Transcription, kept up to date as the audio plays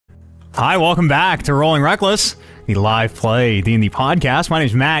Hi, welcome back to Rolling Reckless, the live play D&D podcast. My name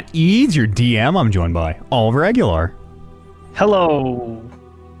is Matt Eads, your DM. I'm joined by Oliver Aguilar. Hello.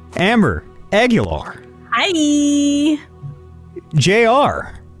 Amber Aguilar. Hi.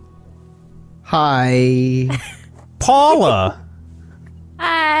 JR. Hi. Paula.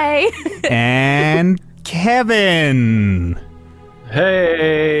 Hi. And Kevin.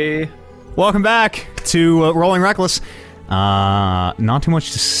 Hey. Welcome back to Rolling Reckless. Not too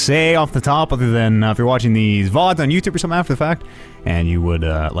much to say off the top other than if you're watching these VODs on YouTube or something after the fact and you would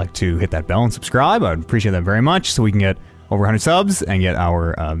like to hit that bell and subscribe, I'd appreciate that very much so we can get over 100 subs and get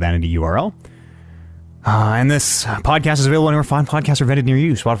our vanity URL. And this podcast is available anywhere fine podcasts are vetted near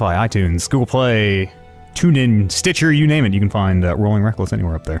you. Spotify, iTunes, Google Play, TuneIn, Stitcher, you name it. You can find Rolling Reckless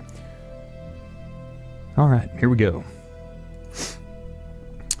anywhere up there. Alright, here we go.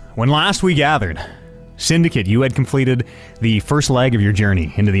 When last we gathered, Syndicate, you had completed the first leg of your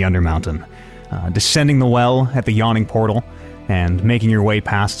journey into the Undermountain, descending the well at the yawning portal and making your way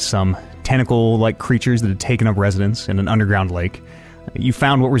past some tentacle-like creatures that had taken up residence in an underground lake. You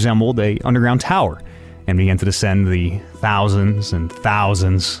found what resembled a underground tower and began to descend the thousands and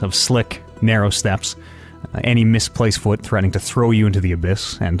thousands of slick, narrow steps, any misplaced foot threatening to throw you into the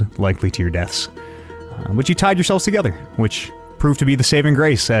abyss and likely to your deaths. But you tied yourselves together, which proved to be the saving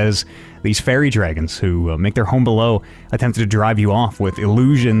grace, as these fairy dragons who make their home below attempted to drive you off with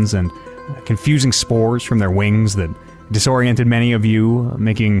illusions and confusing spores from their wings that disoriented many of you,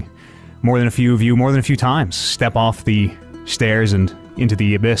 making more than a few times step off the stairs and into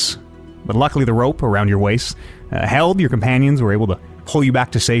the abyss. But luckily the rope around your waist held. Your companions were able to pull you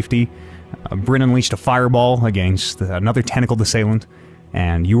back to safety. Bryn unleashed a fireball against another tentacled assailant,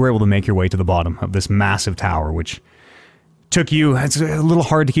 and you were able to make your way to the bottom of this massive tower, which took you, it's a little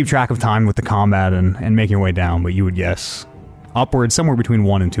hard to keep track of time with the combat and making your way down, but you would guess upwards somewhere between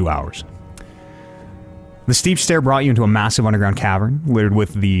 1 and 2 hours. The steep stair brought you into a massive underground cavern, littered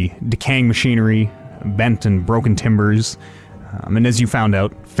with the decaying machinery, bent and broken timbers, and as you found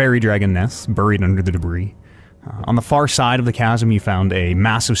out, fairy dragon nests buried under the debris. On the far side of the chasm, you found a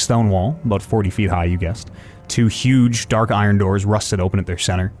massive stone wall, about 40 feet high, you guessed. 2 huge, dark iron doors rusted open at their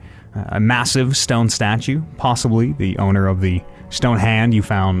center. A massive stone statue, possibly the owner of the stone hand you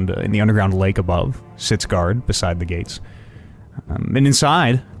found in the underground lake above, sits guard beside the gates. And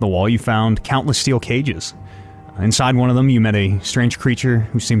inside the wall you found countless steel cages. Inside one of them you met a strange creature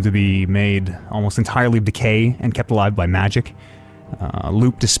who seemed to be made almost entirely of decay and kept alive by magic. A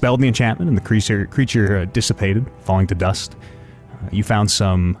loop dispelled the enchantment and the creature dissipated, falling to dust. You found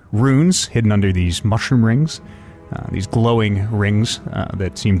some runes hidden under these mushroom rings. These glowing rings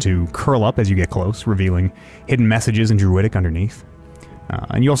that seem to curl up as you get close, revealing hidden messages in Druidic underneath.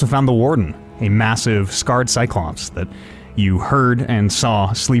 And you also found the Warden, a massive scarred cyclops that you heard and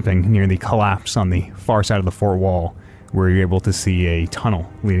saw sleeping near the collapse on the far side of the fort wall, where you're able to see a tunnel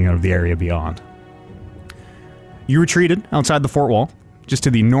leading out of the area beyond. You retreated outside the fort wall, just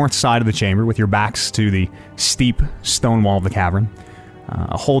to the north side of the chamber, with your backs to the steep stone wall of the cavern.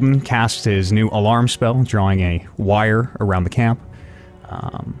 Holden cast his new alarm spell, drawing a wire around the camp.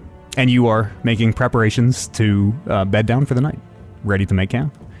 And you are making preparations to bed down for the night, ready to make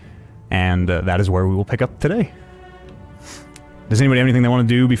camp. And that is where we will pick up today. Does anybody have anything they want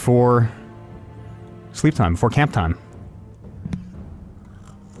to do before sleep time, before camp time?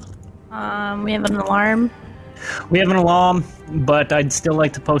 We have an alarm. We have an alarm, but I'd still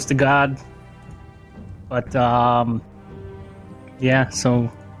like to post a guard. But, yeah,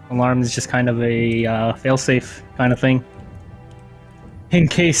 so alarm is just kind of a failsafe kind of thing. In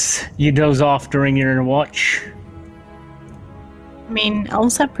case you doze off during your watch. I mean,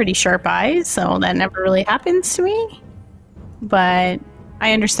 elves have pretty sharp eyes, so that never really happens to me. But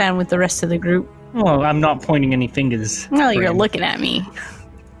I understand with the rest of the group. Well, I'm not pointing any fingers. Well, you're looking at me.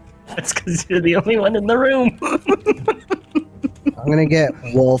 That's because you're the only one in the room. I'm gonna get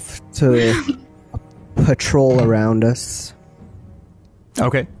Wolf to patrol around us.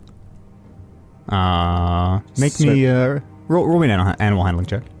 Okay. Make me roll me an animal handling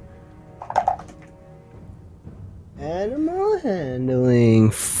check. Animal handling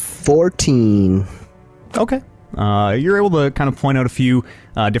 14. Okay. You're able to kind of point out a few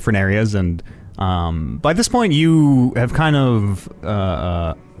different areas, and by this point you have kind of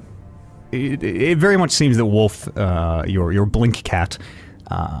it very much seems that Wolf, your blink cat,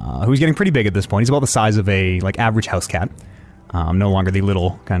 who's getting pretty big at this point, he's about the size of a average house cat. No longer the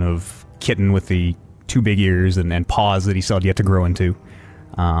little kind of kitten with the 2 big ears and paws that he still had yet to grow into.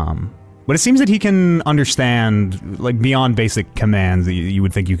 But it seems that he can understand, beyond basic commands that you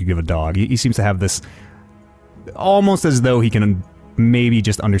would think you could give a dog. He seems to have this, almost as though he can maybe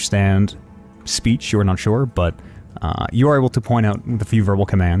just understand speech. You're not sure, but you are able to point out with a few verbal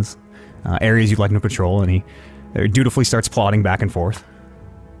commands areas you'd like him to patrol, and he dutifully starts plodding back and forth.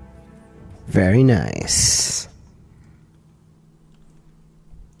 Very nice.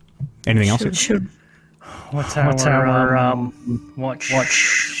 Anything else? What's our watch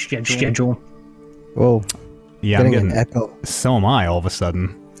schedule? Whoa. Yeah, I'm Getting getting an echo. So am I all of a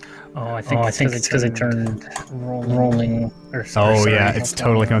sudden. Oh, I think it's because it turned rolling. Oh yeah, it's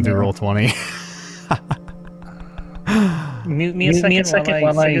totally coming through roll 20. Mute me a second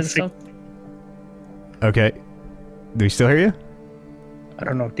while I figure this out. Okay. Do we still hear you? I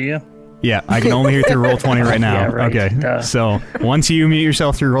don't know. Do you? Yeah, I can only hear through roll 20 right now. Yeah, right. Okay. So once you mute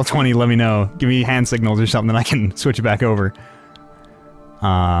yourself through roll 20, let me know. Give me hand signals or something, and I can switch it back over.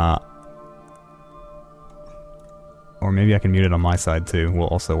 Or maybe I can mute it on my side too. Will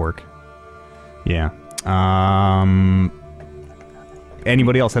also work. Yeah.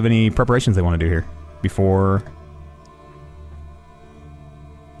 Anybody else have any preparations they want to do here before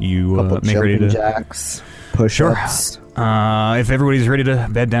you make ready to jacks, push-ups. If everybody's ready to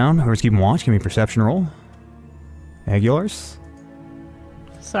bed down, whoever's keeping watch, give me a perception roll. Aguilars?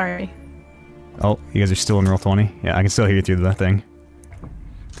 Sorry. Oh, you guys are still in roll 20? Yeah, I can still hear you through that thing.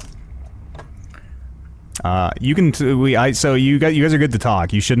 You can. So you guys are good to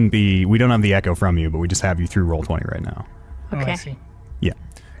talk. You shouldn't be. We don't have the echo from you, but we just have you through roll 20 right now. Okay. Oh, I see. Yeah.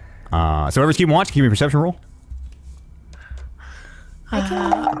 So whoever's keeping watch, give me a perception roll. You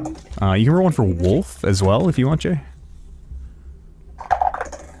can roll one for Wolf as well if you want, Jay.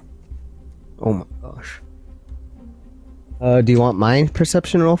 Oh my gosh. Do you want my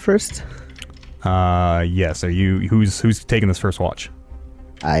perception roll first? Yes. Are you? Who's taking this first watch?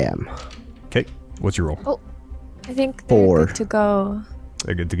 I am. Okay. What's your roll? Oh, I think they're 4. good to go.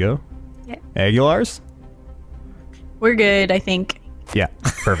 They're good to go. Yeah. Aguilars? We're good, I think. Yeah.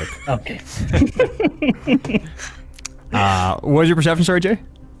 Perfect. Okay. What was your perception, sorry, Jay?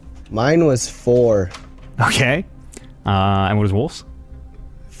 Mine was 4. Okay. And what is Wolf's?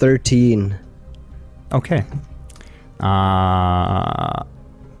 13. Okay.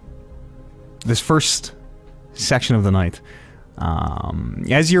 This first section of the night,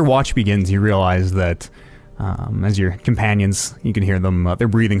 as your watch begins, you realize that as your companions, you can hear them, their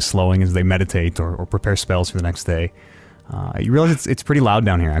breathing slowing as they meditate or prepare spells for the next day. You realize it's pretty loud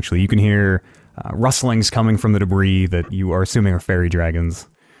down here, actually. You can hear rustlings coming from the debris that you are assuming are fairy dragons.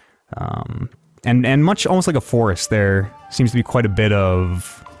 And much almost like a forest, there seems to be quite a bit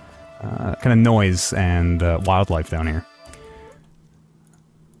of kind of noise and wildlife down here.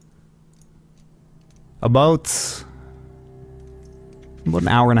 About an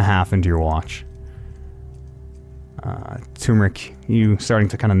hour and a half into your watch, Turmeric, you starting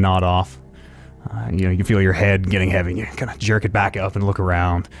to kind of nod off. You feel your head getting heavy. You kind of jerk it back up and look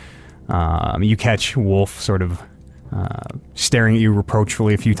around. You catch Wolf sort of staring at you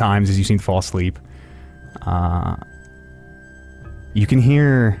reproachfully a few times as you seem to fall asleep. You can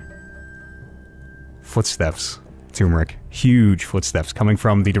hear footsteps, Turmeric. Huge footsteps coming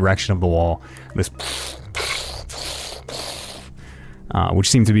from the direction of the wall. This, which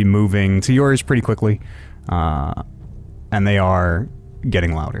seem to be moving to yours pretty quickly. And they are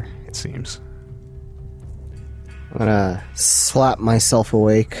getting louder, it seems. I'm gonna slap myself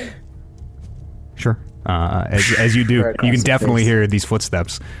awake. Sure. As you do, you can definitely hear these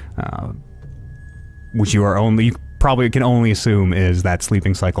footsteps, which you probably can only assume is that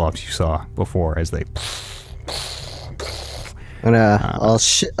sleeping Cyclops you saw before as they... I'll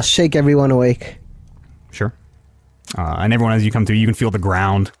shake everyone awake. Sure. And everyone, as you come through, you can feel the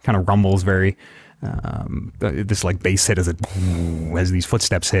ground kind of rumbles very... this like bass hit as these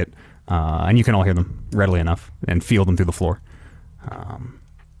footsteps hit. And you can all hear them readily enough and feel them through the floor.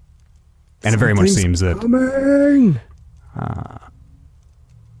 And it very much seems that...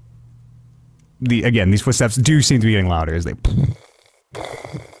 these footsteps do seem to be getting louder as they...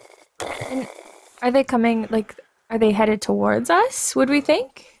 And are they coming, are they headed towards us, would we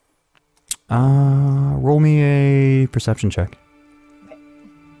think? Roll me a perception check.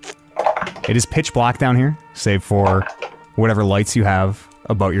 It is pitch black down here, save for whatever lights you have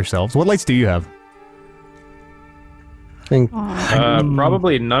about yourselves. What lights do you have?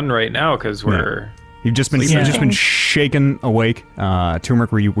 Probably none right now because we're... You've just been shaken awake.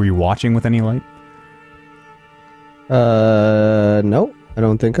 Turmeric, were you watching with any light? No, I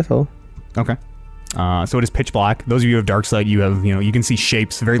don't think so. Okay. So it is pitch black. Those of you who have dark sight, you have, you can see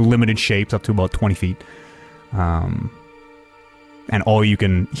shapes, very limited shapes, up to about 20 feet. And all you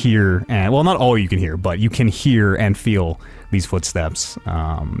can hear, not all you can hear, but you can hear and feel these footsteps.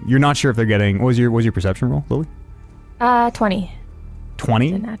 You're not sure if they're getting... What was your perception roll, Lily? 20. 20.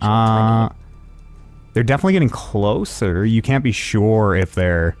 It's a natural 20. They're definitely getting closer. You can't be sure if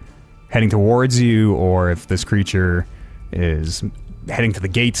they're heading towards you or if this creature is heading to the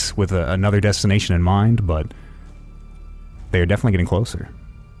gates with another destination in mind, but they're definitely getting closer.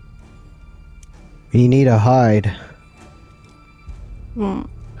 We need a hide.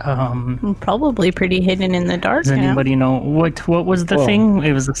 Probably pretty hidden in the dark. Does anybody know what was the thing?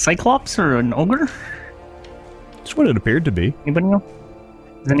 It was a cyclops or an ogre? That's what it appeared to be. Anybody know?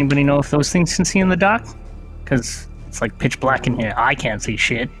 Does anybody know if those things can see in the dark? Because it's like pitch black in here. I can't see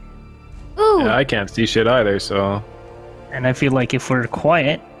shit. Ooh. Yeah, I can't see shit either, so... And I feel like if we're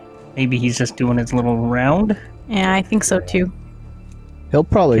quiet, maybe he's just doing his little round. Yeah, I think so too. He'll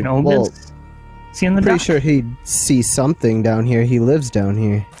probably. Can ogres see in the Pretty dark? sure he'd see something down here. He lives down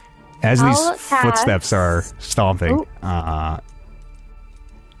here. As these I'll footsteps are stomping,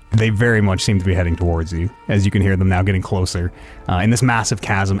 they very much seem to be heading towards you, as you can hear them now getting closer in this massive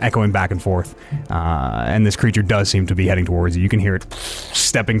chasm, echoing back and forth. And this creature does seem to be heading towards you. You can hear it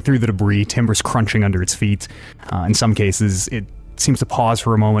stepping through the debris, timbers crunching under its feet. In some cases, it seems to pause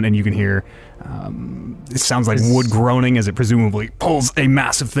for a moment, and you can hear it sounds like wood groaning as it presumably pulls a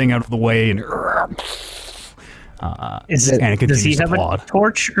massive thing out of the way, and and it Does continues he to have plod. a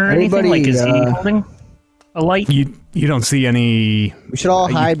torch or Anybody, anything? Like, is he holding a light? You don't see any. We should all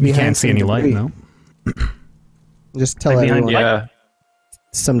hide You behind can't see some any light, debris. no. Just tell Hide behind everyone Yeah,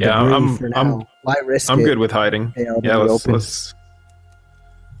 some Yeah, debris I'm- for now. I'm- Why risk I'm it? good with hiding. They are Yeah, really let's, open. let's...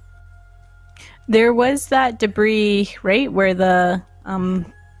 There was that debris, right, where the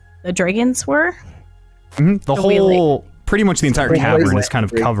dragons were. The Are we, whole, pretty much the entire Wait, cavern wait, is kind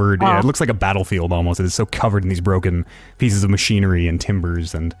of wait. covered. Yeah, Oh. it looks like a battlefield almost. It's so covered in these broken pieces of machinery and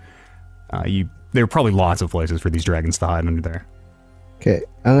timbers, and there are probably lots of places for these dragons to hide under there. Okay,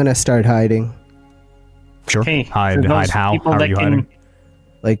 I'm gonna start hiding. Sure. Okay, Hide for those how? people How are that you can- hiding?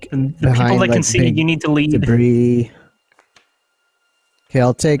 Like The behind people that like can see, big you need to lead. debris. Okay,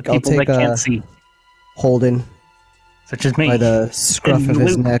 I'll The take people that can't see, Holden such as me. by the scruff And of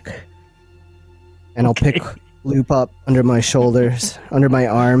his Luke. neck, and I'll Okay. pick Loop up under my shoulders, under my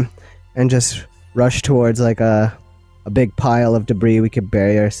arm, and just rush towards like a big pile of debris we could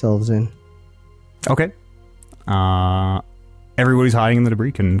bury ourselves in. Okay. Everybody's hiding in the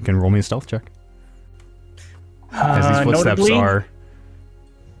debris. Can roll me a stealth check. As these footsteps notably, are.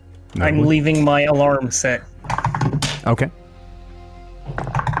 I'm Notably. leaving my alarm set. Okay.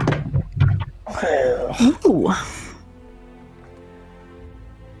 Ooh.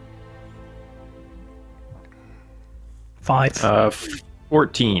 Five.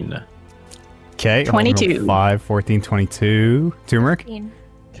 14. Okay. 22. 5, 14, 22. Turmeric?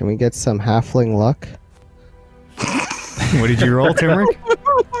 Can we get some halfling luck? What did you roll, Turmeric?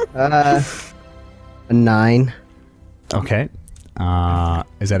 A 9. Okay.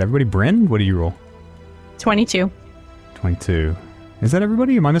 Is that everybody? Bryn, what did you roll? 22. 22. Is that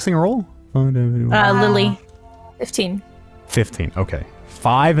everybody? Am I missing a roll? Lily. 15. 15. Okay.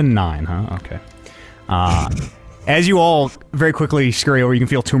 5 and 9, huh? Okay. As you all very quickly scurry over, you can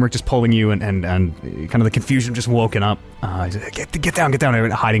feel Turmeric just pulling you and kind of the confusion just woken up. He's like, get down,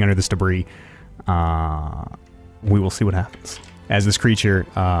 hiding under this debris. We will see what happens. As this creature,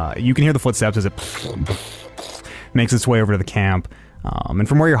 you can hear the footsteps as it makes its way over to the camp. And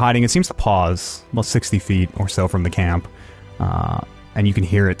from where you're hiding, it seems to pause about 60 feet or so from the camp. And you can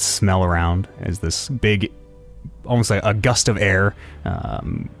hear it smell around as this big, almost like a gust of air,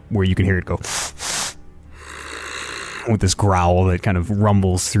 where you can hear it go with this growl that kind of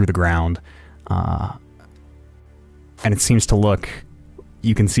rumbles through the ground. And it seems to look,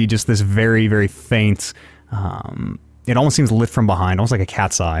 you can see just this very, very faint, it almost seems lit from behind, almost like a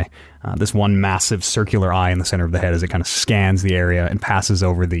cat's eye. This one massive circular eye in the center of the head as it kind of scans the area and passes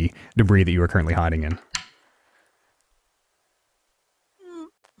over the debris that you are currently hiding in.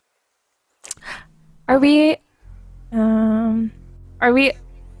 Are we...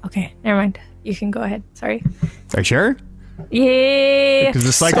 Okay, never mind. You can go ahead. Sorry. Are you sure? Yeah. Because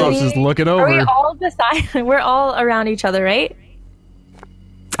the Cyclops is looking Are we over. all beside? We're all around each other, right?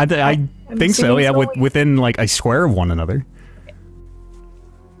 I think so, assuming yeah, so. within like a square of one another.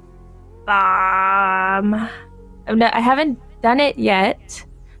 I haven't done it yet.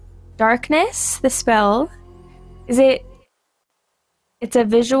 Darkness, the spell. Is it... It's a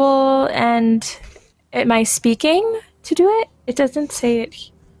visual and... Am I speaking to do it? It doesn't say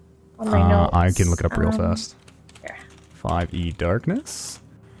it on my notes. I can look it up real fast. Here. 5e darkness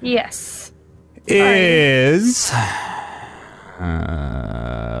Yes. is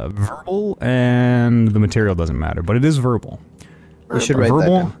verbal, and the material doesn't matter, but it is verbal. We should write that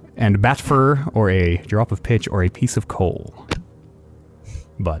Verbal down. and bat fur, or a drop of pitch, or a piece of coal.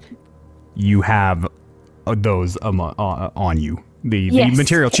 but you have those on you. The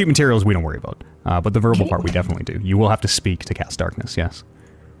Yes. cheap materials we don't worry about, but the verbal part we definitely do. You will have to speak to cast darkness. Yes.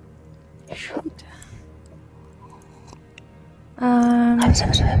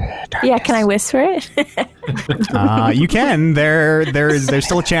 Yeah, can I whisper it? You can. There's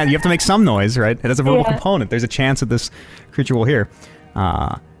still a chance. You have to make some noise, right? It has a verbal component. There's a chance that this creature will hear.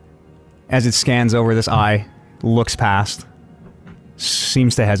 As it scans over this eye, looks past,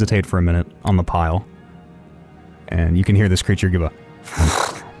 seems to hesitate for a minute on the pile, and you can hear this creature give a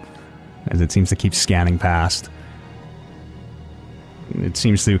as it seems to keep scanning past. It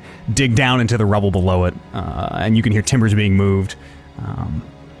seems to dig down into the rubble below it, and you can hear timbers being moved.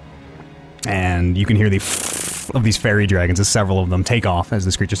 And you can hear the of these fairy dragons as several of them take off as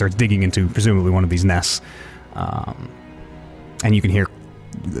this creature starts digging into presumably one of these nests. And you can hear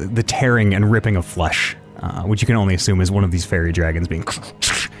the tearing and ripping of flesh, which you can only assume is one of these fairy dragons being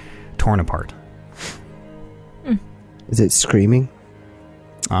torn apart. Is it screaming?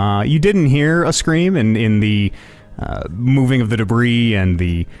 You didn't hear a scream in the moving of the debris and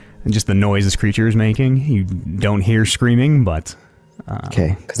just the noise this creature is making. You don't hear screaming, but...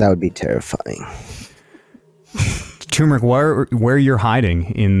 Okay, because that would be terrifying. Turmeric, where you're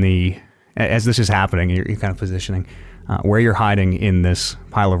hiding in the... As this is happening, you're kind of positioning. Where you're hiding in this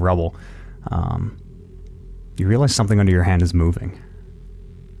pile of rubble, you realize something under your hand is moving.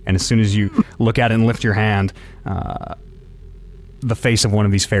 And as soon as you look at it and lift your hand, the face of one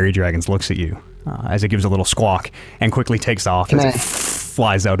of these fairy dragons looks at you as it gives a little squawk and quickly takes off as it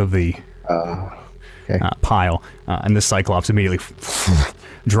flies out of the pile. And the Cyclops immediately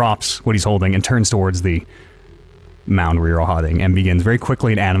drops what he's holding and turns towards the mound where you're all hiding and begins very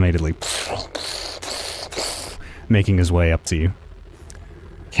quickly and animatedly making his way up to you.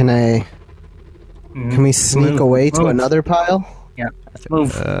 Can we sneak away to another pile? Yeah, let's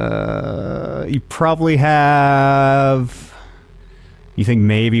move. You probably have... You think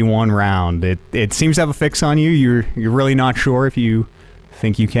maybe one round. It seems to have a fix on you. You're really not sure if you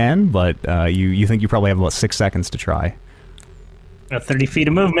think you can, but you think you probably have about 6 seconds to try. 30 feet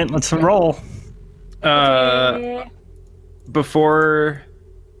of movement. Let's roll. Before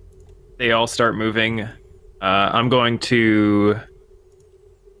they all start moving, I'm going to...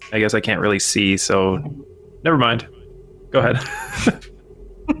 I guess I can't really see, so never mind. Go ahead.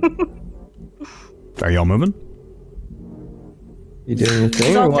 Are y'all moving? You doing your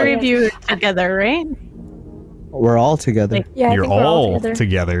thing? All or three what? of you are together, right? We're all together. Yeah, I You're think we're all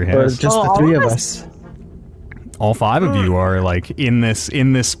together. Or Yes. just the three of us. All five of you are like in this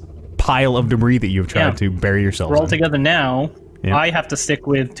pile of debris that you've tried to bury yourselves We're all in. together now. Yeah. I have to stick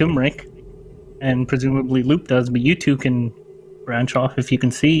with Turmeric, and presumably Loop does, but you two can branch off if you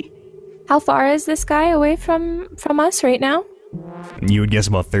can see. How far is this guy away from us right now? You would guess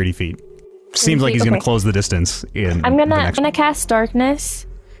about 30 feet. Seems like he's going to Okay. close the distance. I'm gonna cast darkness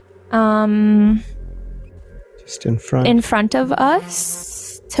Just in front. in front of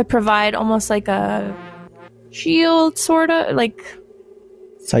us to provide almost like a shield, sort of like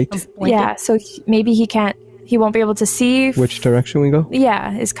Sight. yeah. So maybe he won't be able to see. Which direction we go?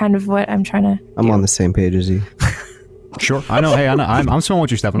 Yeah, is kind of what I'm trying to. I'm on the same page as you. Sure. I know. Hey, I'm smelling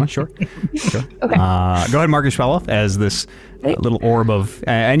what you're stepping on. Sure. Sure. Okay. Go ahead, Mark your spell off as this little orb of,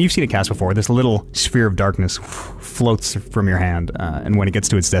 and you've seen it cast before, this little sphere of darkness floats from your hand, and when it gets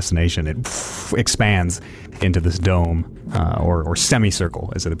to its destination, it expands into this dome, or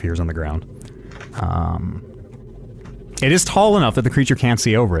semicircle as it appears on the ground. It is tall enough that the creature can't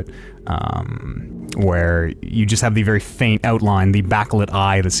see over it, where you just have the very faint outline, the backlit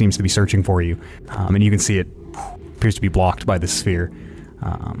eye that seems to be searching for you, and you can see it appears to be blocked by this sphere.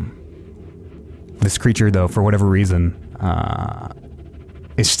 This creature, though, for whatever reason,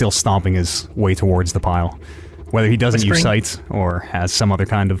 is still stomping his way towards the pile. Whether he doesn't use sight or has some other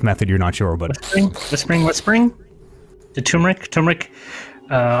kind of method, you're not sure, but... Whispering. To Turmeric,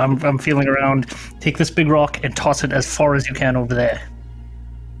 I'm feeling around. Take this big rock and toss it as far as you can over there.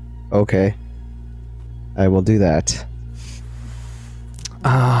 Okay. I will do that.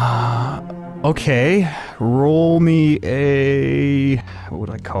 Okay, roll me a... what would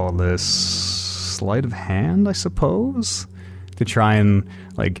I call this? Sleight of hand, I suppose? To try and,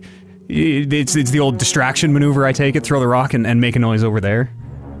 like... It's the old distraction maneuver, I take it. Throw the rock and make a noise over there.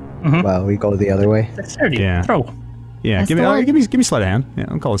 Well, we go the other way. Dexterity. Yeah. Throw. Yeah, That's give the one. me sleight of hand. Yeah,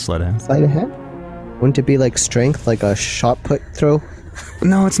 I'll call it sleight of hand. Sleight of hand? Wouldn't it be like strength, like a shot put throw?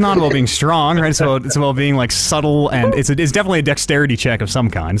 No, it's not about being strong, right? It's about being like subtle, and it's definitely a dexterity check of some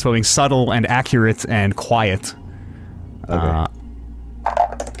kind. It's about being subtle and accurate and quiet. Okay.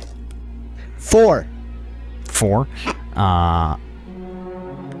 4. 4.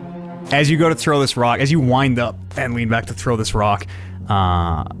 as you go to throw this rock, as you wind up and lean back to throw this rock,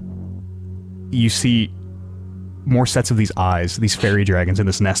 you see more sets of these eyes, these fairy dragons in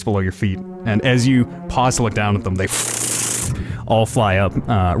this nest below your feet. And as you pause to look down at them, they all fly up,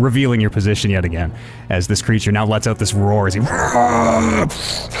 revealing your position yet again, as this creature now lets out this roar as he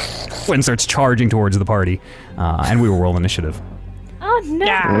and starts charging towards the party. And we will roll initiative. Oh no!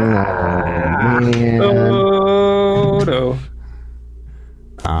 Man. Oh no.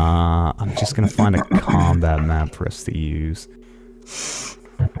 I'm just gonna find a combat map for us to use.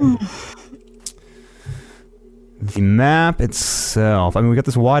 The map itself, I mean, we got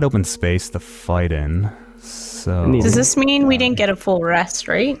this wide open space to fight in, so... Does this mean we didn't get a full rest,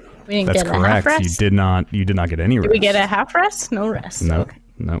 right? We didn't That's get a half correct. rest? You did not get any rest. Did we get a half rest? No rest. Nope. Okay.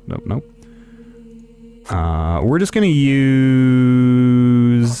 Nope. We're just gonna use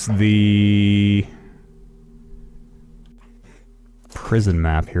the prison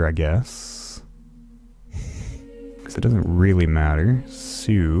map here, I guess. Because it doesn't really matter.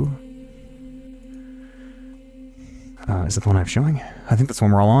 Sue. Is that the one I'm showing? I think that's the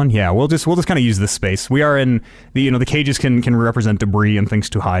one we're all on. Yeah, we'll just kind of use this space. We are in the cages can represent debris and things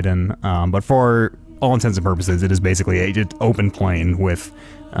to hide in, but for all intents and purposes, it is basically a just open plain with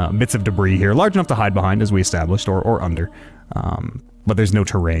bits of debris here, large enough to hide behind, as we established, or under. But there's no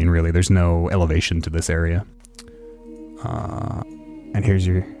terrain really. There's no elevation to this area. And here's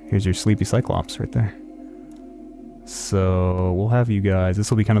your sleepy cyclops right there. So we'll have you guys. This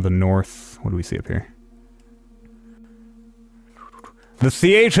will be kind of the north. What do we see up here? The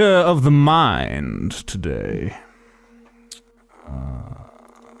theater of the mind today.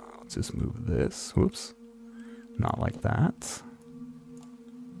 Let's just move this. Whoops. Not like that.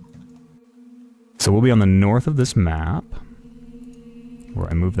 So we'll be on the north of this map, where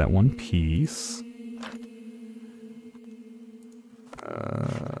I move that one piece.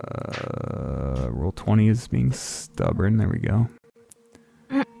 Roll 20 is being stubborn. There we go.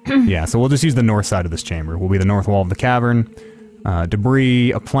 Yeah, so we'll just use the north side of this chamber. We'll be the north wall of the cavern.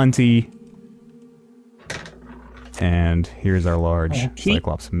 Debris aplenty. And here's our large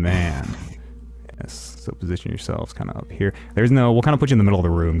cyclops man. Yes, so position yourselves kind of up here. We'll kind of put you in the middle of the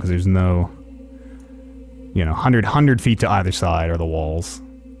room, because there's no, 100 feet to either side are the walls.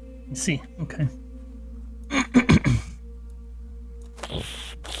 I see. Okay.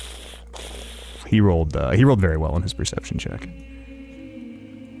 He rolled very well in his perception check.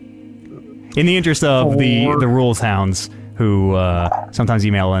 In the interest of the rules hounds, who sometimes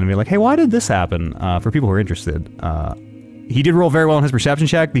email in and be like, hey, why did this happen? For people who are interested, he did roll very well in his perception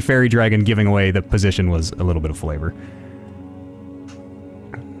check. The fairy dragon giving away the position was a little bit of flavor.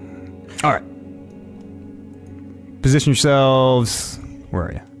 Alright. Position yourselves. Where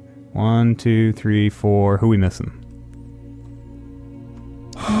are you? 1, 2, 3, 4. Who are we missing?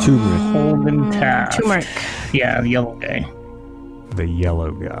 Turmeric. Holden Taft. Turmeric. Yeah, the yellow guy. The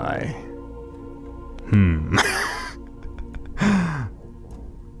yellow guy.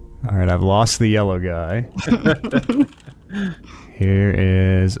 Alright, I've lost the yellow guy. Here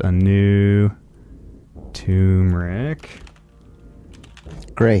is a new turmeric.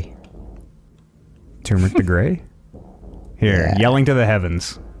 Gray. Turmeric the Gray? Here, Yeah. yelling to the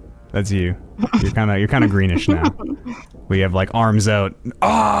heavens. That's you. You're kind of greenish now. We have like arms out.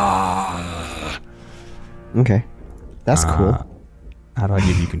 Ah! Okay. That's cool. How do I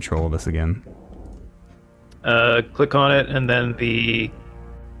give you control of this again? Click on it, and then the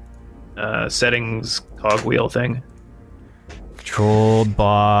settings cogwheel thing. Controlled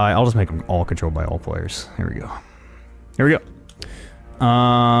by... I'll just make them all controlled by all players. Here we go. Here we go.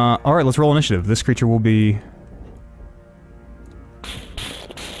 Alright, let's roll initiative. This creature will be...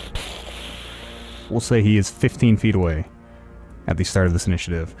 We'll say he is 15 feet away at the start of this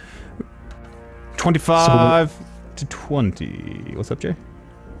initiative. 25 to 20. What's up, Jay?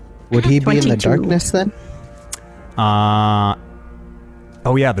 Would he be in the 22. darkness then? Oh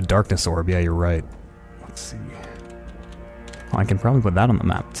yeah, the darkness orb. Yeah, you're right. Let's see. Oh, I can probably put that on the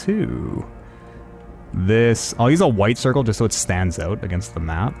map too. I'll use a white circle just so it stands out against the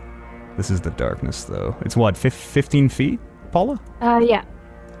map. This is the darkness though. It's what, 15 feet, Paula? Yeah.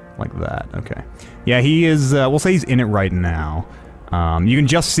 Like that, okay. Yeah, he is, we'll say he's in it right now. You can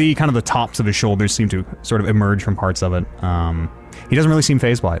just see kind of the tops of his shoulders seem to sort of emerge from parts of it. He doesn't really seem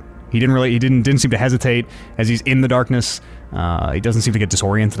fazed by it. He didn't seem to hesitate as he's in the darkness. He doesn't seem to get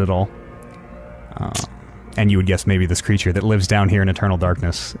disoriented at all. And you would guess maybe this creature that lives down here in eternal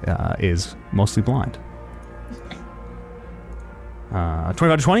darkness is mostly blind.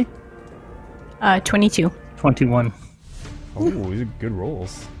 25 to 20? 22. 21. Oh, these are good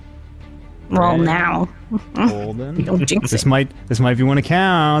rolls. Roll now. Holden. Don't jinx This it. might be one of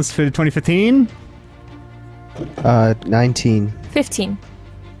counts for 2015. 19. 15.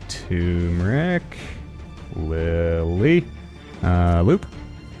 Turmeric. Lily. Loop.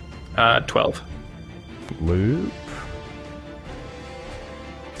 12. Loop.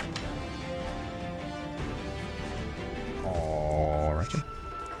 Alright.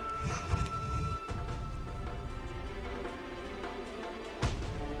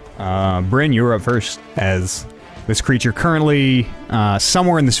 Bryn, you're up first as this creature currently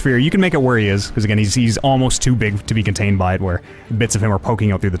somewhere in the sphere. You can make it where he is, because again, he's almost too big to be contained by it, where bits of him are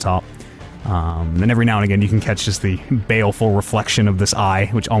poking out through the top. And every now and again, you can catch just the baleful reflection of this eye,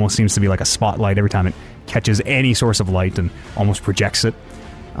 which almost seems to be like a spotlight every time it catches any source of light and almost projects it.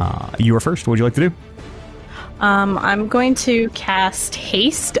 You are first. What would you like to do? I'm going to cast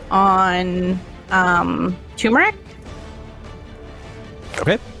haste on Turmeric.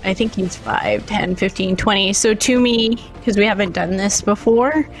 Okay. I think he's 5, 10, 15, 20. So to me, because we haven't done this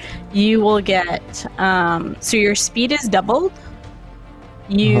before, you will get... so your speed is doubled.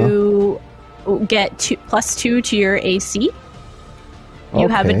 You get +2 to your AC. You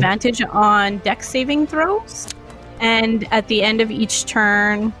have Okay. advantage on dex saving throws. And at the end of each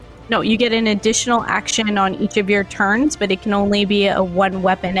turn... No, you get an additional action on each of your turns, but it can only be a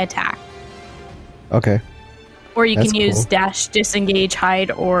one-weapon attack. Okay. Or you That's can use cool. dash, disengage,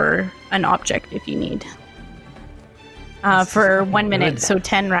 hide, or an object if you need. For 1 minute, so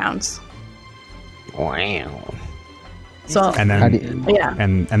 10 rounds. Wow. So, And How do then you, yeah.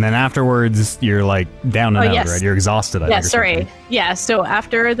 and then afterwards, you're like down and Oh, out, yes. right? You're exhausted. I Yeah, think, or sorry. something. Yeah, so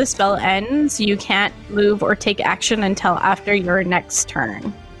after the spell ends, you can't move or take action until after your next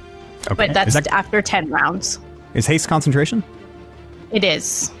turn. Okay. But that's is, after 10 rounds. is haste concentration? It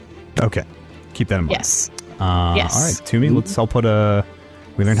is. Okay. Keep that in mind. Yes. Yes. All right, to me, I'll put a...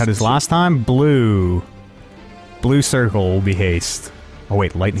 We learned how to do this last time. Blue circle will be haste. Oh,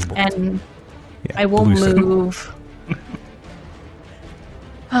 wait, lightning bolt. And Yeah, I will blue circle. move.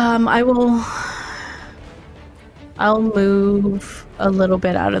 I'll move a little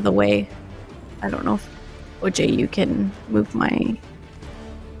bit out of the way. I don't know if OJ, you can move my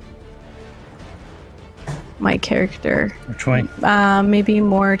character. Which way? Maybe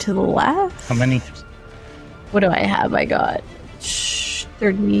more to the left. How many? What do I have? I got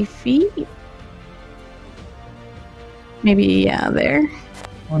 30 feet. Maybe, yeah, there.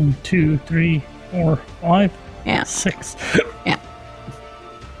 1, 2, 3, 4, 5, Yeah, 6.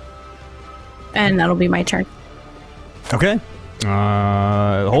 and that'll be my turn. Okay.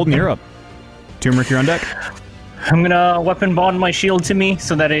 Holden, you're up. Turmeric, you're on deck. I'm gonna weapon bond my shield to me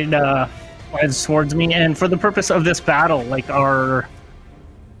so that it flies towards me. And for the purpose of this battle, like, are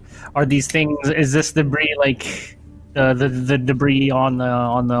these things? Is this debris like the debris on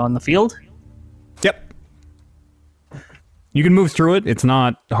the field? Yep. You can move through it. It's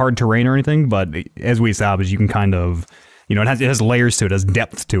not hard terrain or anything, but as we established, you can kind of, it has layers to it, it has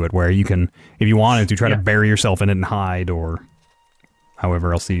depth to it, where you can, if you wanted to, try to bury yourself in it and hide, or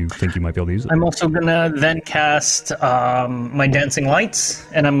however else you think you might be able to use it. I'm also gonna then cast my dancing lights,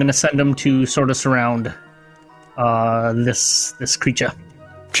 and I'm gonna send them to sort of surround this creature.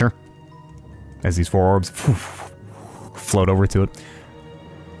 Sure. As these four orbs float over to it.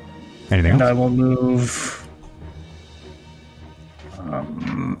 Anything And else? I will move.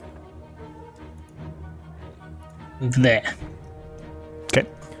 Move there. Okay.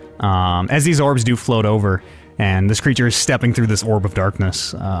 As these orbs do float over, and this creature is stepping through this orb of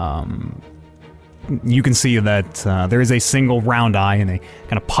darkness, you can see that there is a single round eye and a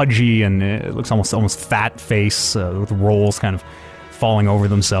kind of pudgy and it looks almost fat face with rolls kind of falling over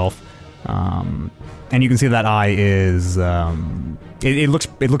themselves. And you can see that eye is it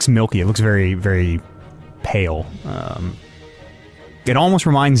looks milky. It looks very, very pale. It almost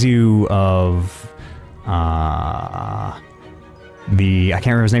reminds you of I can't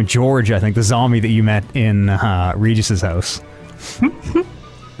remember his name, George, I think, the zombie that you met in Regis's house.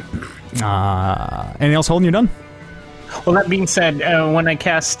 Anything else, Holden? You're done? Well, that being said, when I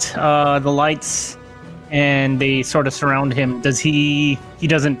cast the lights and they sort of surround him, does he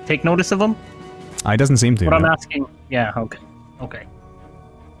doesn't take notice of them? It doesn't seem to. What I'm no. asking, yeah, okay.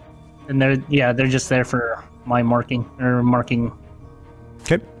 And they're just there for my marking.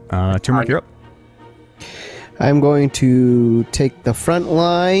 Okay. Turmeric, you're up. I'm going to take the front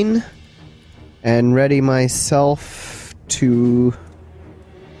line and ready myself to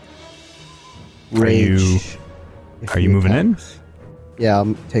rage. Are you moving in? Yeah,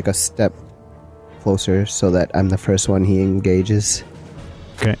 I'll take a step closer so that I'm the first one he engages.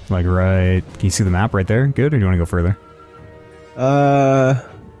 Okay, like right. Can you see the map right there? Good, or do you want to go further?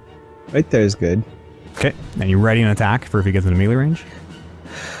 Right there is good. Okay. And you ready an attack for if he gets into melee range?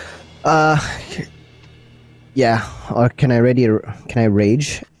 Yeah. Or can I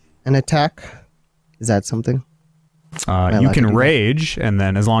rage an attack? Is that something? You can rage, and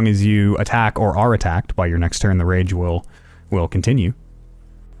then as long as you attack or are attacked by your next turn, the rage will continue.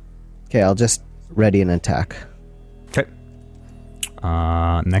 Okay, I'll just ready an attack. Okay.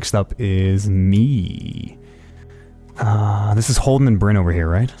 Next up is me. This is Holden and Bryn over here,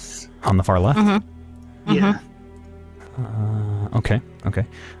 right? On the far left? Mm-hmm. Yeah. Okay.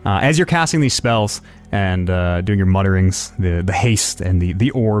 As you're casting these spells and doing your mutterings, the haste and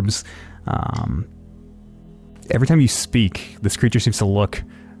the orbs, every time you speak, this creature seems to look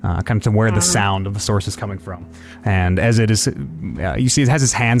kind of to where the sound of the source is coming from. And as it is, you see it has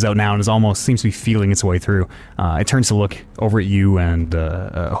its hands out now and is almost seems to be feeling its way through. It turns to look over at you and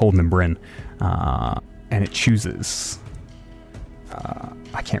Holden and Bryn, and it chooses.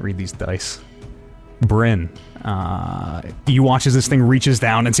 I can't read these dice. Bryn, you watch as this thing reaches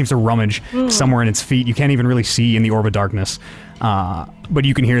down and seems to rummage somewhere in its feet. You can't even really see in the orb of darkness, but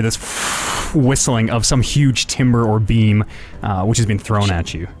you can hear this whistling of some huge timber or beam which has been thrown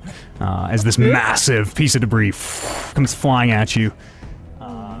at you as this massive piece of debris comes flying at you.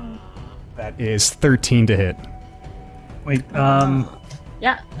 That is 13 to hit. Wait,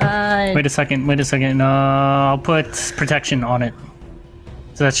 Yeah. wait a second. I'll put protection on it.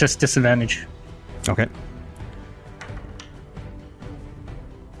 So that's just disadvantage. Okay.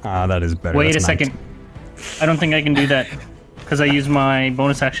 That is better. Wait That's a second. I don't think I can do that because I use my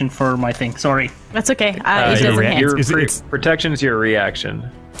bonus action for my thing. Sorry. That's okay. It is it doesn't rea- hit. it's- Protection is your reaction.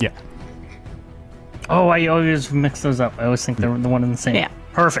 Yeah. Oh, I always mix those up. I always think they're the one and the same. Yeah.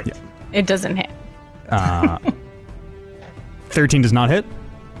 Perfect. Yeah. It doesn't hit. 13 does not hit?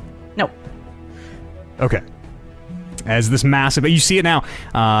 Nope. Okay. As this massive... You see it now.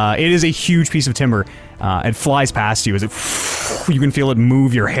 It is a huge piece of timber. It flies past you as it... You can feel it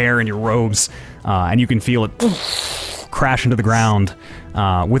move your hair and your robes. And you can feel it crash into the ground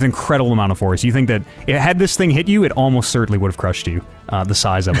with incredible amount of force. You think that had this thing hit you, it almost certainly would have crushed you. The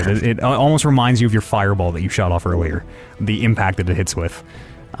size of it. It almost reminds you of your fireball that you shot off earlier. The impact that it hits with.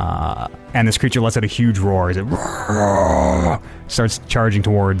 And this creature lets out a huge roar as it starts charging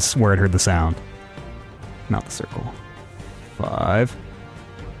towards where it heard the sound. Not the circle. 5,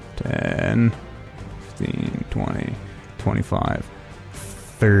 10, 15, 20, 25,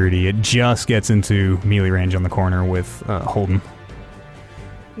 30. It just gets into melee range on the corner with Holden.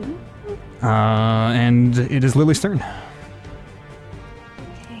 And it is Lily's turn.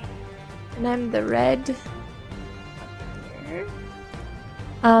 Okay. And I'm the red.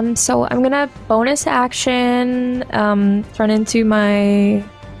 So I'm gonna bonus action turn into my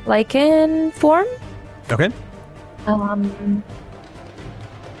lichen form. Okay.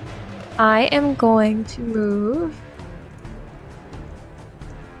 I am going to move.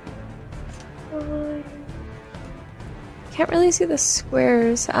 Can't really see the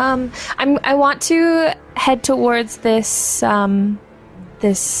squares. I want to head towards this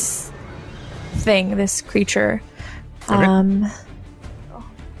this thing, this creature. Okay.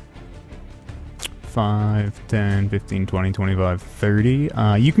 5, 10, 15, 20, 25, 30.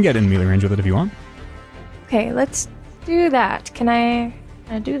 You can get in melee range with it if you want. Okay, let's do that. Can I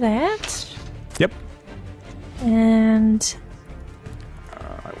do that? Yep. And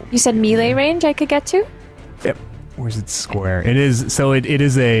you said melee range I could get to? Yep. Where's its square? It is... So it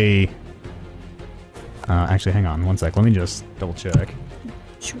is a... actually, hang on one sec. Let me just double check.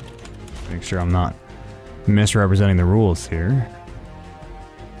 Sure. Make sure I'm not misrepresenting the rules here.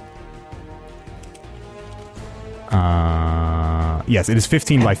 Yes, it is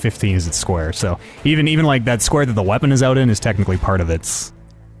 15 by 15 is its square. So even like that square that the weapon is out in is technically part of its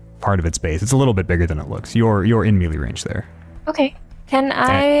base. It's a little bit bigger than it looks. You're in melee range there. Okay. Can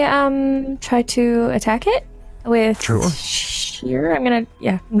I try to attack it with Sure. sheer? I'm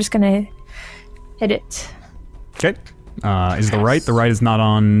just gonna hit it. Okay. Is the right? The right is not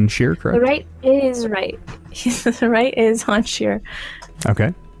on sheer, correct? The right is right. The right is on sheer.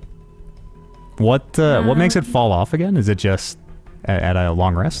 Okay. What makes it fall off again? Is it just at a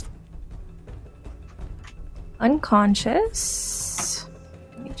long rest? Unconscious.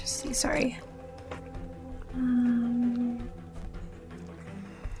 Let me just see. Sorry.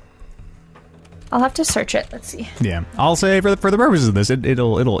 I'll have to search it. Let's see. Yeah, I'll say for the purposes of this,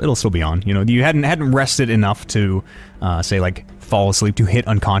 it'll still be on. You know, you hadn't rested enough to say like fall asleep to hit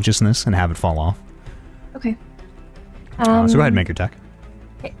unconsciousness and have it fall off. Okay. So go ahead and make your attack.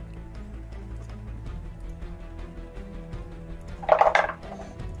 Okay.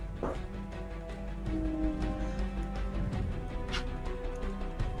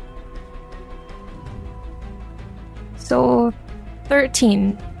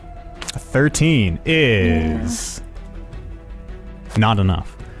 13. 13 is not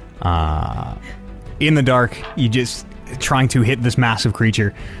enough. In the dark, you just trying to hit this massive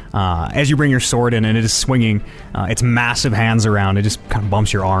creature. As you bring your sword in and it is swinging its massive hands around, it just kind of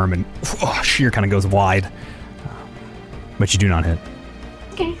bumps your arm and shear kind of goes wide. But you do not hit.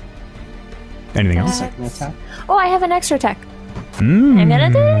 Okay. Anything else? Second attack. Oh, I have an extra attack. I'm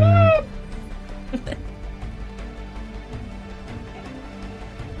gonna do it!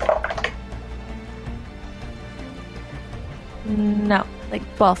 No, like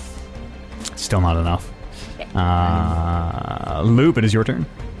 12. Still not enough. Loop, it is your turn.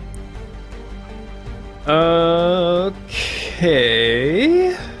 Okay.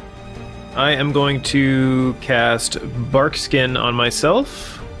 I am going to cast Bark Skin on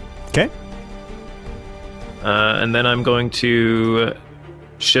myself. Okay. And then I'm going to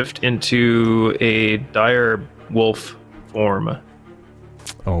shift into a dire wolf form.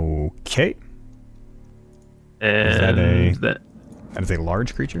 Okay. And that is a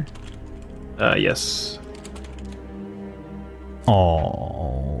large creature? yes.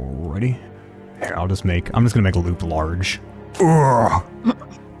 Alrighty. Here, I'm just gonna make a loop large. Ugh.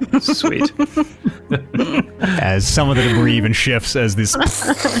 Sweet. As some of the debris even shifts as this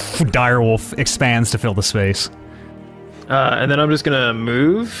direwolf expands to fill the space. And then I'm just gonna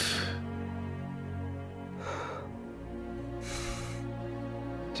move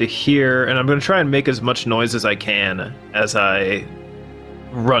to here, and I'm gonna try and make as much noise as I can as I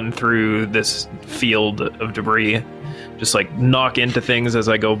run through this field of debris. Just like knock into things as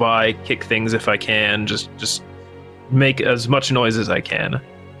I go by, kick things if I can, just make as much noise as I can.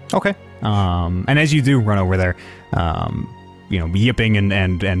 Okay. And as you do run over there, yipping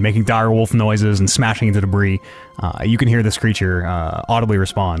and making direwolf noises and smashing into debris, you can hear this creature audibly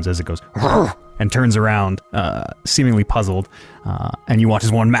responds as it goes and turns around, seemingly puzzled, and you watch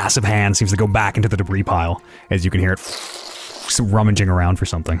as one massive hand seems to go back into the debris pile as you can hear it rummaging around for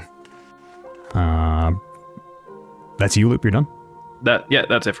something. That's you, Loop. You're done.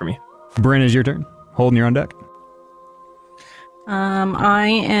 That's it for me. Bryn, is your turn. Holding your on deck. I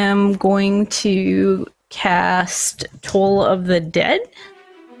am going to cast Toll of the Dead,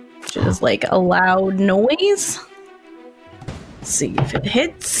 which is like a loud noise. Let's see if it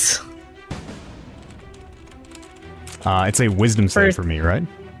hits. It's a wisdom save for me, right?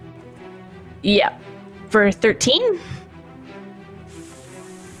 Yeah. For 13?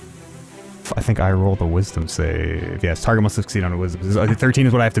 I think I rolled a wisdom save. Yes, target must succeed on a wisdom. 13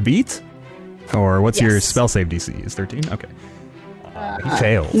 is what I have to beat? Or what's your Yes. spell save DC? Is 13? Okay. He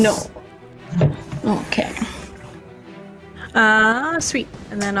fails. No. Okay. Sweet.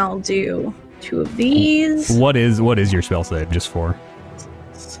 And then I'll do 2 of these. What is your spell save, just for?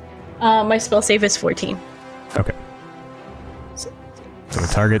 My spell save is 14. Okay. So the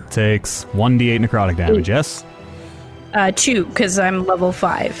target takes 1d8 necrotic damage, yes? 2, because I'm level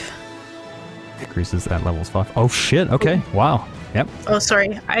 5. Increases at levels 5. Oh shit, okay. Wow. Yep. Oh,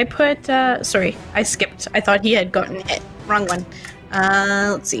 sorry. I put, sorry. I skipped. I thought he had gotten hit. Wrong one.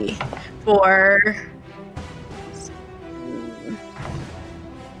 Let's see. For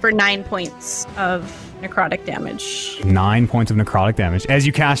 9 points of necrotic damage. 9 points of necrotic damage. As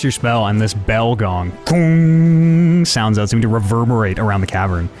you cast your spell and this bell gong gong, sounds out, seeming to reverberate around the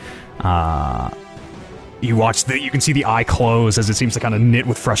cavern. You can see the eye close as it seems to kind of knit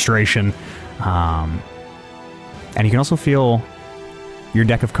with frustration. And you can also feel your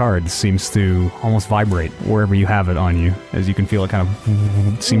deck of cards seems to almost vibrate wherever you have it on you, as you can feel it kind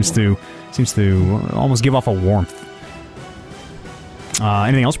of seems to almost give off a warmth.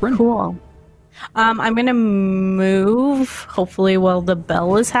 Anything else, Bryn? Cool. I'm gonna move, hopefully while the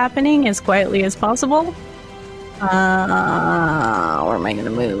bell is happening, as quietly as possible. Where am I gonna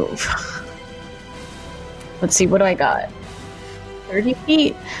move? Let's see, what do I got? 30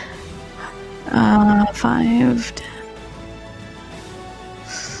 feet? 5...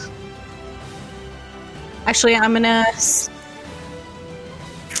 Actually, I'm gonna...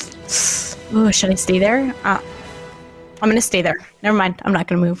 Ooh, should I stay there? I'm gonna stay there. Never mind, I'm not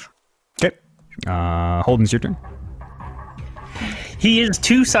gonna move. Okay. Holden's your turn. He is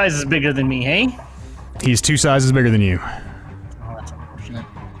 2 sizes bigger than me, hey? He's 2 sizes bigger than you. Oh, that's unfortunate.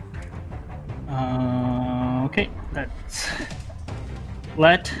 Okay,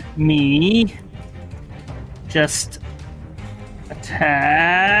 let me just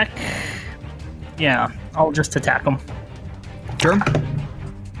attack. Yeah, I'll just attack him. Sure.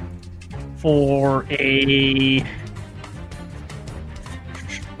 For a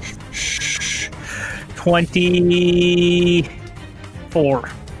 24.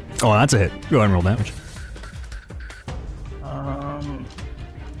 Oh, that's a hit. Go ahead and roll damage.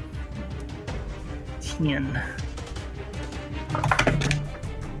 10.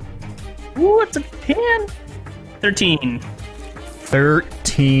 Ooh, it's a 10. 13.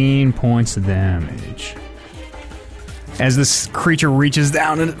 13 points of damage. As this creature reaches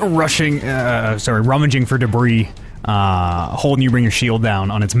down and rummaging for debris, Holden, you bring your shield down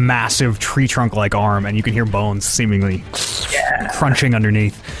on its massive tree trunk-like arm, and you can hear bones seemingly crunching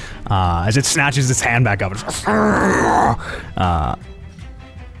underneath. As it snatches its hand back up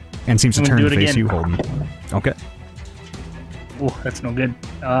and seems to turn to face you, Holden. Okay. Ooh, that's no good.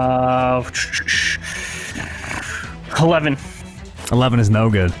 11. 11 is no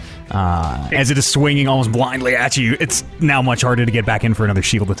good. As it is swinging almost blindly at you, it's now much harder to get back in for another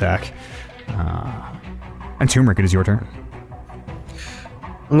shield attack. And Turmeric, it is your turn.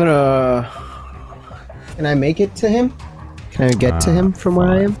 I'm gonna... Can I make it to him? Can I get to him from where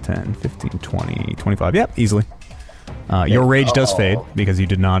I am? 10, 15, 20, 25. Yep, easily. Your rage does fade because you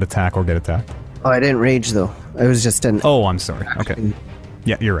did not attack or get attacked. Oh, I didn't rage, though. I was just an... Oh, I'm sorry. Okay.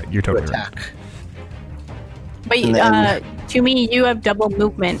 Yeah, you're right. You're totally right. attack. But to me, you have double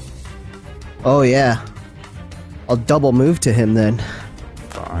movement. Oh, yeah. I'll double move to him, then.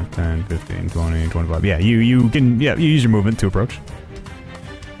 5, 10, 15, 20, 25. Yeah, you can... Yeah, you use your movement to approach.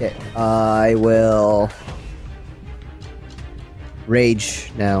 Okay, I will...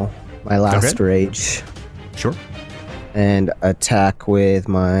 Rage now. My last rage. Sure. And attack with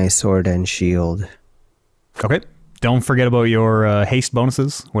my sword and shield. Okay. Don't forget about your haste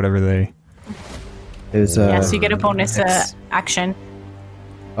bonuses, whatever they... It was, so you get a bonus action.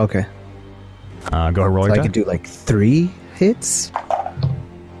 Okay. Go ahead, roll So your I attack. could do like 3 hits?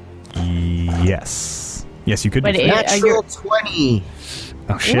 Yes. Yes, you could. But do it- that. Natural 20!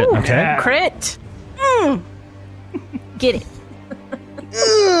 Oh, shit. Ooh, Okay. Crit. Get it.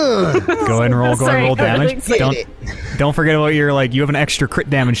 Go ahead and roll. Go ahead and roll Sorry, I'm really damage. excited. Don't forget about your, like, you have an extra crit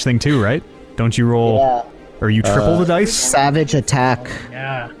damage thing too, right? Don't you roll... Yeah. Or you triple the dice? Savage attack.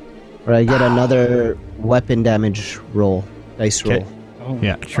 Yeah. Or I get another weapon damage roll. Dice roll. Okay.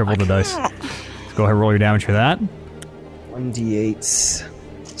 Yeah, triple the dice. Go ahead and roll your damage for that. 1d8s.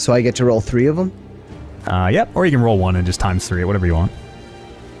 So I get to roll 3 of them? Yep. Or you can roll 1 and just times 3 it, whatever you want.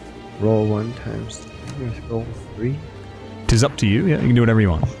 Roll 1 times 3. Roll 3. Tis up to you. Yeah, you can do whatever you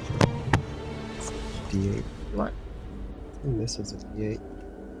want. D8. What? This is a D8.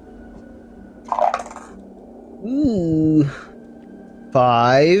 Ooh.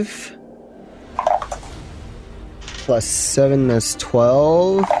 5. Plus 7 is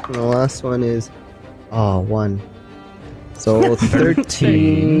 12. And the last one is... 1. So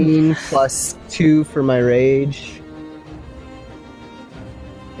 13 plus 2 for my rage.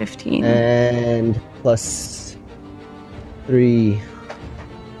 15. And plus 3.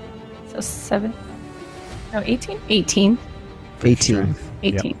 So 7. No, 18? 18. 18.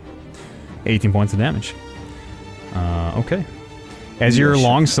 18. 18 points of damage. Okay. As your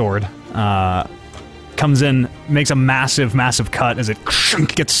longsword comes in, makes a massive, massive cut as it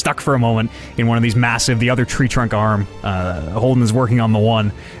gets stuck for a moment in one of these massive, the other tree trunk arm. Holden is working on the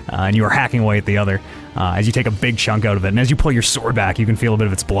one, and you are hacking away at the other. As you take a big chunk out of it, and as you pull your sword back, you can feel a bit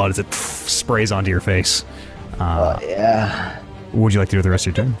of its blood as it sprays onto your face. Yeah. What would you like to do with the rest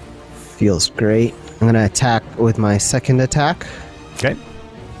of your turn? Feels great. I'm going to attack with my second attack. Okay.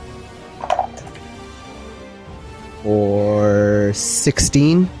 For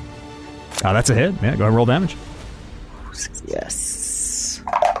 16. That's a hit. Yeah, go ahead and roll damage. Yes.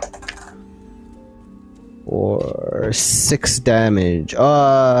 For 6 damage.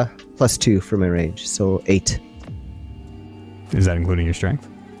 Plus 2 for my rage. So 8. Is that including your strength?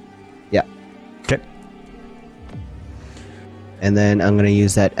 Yeah. Okay. And then I'm going to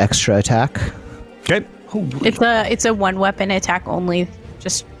use that extra attack. Okay. It's a one weapon attack only,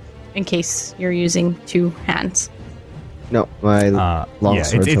 just in case you're using 2 hands. No, my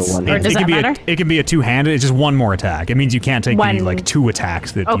longsword's a one. Or does that matter? It can be a two-handed. It's just one more attack. It means you can't take the, like 2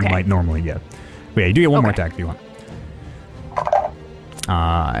 attacks that you Okay. might normally get. But yeah, you do get one more attack if you want.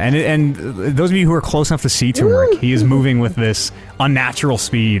 And those of you who are close enough to see Turmeric, he is moving with this unnatural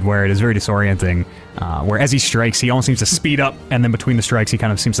speed where it is very disorienting. Where as he strikes, he almost seems to speed up, and then between the strikes, he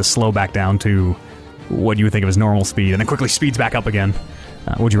kind of seems to slow back down to what you would think of as normal speed, and then quickly speeds back up again.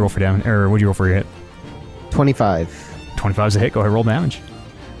 What'd you roll for damage, or what'd you roll for your hit? 25. 25 is a hit. Go ahead and roll damage.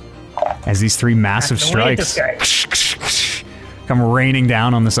 As these 3 massive strikes come raining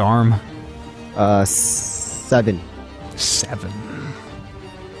down on this arm. 7. 7.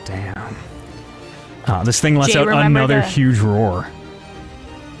 Damn. This thing lets Jay, out remember another to- huge roar.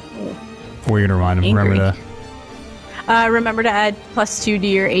 What are you gonna remind him? Angry. Remember to... Remember to add +2 to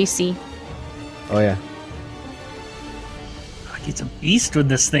your AC. Oh, yeah. Fuck, it's a beast with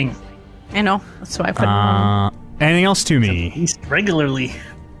this thing. I know. That's why I put it on. Anything else to me? East regularly.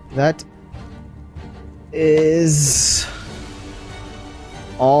 That is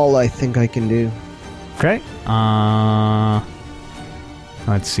all I think I can do. Okay.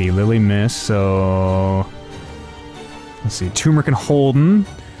 Let's see. Lily missed, so... Let's see. Turmeric and Holden,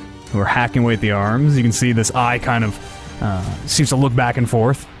 who are hacking away at the arms. You can see this eye kind of seems to look back and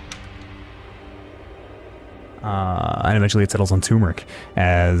forth. And eventually it settles on Turmeric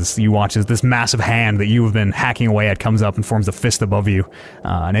as you watch as this massive hand that you have been hacking away at comes up and forms a fist above you.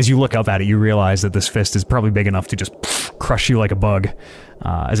 And as you look up at it, you realize that this fist is probably big enough to just crush you like a bug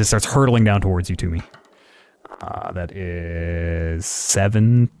as it starts hurtling down towards you, Toomey. That is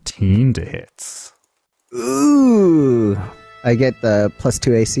 17 to hit. Ooh. I get the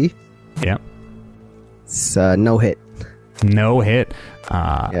 +2 AC. Yeah. It's no hit. No hit.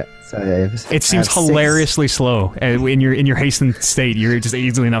 Yeah. So it seems hilariously slow. In your hastened state, you're just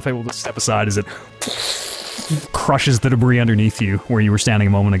easily enough able to step aside as it crushes the debris underneath you where you were standing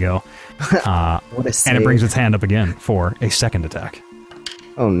a moment ago. What a save. And it brings its hand up again for a second attack.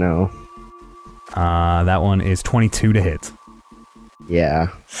 Oh no. That one is 22 to hit. Yeah.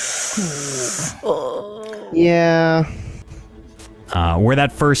 Yeah. Where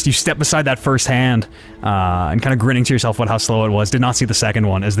that first, you step beside that first hand, and kind of grinning to yourself about how slow it was, did not see the second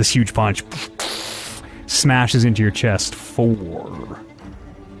one as this huge punch smashes into your chest. 4.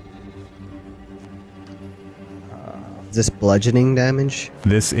 Is this bludgeoning damage?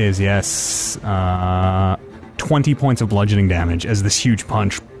 This is, yes, 20 points of bludgeoning damage as this huge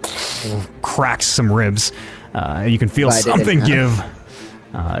punch cracks some ribs. You can feel something give.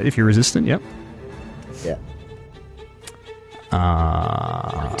 If you're resistant, yep. Yeah.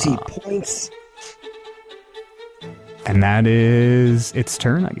 20 points. And that is its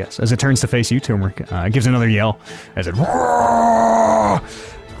turn, I guess. As it turns to face you, Turmeric, it gives another yell as it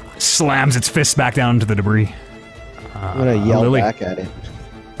slams its fist back down into the debris. I'm gonna yell Lily. back at it.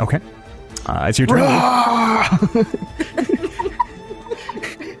 Okay. It's your turn.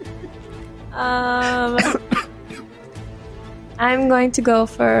 I'm going to go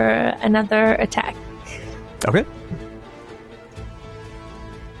for another attack. Okay.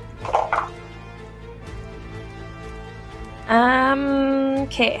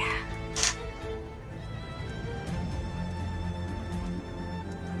 Okay.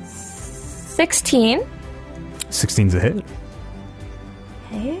 16. 16's a hit.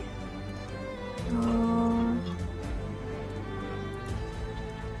 Okay.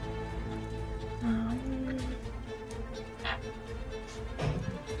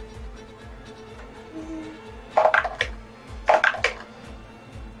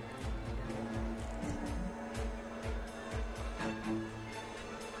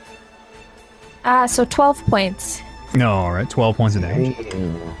 So 12 points. No, alright, 12 points of damage.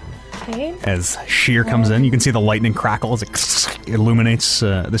 Okay. As Sheer comes in, you can see the lightning crackle as it illuminates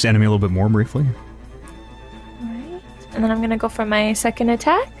this enemy a little bit more briefly. Alright. And then I'm gonna go for my second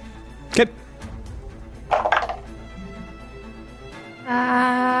attack. Okay.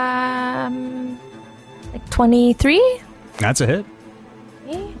 Like 23? That's a hit.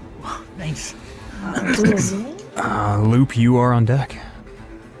 Okay. Nice. Loop, you are on deck.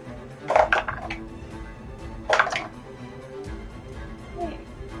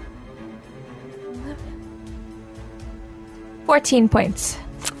 14 points.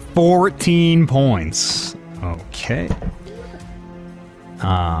 14 points. Okay.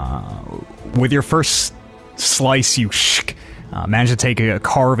 With your first slice, you manage to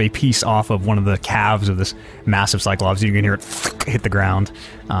carve a piece off of one of the calves of this massive Cyclops. You can hear it hit the ground.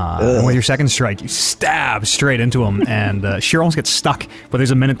 And with your second strike, you stab straight into him, and Sheer almost gets stuck. But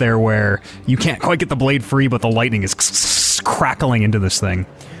there's a minute there where you can't quite get the blade free, but the lightning is crackling into this thing.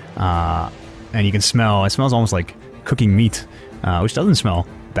 And you can smell, it smells almost like cooking meat, which doesn't smell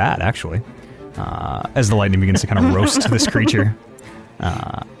bad, actually, as the lightning begins to kind of roast this creature.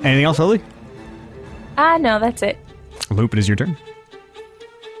 Anything else, Lily? No, that's it. Loop, it is your turn.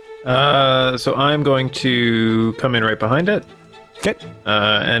 So I'm going to come in right behind it. Okay.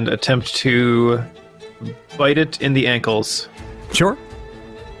 And attempt to bite it in the ankles. Sure.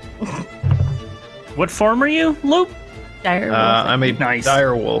 What form are you, Loop? Dire wolf. I'm a Nice.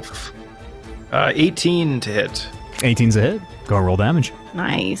 dire wolf. 18 to hit. 18's a hit. Go roll damage.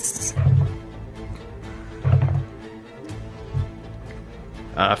 Nice.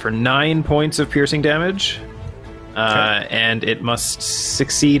 For 9 points of piercing damage. And it must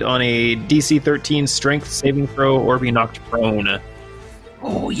succeed on a DC 13 strength saving throw or be knocked prone.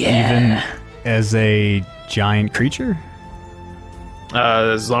 Oh, yeah. Even as a giant creature?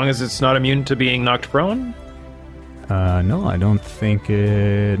 As long as it's not immune to being knocked prone. No, I don't think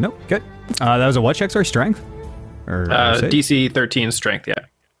it... Nope, good. That was a what check, sorry? Strength? Or DC 13 strength, yeah.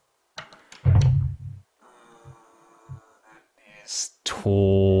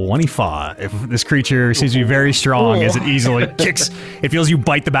 25. This creature seems to be very strong as it easily kicks. It feels you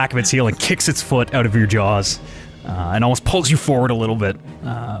bite the back of its heel and kicks its foot out of your jaws. And almost pulls you forward a little bit.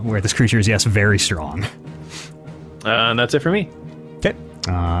 Where this creature is, yes, very strong. And that's it for me. Okay.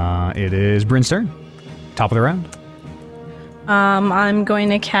 It is Bryn's turn. Top of the round. I'm going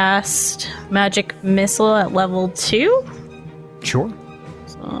to cast Magic Missile at level 2. Sure.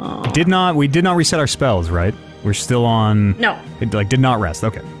 We did not reset our spells, right? We're still on... No. It did not rest.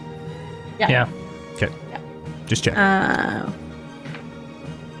 Okay. Yeah. Okay. Yeah. Just check.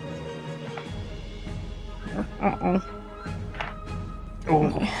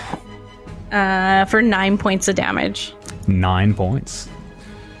 For 9 points of damage. 9 points.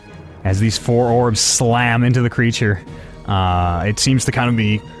 As these 4 orbs slam into the creature, it seems to kind of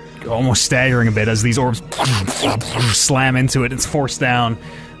be almost staggering a bit as these orbs slam into it. It's forced down.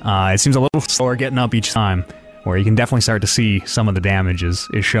 It seems a little slower getting up each time, where you can definitely start to see some of the damage is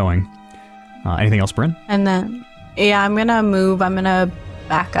showing. Anything else, Bryn? And then, yeah, I'm going to move. I'm going to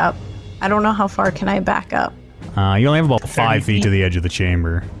back up. I don't know how far can I back up. You only have about 5 feet to the edge of the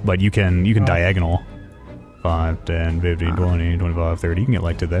chamber, but you can diagonal. 5, 10, 15, 20, 25, 30. You can get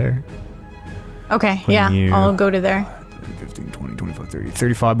like to there. Okay, yeah, I'll go to there. 15, 20, 25, 30.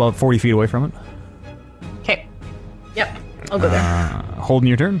 35, about 40 feet away from it. Okay. Yep, I'll go there. Holding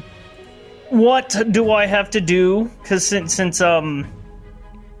your turn. What do I have to do? Because since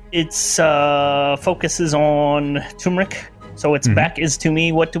its focus is on turmeric, so its back is to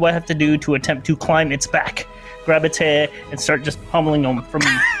me. What do I have to do to attempt to climb its back? Grab its hair and start just pummeling him from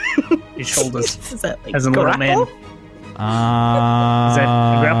his shoulders. Is that like as a little man. Is that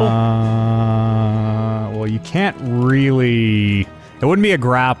a grapple? Well, you can't really... It wouldn't be a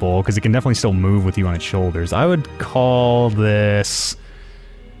grapple, because it can definitely still move with you on its shoulders. I would call this...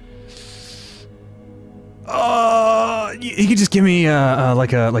 you could just give me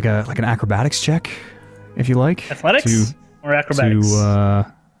like an acrobatics check, if you like. Athletics or acrobatics?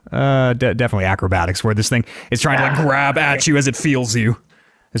 Definitely acrobatics, where this thing is trying to like grab at you as it feels you.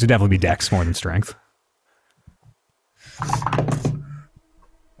 This would definitely be dex more than strength.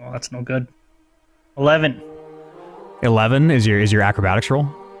 Oh, that's no good. 11. 11 is your acrobatics roll?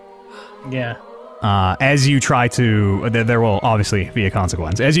 Yeah. As you try to... There will obviously be a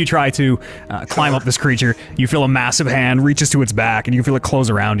consequence. As you try to climb up this creature, you feel a massive hand reaches to its back, and you feel it close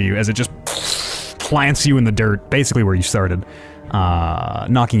around you as it just plants you in the dirt, basically where you started,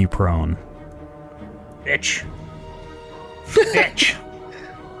 knocking you prone. Bitch. Bitch.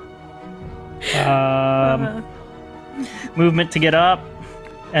 Movement to get up,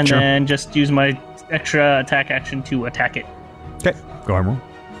 and then just use my extra attack action to attack it. Okay, go ahead and roll.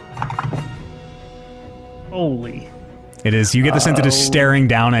 Holy. It is. You get the sense it is staring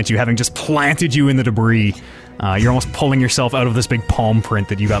down at you, having just planted you in the debris. You're almost pulling yourself out of this big palm print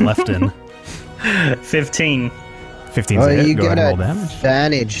that you got left in. 15. 15's a hit. You Go get ahead and roll damage.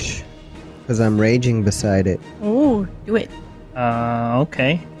 advantage because I'm raging beside it. Ooh, do it.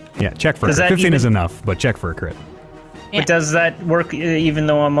 Okay. Yeah, check for a crit. 15 is enough, but check for a crit. Yeah. But does that work even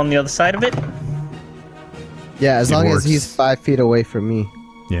though I'm on the other side of it? Yeah, as long works. as he's 5 feet away from me.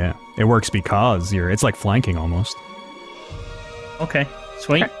 Yeah, it works because it's like flanking almost. Okay,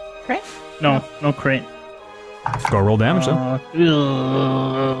 sweet. Crit? No crit. Go roll damage though.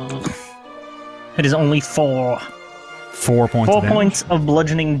 It is only 4. 4 points. 4 of damage. points of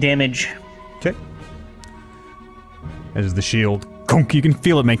bludgeoning damage. Okay. As the shield, kunk, you can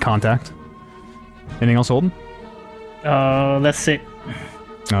feel it make contact. Anything else, Holden? That's it.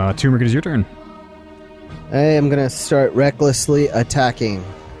 Turmeric, it is your turn. I am gonna start recklessly attacking.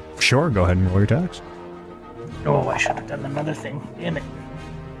 Sure, go ahead and roll your attacks. Oh, I should have done another thing. Damn it.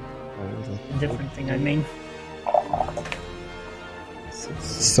 A different thing, I mean.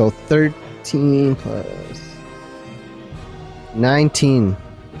 So 13 plus 19.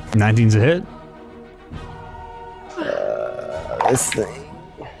 19's a hit. This thing.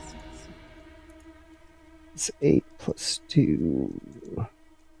 It's 8 plus 2.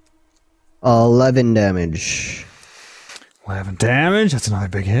 11 damage. 11 damage. That's another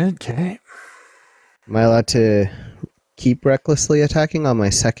big hit. Okay. Am I allowed to keep recklessly attacking on my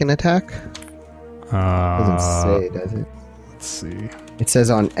second attack? Doesn't say, does it? Let's see. It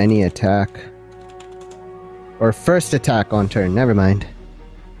says on any attack. Or first attack on turn. Never mind.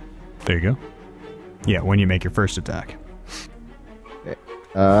 There you go. Yeah, when you make your first attack.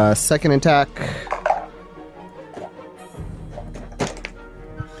 Okay. Second attack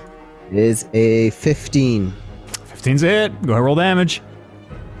is a 15. 15's a hit. Go ahead, roll damage.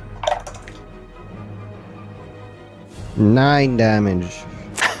 9 damage.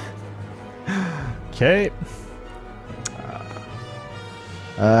 Okay.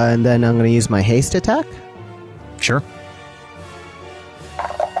 And then I'm going to use my haste attack. Sure.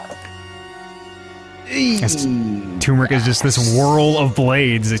 As turmeric is just this whirl of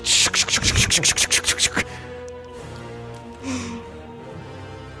blades. It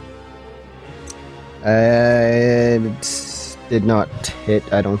did not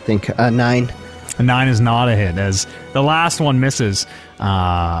hit, I don't think. 9. A 9 is not a hit, as the last one misses.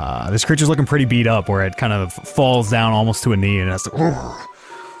 This creature's looking pretty beat up, where it kind of falls down almost to a knee and has to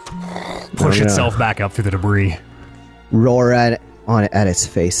push itself back up through the debris. Roar at its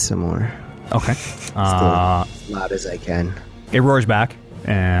face some more. Okay. As loud as I can. It roars back,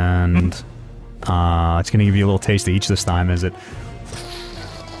 and it's going to give you a little taste of each this time as it...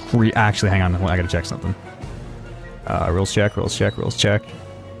 Actually, hang on. I got to check something. Rules check.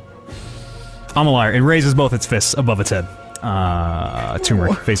 I'm a liar. It raises both its fists above its head.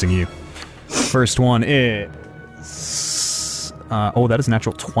 Turmeric facing you. First one is... that is a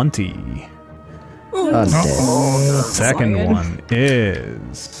natural 20. Second one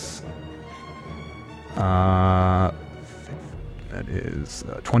is... that is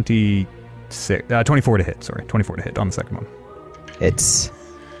 26... 24 to hit, sorry. 24 to hit on the second one. It's...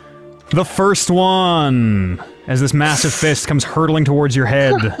 The first one! As this massive fist comes hurtling towards your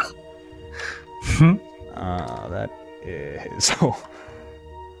head. That is... I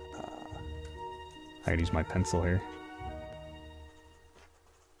gotta use my pencil here.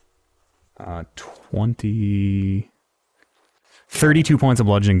 32 points of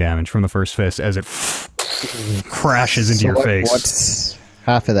bludgeoning damage from the first fist as it crashes into your face. What's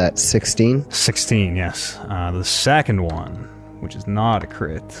half of that? 16? 16, yes. The second one, which is not a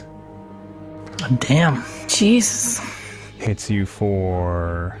crit, Damn. Jesus. hits you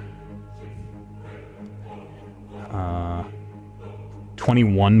for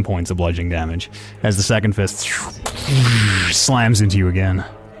 21 points of bludgeoning damage as the second fist slams into you again.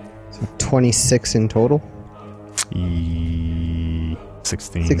 26 in total? 16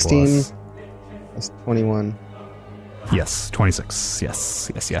 16 plus. plus 21. Yes, 26.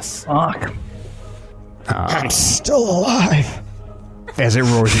 Yes. Fuck. I'm still alive. As it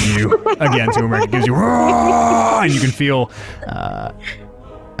roars at you again, Turmeric, it gives you and you can feel. I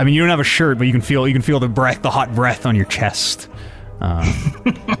mean, you don't have a shirt, but you can feel the hot breath on your chest,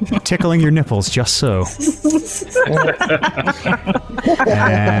 tickling your nipples just so.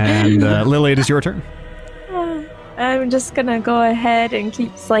 And Lily, it is your turn. I'm just gonna go ahead and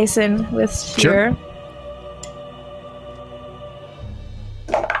keep slicing with shear.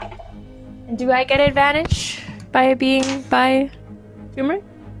 Sure. And do I get advantage by being by humor?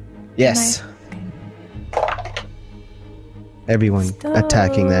 Yes. Everyone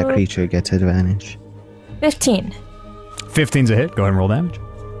attacking that creature gets advantage. 15. 15's a hit. Go ahead and roll damage.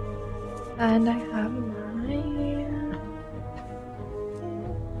 And I have 9.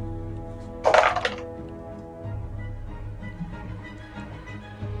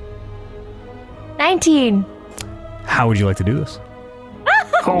 19. How would you like to do this?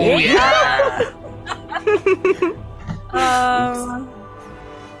 Oh, yeah.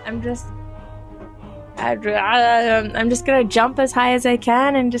 I'm just gonna jump as high as I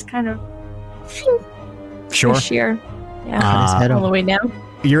can and just kind of Sure. sheer. Yeah, Cut his head All the off. way down.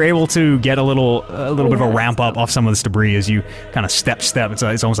 You're able to get a little bit of a ramp up off some of this debris as you kind of step.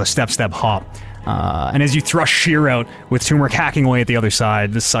 It's almost a step hop. And as you thrust Sheer out with Turmeric hacking away at the other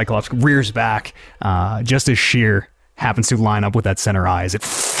side, this Cyclops rears back just as Sheer happens to line up with that center eye. As it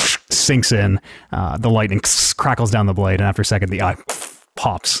sinks in, the lightning crackles down the blade, and after a second, the eye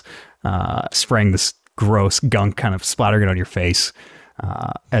pops, spraying this gross gunk kind of splattering it on your face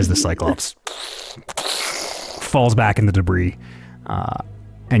as the Cyclops falls back in the debris.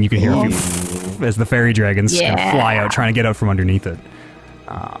 And you can hear as the fairy dragons kind of fly out, trying to get out from underneath it.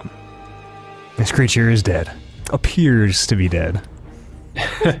 This creature is dead. Appears to be dead.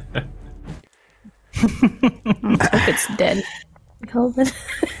 It's dead.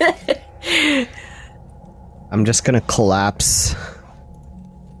 I'm just gonna collapse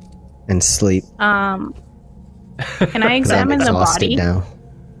and sleep. Can I 'cause I'm examine the exhausted body? now.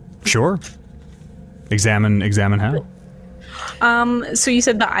 Sure. Examine how? So you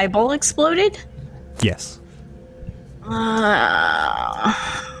said the eyeball exploded? Yes.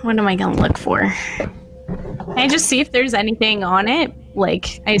 What am I gonna look for? Can I just see if there's anything on it?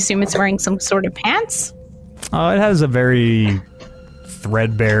 Like, I assume it's wearing some sort of pants? It has a very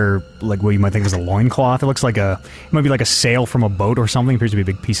threadbare, like what you might think was a loincloth. It looks like it might be like a sail from a boat or something. It appears to be a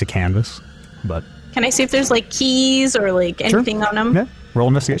big piece of canvas. But Can I see if there's like keys or like Sure. anything on them? Yeah. Roll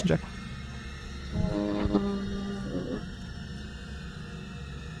investigation check.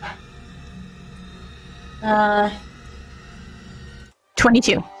 Uh,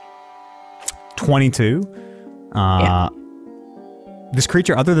 22. 22. This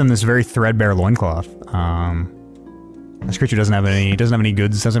creature, other than this very threadbare loincloth, this creature doesn't have any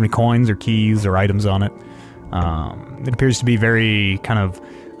goods, doesn't have any coins or keys or items on it. It appears to be very kind of,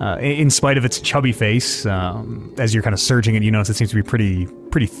 in spite of its chubby face, as you're kind of searching it, you notice it seems to be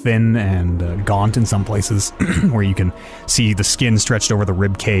pretty thin and gaunt in some places, where you can see the skin stretched over the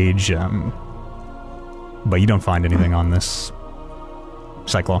rib cage. But you don't find anything on this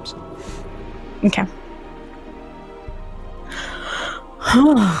Cyclops. Okay.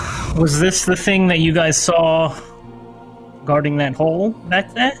 Was this the thing that you guys saw guarding that hole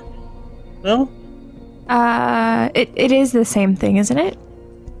back there? Will? It is the same thing, isn't it?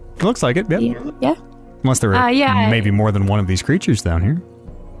 It looks like it, yeah. Yeah. Unless there are maybe more than one of these creatures down here.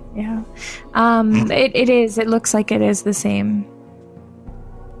 Yeah. It is. It looks like it is the same.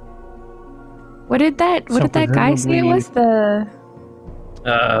 What did that guy say it was? The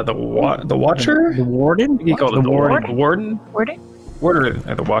Watcher? The warden? You call it the warden. The warden? warden? Warden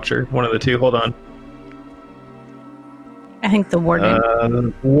or the Watcher? One of the two. Hold on. I think the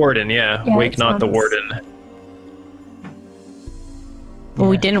warden. Warden, yeah. Yeah, Wake it not the sounds- warden. Well,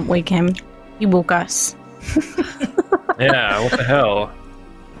 we didn't wake him. He woke us. Yeah, what the hell?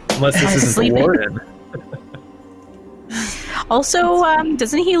 Unless this isn't the Sleeping. warden. Also,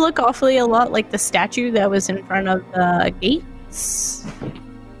 doesn't he look awfully a lot like the statue that was in front of the gates?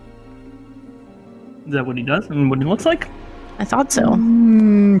 Is that what he does and what he looks like? I thought so.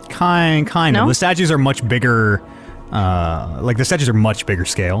 Kind No? of. The statues are much bigger. The statues are much bigger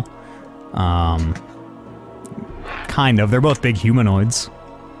scale. Kind of. They're both big humanoids.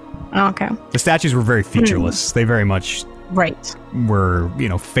 Oh, okay. The statues were very featureless. They very much Right. were,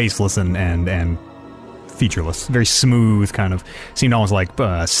 faceless and featureless. Very smooth, kind of. Seemed almost like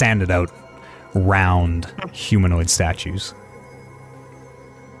sanded out, round humanoid statues.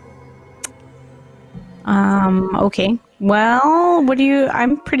 Okay. Well,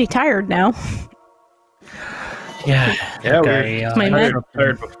 I'm pretty tired now. Yeah, we Okay, were My med-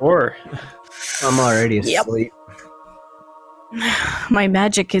 tired before. I'm already Yep. asleep. My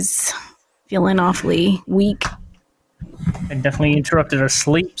magic is feeling awfully weak. I definitely interrupted our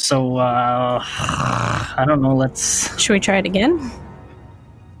sleep, so I don't know, let's... Should we try it again?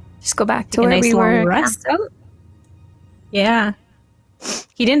 Just go back to Take a where nice we long were. rest. Passed out. Yeah.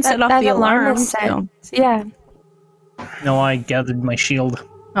 He didn't set off That the alarm. was set. So. Yeah. No, I gathered my shield,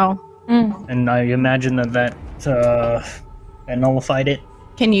 Oh. and I imagine that nullified it.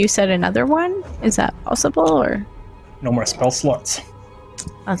 Can you set another one? Is that possible, or No more spell slots,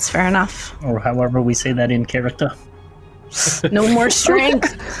 that's fair enough? or however we say that in character. No more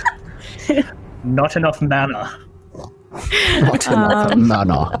strength. Not enough mana.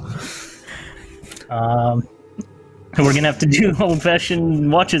 Mana. We're gonna have to do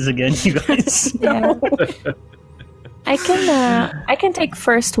old-fashioned watches again, you guys. Yeah. I can take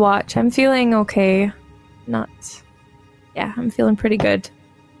first watch. I'm feeling okay. I'm feeling pretty good.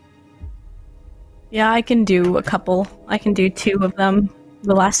 Yeah, I can do a couple. I can do 2 of them.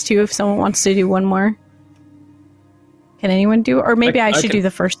 The last 2 if someone wants to do one more. Can anyone do? Or maybe I should can- do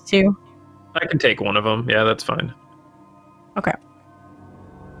the first 2. I can take one of them. Yeah, that's fine. Okay.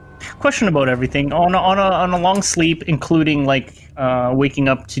 Question about everything on a long sleep, including waking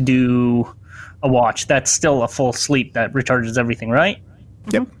up to do a watch. That's still a full sleep that recharges everything, right?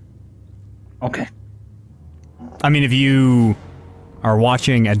 Yep. Okay. I mean, if you are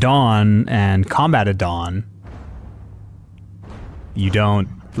watching at dawn and combat at dawn, you don't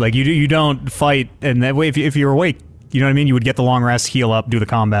you don't fight, and that way, if you're awake, you know what I mean. You would get the long rest, heal up, do the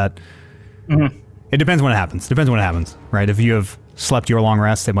combat. Mm-hmm. It depends when it happens. Right? If you have slept your long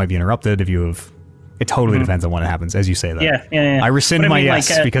rest, it might be interrupted. If you have, it totally depends on when it happens. As you say that. Yeah. I rescind But my mean,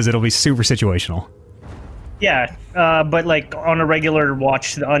 yes because it'll be super situational. Yeah, but on a regular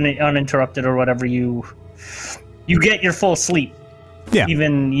watch, uninterrupted or whatever, you get your full sleep. Yeah.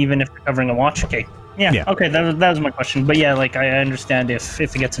 Even if you're covering a watch. Okay. Yeah. Okay. That was my question. But yeah, I understand if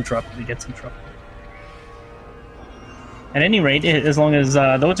it gets interrupted, it gets interrupted. At any rate, as long as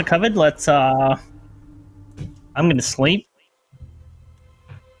those are covered, let's. I'm gonna sleep.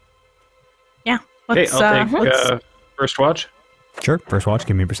 Yeah. Hey, Let's, I'll take let's- first watch. Sure. First watch.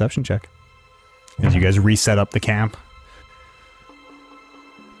 Give me a perception check. As you guys reset up the camp.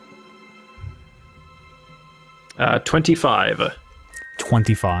 25.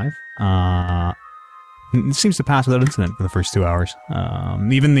 25. It seems to pass without incident for the first 2 hours.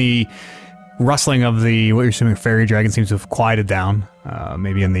 Even rustling of the, what you're assuming, fairy dragon seems to have quieted down,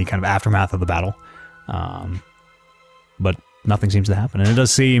 maybe in the kind of aftermath of the battle. But nothing seems to happen, and it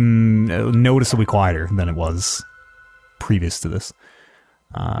does seem noticeably quieter than it was previous to this.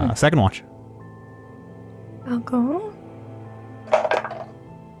 Second watch. I'll go.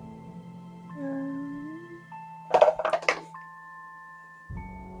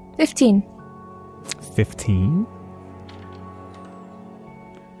 15. 15.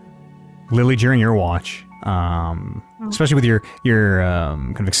 Lily, during your watch, especially with your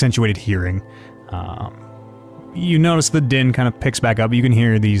kind of accentuated hearing, you notice the din kind of picks back up. You can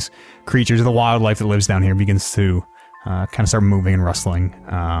hear these creatures, the wildlife that lives down here begins to kind of start moving and rustling.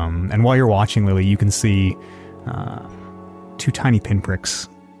 And while you're watching, Lily, you can see 2 tiny pinpricks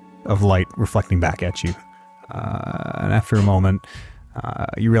of light reflecting back at you. And after a moment,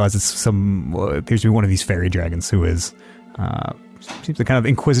 you realize it's appears to be one of these fairy dragons who is seems to kind of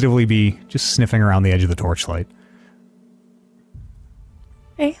inquisitively be just sniffing around the edge of the torchlight.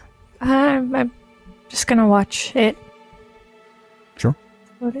 Hey, I'm just gonna watch it. Sure.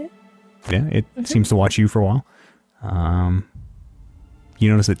 What it? Yeah, it seems to watch you for a while. You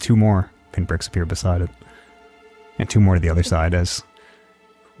notice that 2 more pinpricks appear beside it, and 2 more to the other side. As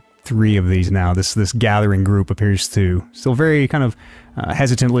 3 of these now, this gathering group appears to still very kind of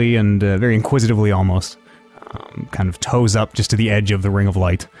hesitantly and very inquisitively almost. Kind of toes up just to the edge of the ring of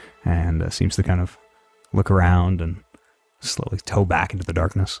light, and seems to kind of look around and slowly toe back into the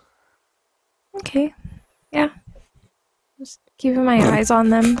darkness. Okay. Yeah. Just keeping my eyes on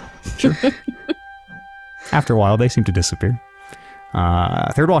them. Sure. After a while, they seem to disappear.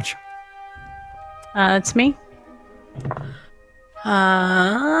 Third watch. It's me.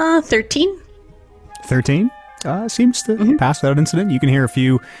 13. 13 seems to pass without incident. You can hear a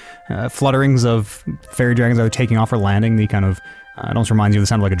few flutterings of fairy dragons either taking off or landing. The kind of it almost reminds you of the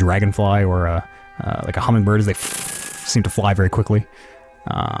sound of like a dragonfly or like a hummingbird as they seem to fly very quickly.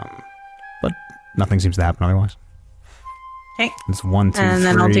 But nothing seems to happen otherwise. Okay. It's 1, 2, and 3.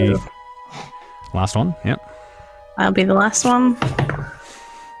 then I'll do. Last one. Yep. I'll be the last one.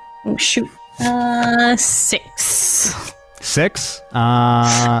 Oh shoot. 6. 6.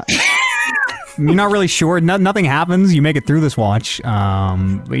 You're not really sure. Nothing happens. You make it through this watch,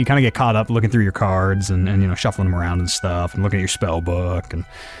 but you kind of get caught up looking through your cards and you know, shuffling them around and stuff, and looking at your spell book, and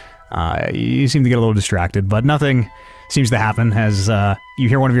you seem to get a little distracted. But nothing seems to happen as you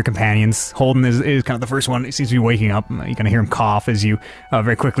hear one of your companions. Holden is kind of the first one. He seems to be waking up. You kind of hear him cough as you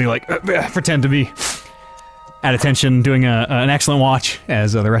very quickly pretend to be at attention, doing an excellent watch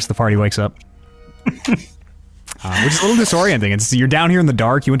as the rest of the party wakes up. Which is a little disorienting. You're down here in the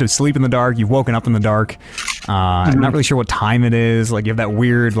dark. You went to sleep in the dark. You've woken up in the dark. Not really sure what time it is. Like, you have that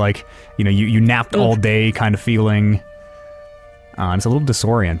weird, like, you know, you napped all day kind of feeling. It's a little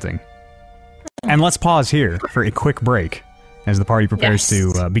disorienting. And let's pause here for a quick break as the party prepares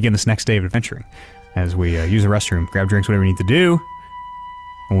to begin this next day of adventuring. As we use the restroom, grab drinks, whatever we need to do.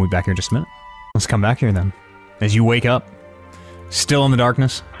 We'll be back here in just a minute. Let's come back here then. As you wake up, still in the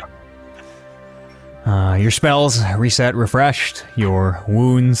darkness. Your spells reset, refreshed. Your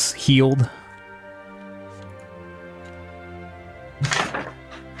wounds healed.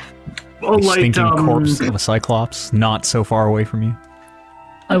 A stinking corpse of a cyclops not so far away from you.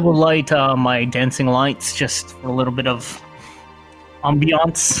 I will light my dancing lights just for a little bit of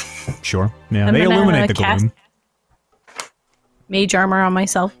ambiance. Sure. Yeah, I'm they gonna illuminate the cast gloom. Mage armor on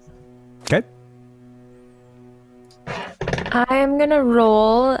myself. Okay. I'm gonna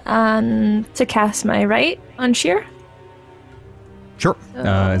roll to cast my right on sheer. Sure.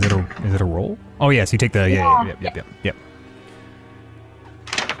 Is it a roll? Oh yes, you take the yep.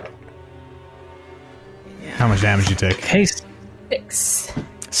 How much damage do you take? Okay. 6.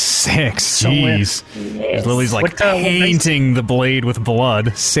 6. Jeez. Yes. Lily's like painting the blade with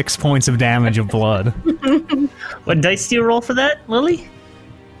blood. 6 points of damage of blood. What dice do you roll for that, Lily?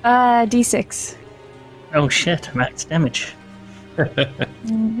 D6. Oh shit, max damage.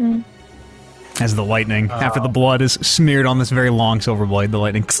 As the lightning, after the blood is smeared on this very long silver blade, the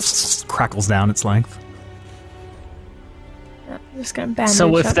lightning crackles down its length. I'm just gonna bandage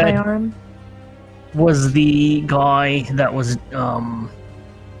So if up my that- arm. Was the guy that was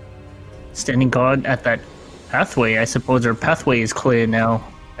standing guard at that pathway? I suppose our pathway is clear now,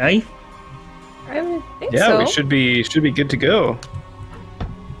 eh? I would think Yeah, so. we should be good to go.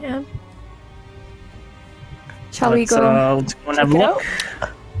 Yeah. Shall we go? Let's go and have a check it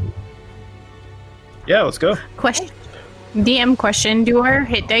look. Yeah, let's go. Question. DM question. Do our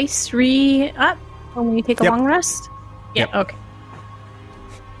hit dice re-up when we take a Yep. long rest? Yeah, Yep. okay.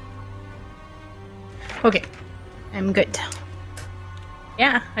 Okay. I'm good.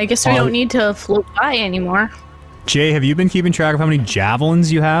 Yeah, I guess we don't need to float by anymore. Jay, have you been keeping track of how many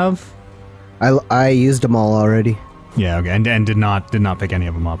javelins you have? I used them all already. Yeah, okay, and did not pick any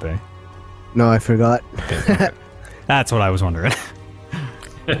of them up, eh? No, I forgot. That's what I was wondering.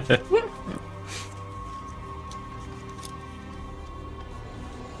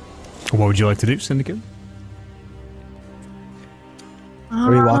 What would you like to do, Syndicate?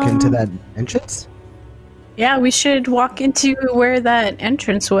 Are we walking into that entrance? Yeah, we should walk into where that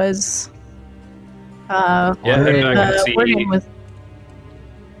entrance was. Yeah, head back and wording was.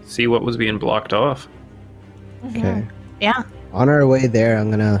 see what was being blocked off. Okay. Yeah. On our way there, I'm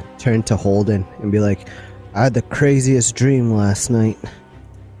gonna turn to Holden and be like, I had the craziest dream last night.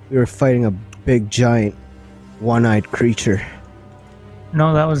 We were fighting a big, giant, one-eyed creature.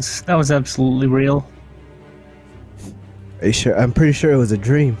 No, that was absolutely real. Are you sure? I'm pretty sure it was a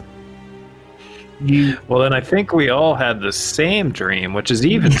dream. Well, then I think we all had the same dream, which is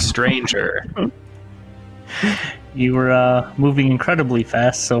even stranger. You were moving incredibly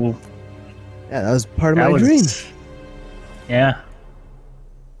fast, so Yeah, that was part of that my was, dream. Yeah.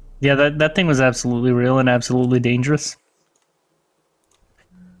 Yeah, that thing was absolutely real and absolutely dangerous.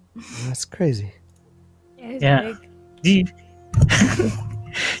 That's crazy. Yeah. Do you, do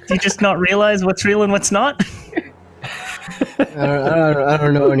you just not realize what's real and what's not? I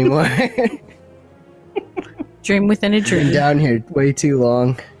don't know anymore. Dream within a Been dream. down here way too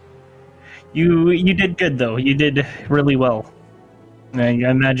long. You did good though. You did really well. I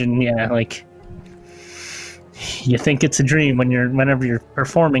imagine, yeah, like you think it's a dream whenever you're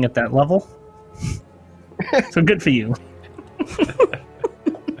performing at that level. So good for you.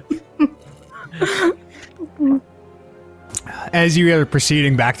 As you are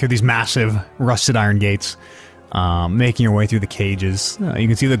proceeding back through these massive rusted iron gates, making your way through the cages, you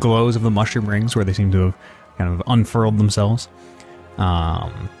can see the glows of the mushroom rings where they seem to have kind of unfurled themselves.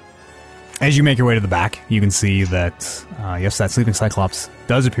 As you make your way to the back, you can see that, yes, that sleeping Cyclops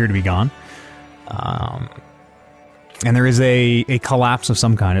does appear to be gone. And there is a collapse of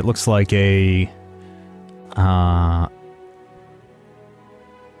some kind. It looks like it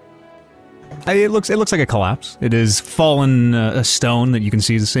looks like a collapse. It is fallen a stone that you can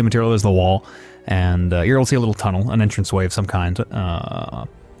see is the same material as the wall, and you're able to see a little tunnel, an entranceway of some kind.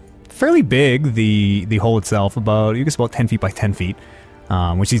 Fairly big, the hole itself, about 10 feet by 10 feet,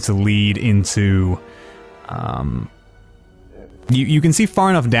 which needs to lead into. You can see far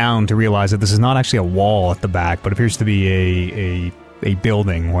enough down to realize that this is not actually a wall at the back, but appears to be a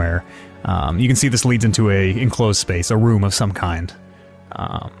building where you can see this leads into a enclosed space, a room of some kind.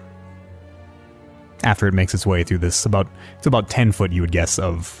 After it makes its way through this, it's about 10 foot, you would guess,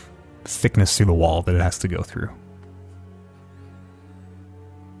 of thickness through the wall that it has to go through.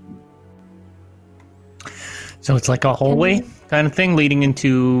 So it's like a hallway kind of thing leading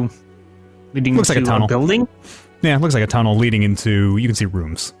into Looks like a tunnel. Building. Yeah, it looks like a tunnel leading into, you can see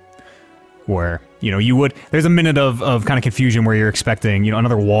rooms where, you would, there's a minute of kind of confusion where you're expecting,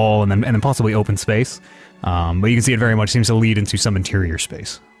 another wall and then possibly open space. But you can see it very much seems to lead into some interior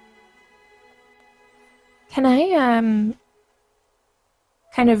space. Can I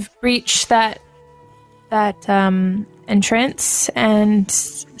kind of breach that entrance and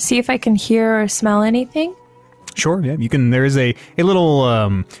see if I can hear or smell anything? Sure, yeah, you can. There is a little,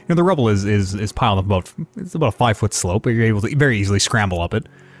 the rubble is piled up it's about a 5-foot slope, but you're able to very easily scramble up it.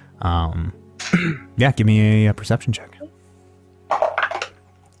 Yeah, give me a perception check.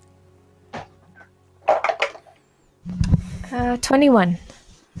 21.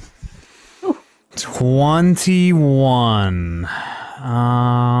 21.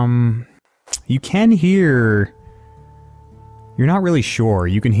 You can hear. You're not really sure.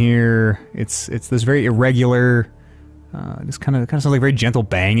 You can hear it's this very irregular, just kind of sounds like very gentle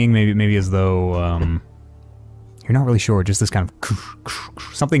banging, maybe as though you're not really sure. Just this kind of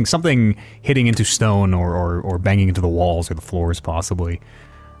something hitting into stone or banging into the walls or the floors possibly.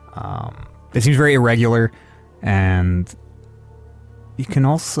 It seems very irregular, and you can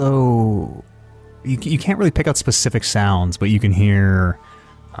also you can't really pick out specific sounds, but you can hear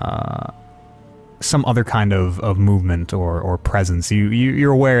some other kind of movement or presence.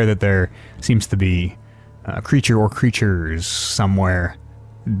 You're aware that there seems to be a creature or creatures somewhere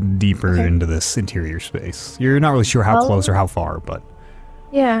deeper into this interior space. You're not really sure how close or how far, but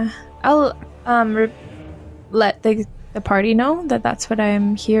Yeah, I'll let the party know that that's what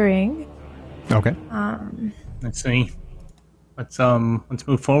I'm hearing. okay. Let's see. Let's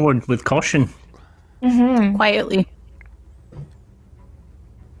move forward with caution. Quietly.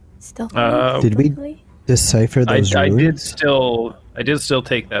 Still. Did we decipher those I runes? did still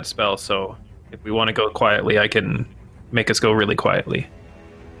take that spell, so if we want to go quietly, I can make us go really quietly.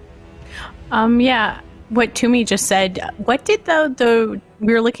 Yeah. What Toomey just said. What did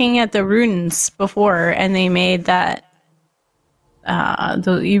we were looking at the runes before, and they made that.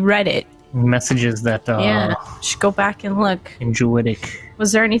 You read it. Messages that Yeah. Should go back and look. in Druidic.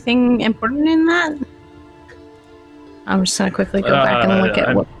 Was there anything important in that? I'm just gonna quickly go back and look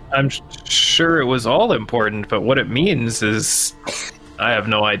at what. I'm sure it was all important, but what it means is I have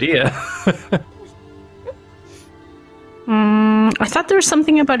no idea. I thought there was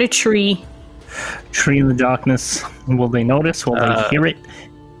something about a tree. Tree in the darkness. Will they notice? Will they hear it?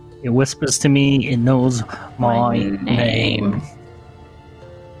 It whispers to me. It knows my name.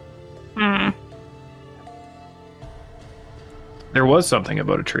 There was something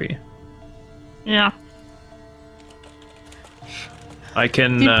about a tree. Yeah. I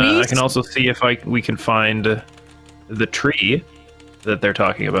can also see if we can find the tree that they're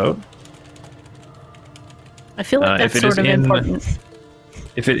talking about. I feel like that's sort of important.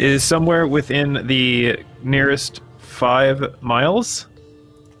 If it is somewhere within the nearest 5 miles,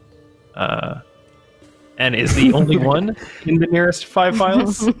 and is the only one in the nearest 5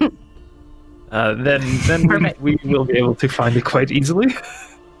 miles, then we will be able to find it quite easily.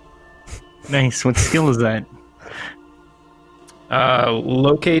 Nice. What skill is that?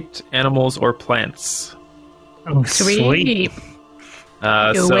 Locate animals or plants. Oh, Sweet.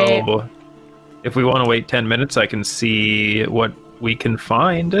 So, if we want to wait 10 minutes, I can see what we can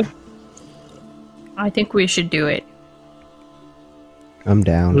find. I think we should do it. I'm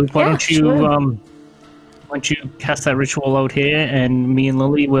down. Luke, why Yeah, don't you sure. why don't you cast that ritual out here, and me and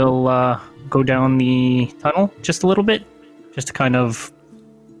Lily will go down the tunnel just a little bit, just to kind of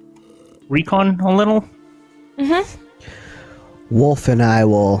recon a little. Wolf and I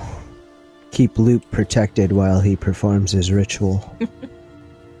will keep Luke protected while he performs his ritual.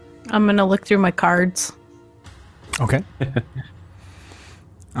 I'm gonna look through my cards. Okay.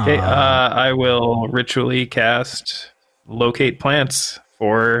 Okay, I will ritually cast locate plants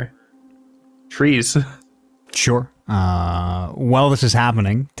for trees. Sure. While this is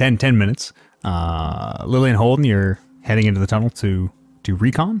happening, 10 minutes, Lily and Holden, you're heading into the tunnel to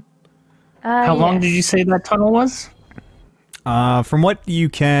recon? How long did you say that tunnel was? From what you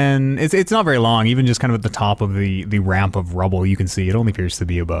can... It's not very long, even just kind of at the top of the ramp of rubble you can see. It only appears to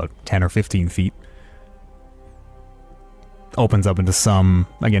be about 10 or 15 feet. Opens up into some,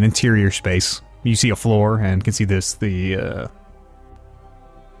 again, interior space. You see a floor and can see trying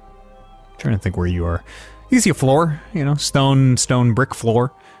to think where you are. You can see a floor, stone brick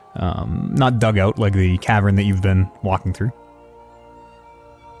floor. Not dug out like the cavern that you've been walking through.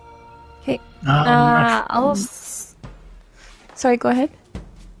 Okay. Sorry, go ahead.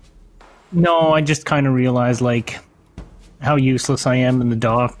 No, I just kind of realized, like, how useless I am in the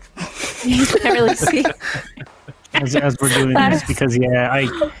dark You can't really see. as we're doing this, because,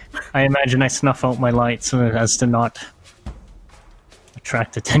 I imagine I snuff out my light so as to not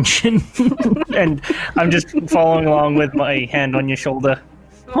attract attention. And I'm just following along with my hand on your shoulder.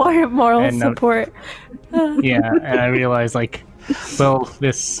 More moral And, support. Yeah, and I realize, like, well,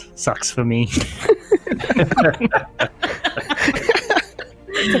 this sucks for me.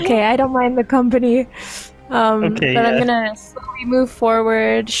 It's okay, I don't mind the company. Okay, but I'm gonna slowly move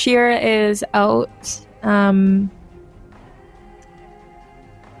forward. Shira is out. And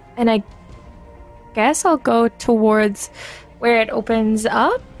I guess I'll go towards where it opens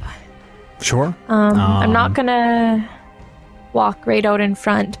up. Sure. I'm not gonna walk right out in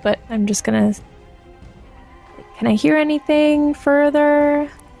front, but I'm just gonna... Can I hear anything further?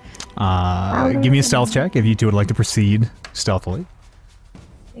 Give me a stealth check if you two would like to proceed stealthily.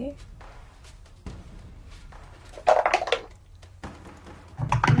 Okay.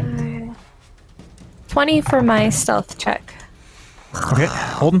 20 for my stealth check. Okay,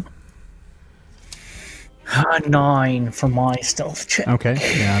 Holden. 9 for my stealth check. Okay,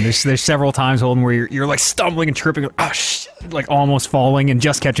 yeah. There's several times, Holden, where you're like stumbling and tripping, like almost falling and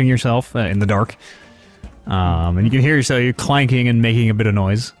just catching yourself in the dark. And you can hear yourself you're clanking and making a bit of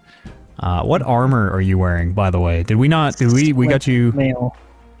noise. What armor are you wearing, by the way? Did we got you? Mail.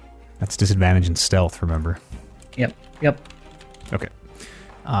 That's disadvantage in stealth, remember? Yep. Okay.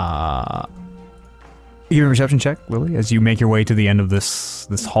 Give me a perception check, Lily, as you make your way to the end of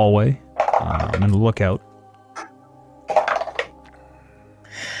this hallway and look out.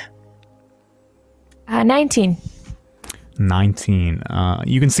 19. 19.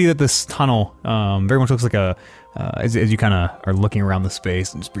 You can see that this tunnel very much looks like as you kind of are looking around the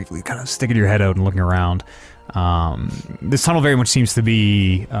space and just briefly kind of sticking your head out and looking around. This tunnel very much seems to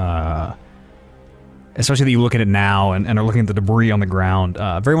be especially that you look at it now and are looking at the debris on the ground,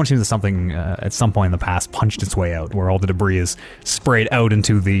 very much seems that something at some point in the past punched its way out, where all the debris is sprayed out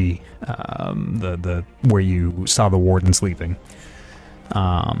into the where you saw the warden sleeping.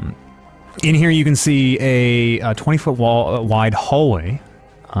 In here you can see a 20-foot wide hallway,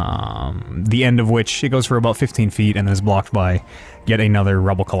 the end of which it goes for about 15 feet and is blocked by yet another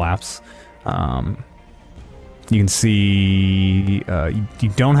rubble collapse. You can see you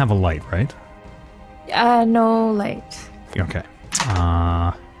don't have a light, right? No light. Okay.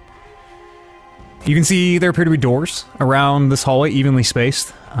 You can see there appear to be doors around this hallway, evenly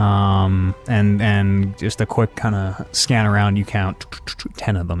spaced. And just a quick kind of scan around, you count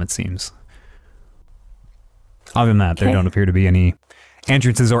 10 of them, it seems. Other than that, there don't appear to be any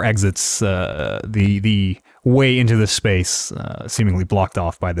entrances or exits. The way into this space seemingly blocked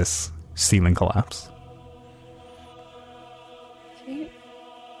off by this ceiling collapse. Okay.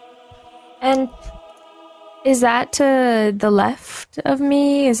 And is that to the left of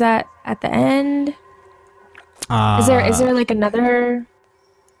me? Is that at the end? Is there like another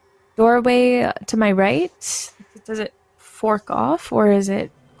doorway to my right? Does it fork off, or is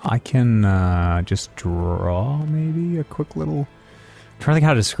it? I can just draw maybe a quick little. I'm trying to think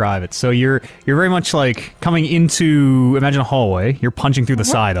how to describe it. So you're very much like coming into, imagine a hallway. You're punching through the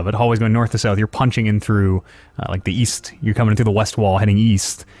side of it. Hallway's going north to south. You're punching in through like the east. You're coming into the west wall, heading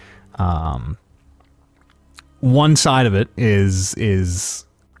east. One side of it is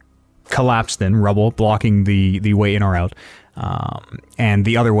collapsed in rubble, blocking the way in or out. And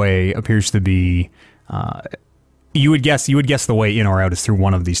the other way appears to be. You would guess the way in or out is through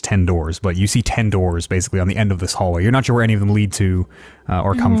one of these 10 doors, but you see 10 doors basically on the end of this hallway. You're not sure where any of them lead to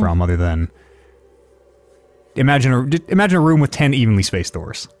or come from, other than imagine a room with 10 evenly spaced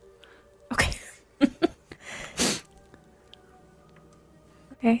doors. Okay.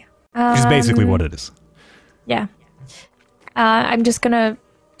 Okay. Which is basically what it is. Yeah. I'm just gonna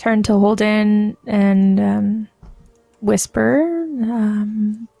turn to Holden and whisper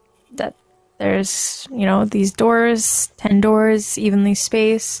that there's, these doors, 10 doors, evenly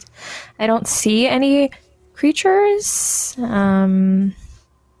spaced. I don't see any creatures.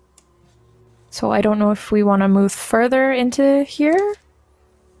 So I don't know if we want to move further into here.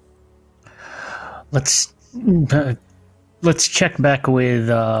 Let's check back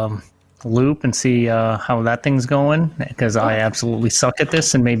with Loop and see how that thing's going, because I absolutely suck at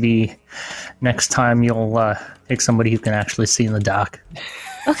this, and maybe next time you'll take somebody who can actually see in the dark.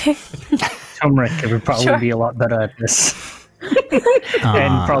 Okay. Turmeric would probably be a lot better at this.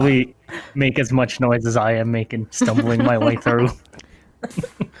 And probably make as much noise as I am making, stumbling my way through.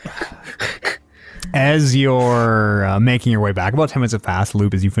 As you're making your way back, about 10 minutes have passed,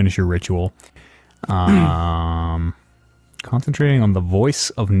 Loop, as you finish your ritual. Concentrating on the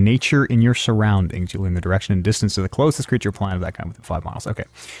voice of nature in your surroundings. You learn the direction and distance to the closest creature or plant of that kind within 5 miles. Okay.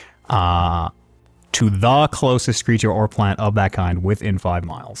 To the closest creature or plant of that kind within 5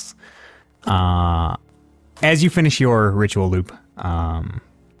 miles. As you finish your ritual, Loop,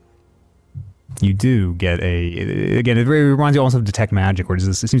 you do get again, it reminds you almost of Detect Magic, where it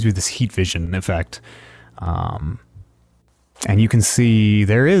seems to be this heat vision effect. And you can see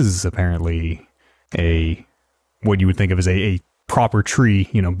there is apparently what you would think of as a proper tree,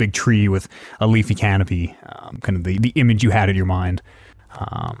 big tree with a leafy canopy, kind of the image you had in your mind.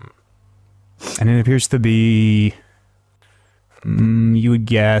 And it appears to be, you would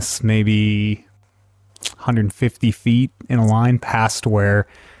guess, maybe 150 feet in a line past where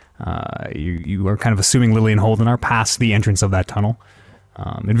you are kind of assuming Lily and Holden are, past the entrance of that tunnel.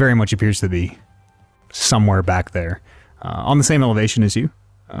 It very much appears to be somewhere back there, on the same elevation as you,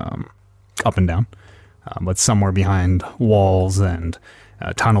 up and down, but somewhere behind walls and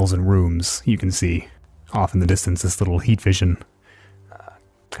tunnels and rooms. You can see off in the distance this little heat vision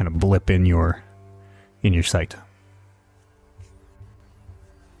kind of blip in your sight.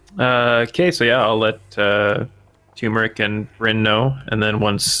 Okay, so yeah, I'll let Turmeric and Bryn know, and then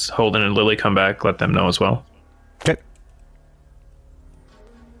once Holden and Lily come back, let them know as well. Okay.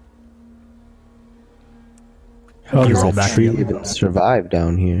 How does roll a back tree together. even survive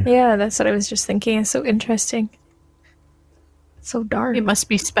down here? Yeah, that's what I was just thinking. It's so interesting. It's so dark. It must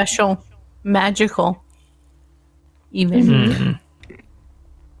be special, magical, even.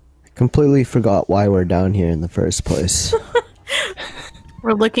 Completely forgot why we're down here in the first place.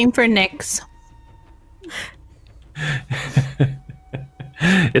 We're looking for Nyx.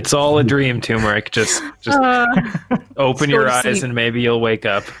 It's all a dream, Turmeric. Just open your eyes sleep. and maybe you'll wake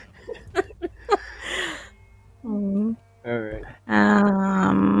up. All right.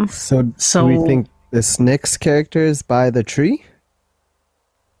 So So do we think this Nyx character is by the tree?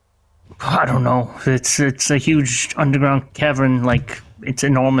 I don't know. It's a huge underground cavern. Like, it's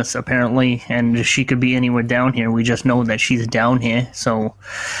enormous, apparently, and she could be anywhere down here. We just know that she's down here, so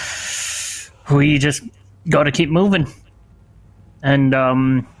we just got to keep moving. And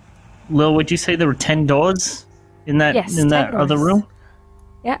Lil, would you say there were 10 doors in that Yes, in 10 that other doors. room?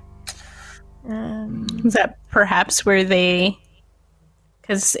 Yeah. Is that perhaps where they...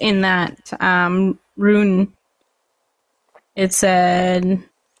 Because in that rune, it said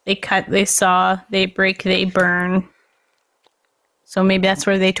they cut, they saw, they break, they burn. So maybe that's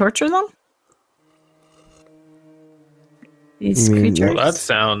where they torture them? These You mean creatures? Well, that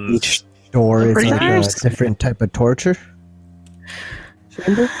sounds. Each door is like a Prisoners? different type of torture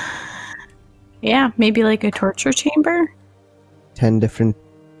chamber. Yeah, maybe like a torture chamber? 10 different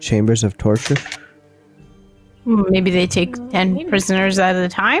chambers of torture. Maybe they take 10 prisoners at a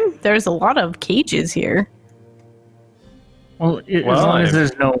time? There's a lot of cages here. Well, as Well, long as I've-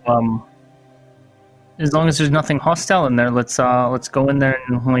 there's no as long as there's nothing hostile in there, let's go in there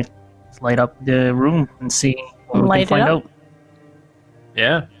and light up the room and see what we Light can it find up? out.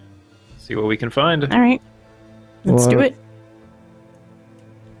 Yeah. See what we can find. All right. Let's do Well, it.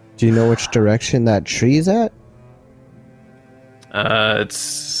 Do you know which direction that tree's at?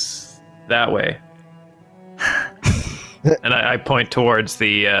 It's that way. And I point towards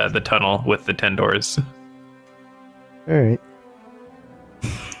the tunnel with the 10 doors. All right,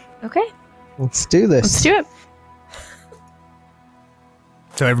 Okay. let's do this. Let's do it.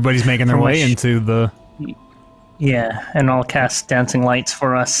 So everybody's making their How way much- into the. Yeah, and I'll cast dancing lights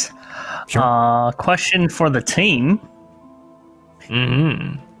for us. Sure. Question for the team.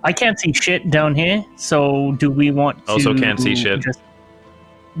 Mm-hmm. I can't see shit down here, so do we want to... Also can't see shit.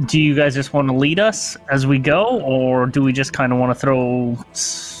 Do you guys just want to lead us as we go, or do we just kind of want to throw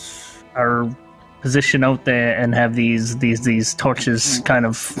our position out there and have these torches kind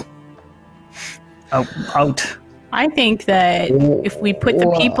of out? I think that if we put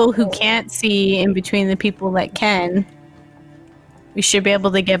the people who can't see in between the people that can, we should be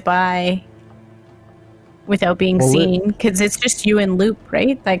able to get by without being Well, seen. Because it's just you and Loop,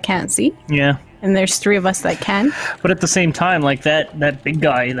 right? That can't see. Yeah. And there's 3 of us that can. But at the same time, like that big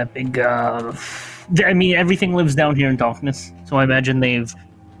guy, I mean, everything lives down here in darkness. So I imagine they've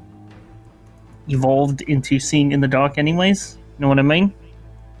evolved into seeing in the dark anyways. You know what I mean?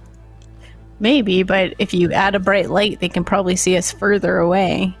 Maybe, but if you add a bright light, they can probably see us further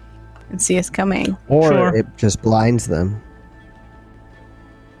away and see us coming. Or Sure. it just blinds them.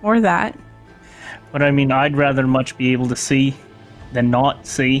 Or that. But I mean, I'd rather much be able to see than not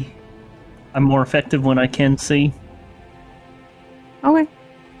see. I'm more effective when I can see. Okay.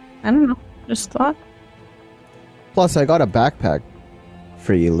 I don't know. Just thought. Plus, I got a backpack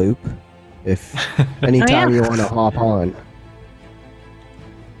for you, Loop. If anytime yeah. you want to hop on.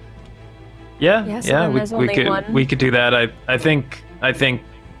 Yeah, Yeah, so yeah, then there's only one. we could do that. I think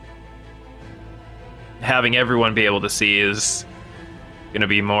having everyone be able to see is going to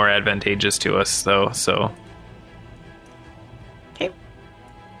be more advantageous to us, though. So Okay.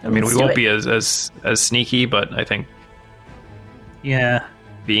 I mean, Let's we do won't it. be as sneaky, but I think Yeah.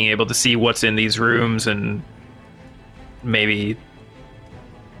 being able to see what's in these rooms and maybe,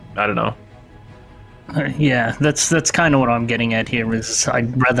 I don't know. Yeah, that's kind of what I'm getting at here. Is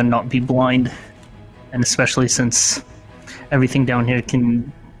I'd rather not be blind, and especially since everything down here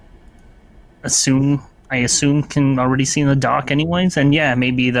can I assume can already see in the dark anyways. And yeah,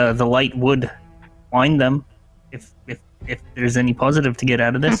 maybe the light would blind them if there's any positive to get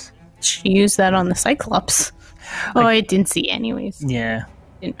out of this. She used that on the Cyclops. Oh, I didn't see anyways. Yeah.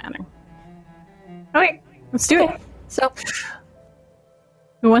 Didn't matter. Okay, let's do it. So,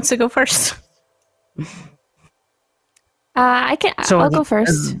 Who wants to go first? I can. So I'll the- go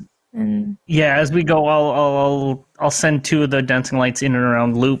first. And Yeah, as we go, I'll send 2 of the dancing lights in and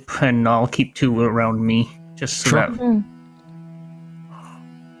around Loop, and I'll keep 2 around me, just so Sure. that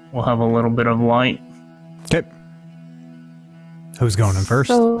we'll have a little bit of light. Okay. Who's going in first?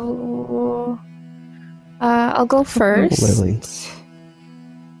 so, I'll go first. Lily.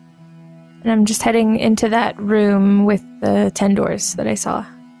 And I'm just heading into that room with the 10 doors that I saw.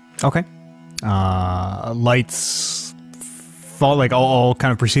 Okay. Lights fall like all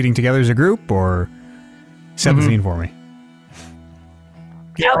kind of proceeding together as a group, or set the scene for me.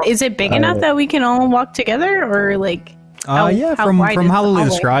 Is it big enough that we can all walk together, or like? Yeah, how from wide is how the Lily hallway?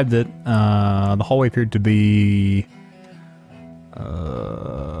 described it, the hallway appeared to be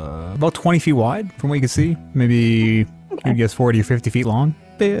about 20 feet wide from what you could see. Maybe, I guess, 40 or 50 feet long.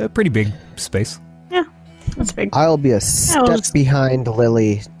 A pretty big space. Yeah, that's big. I'll be a step just- behind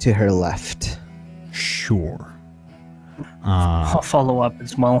Lily to her left. Sure. I'll follow up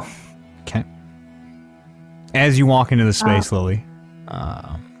as well. Okay. As you walk into the space, Lily,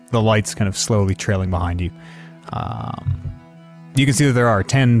 the lights kind of slowly trailing behind you. You can see that there are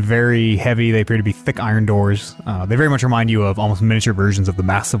 10 very heavy, they appear to be thick iron doors. They very much remind you of almost miniature versions of the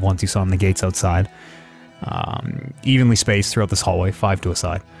massive ones you saw in the gates outside. Evenly spaced throughout this hallway, 5 to a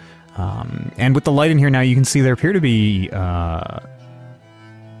side. And with the light in here now, you can see there appear to be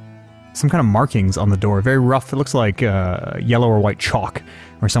some kind of markings on the door. Very rough. It looks like yellow or white chalk,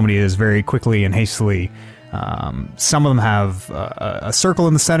 where somebody is very quickly and hastily. Some of them have a circle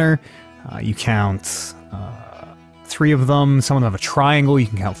in the center. You count 3 of them. Some of them have a triangle. You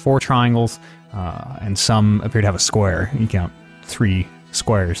can count 4 triangles. And some appear to have a square. You count 3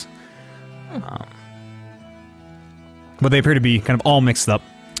 squares. But they appear to be kind of all mixed up,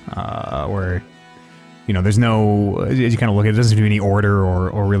 where, you know, there's no, as you kind of look at it, doesn't seem to be any order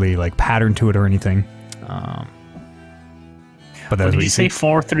or really, like, pattern to it or anything. But that's Did you say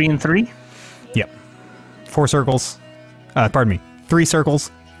 4, 3, and 3? Yep. 4 circles. Pardon me. 3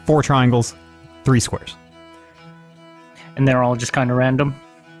 circles, 4 triangles, 3 squares. And they're all just kind of random?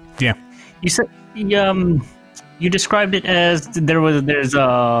 Yeah. You said, you described it as there's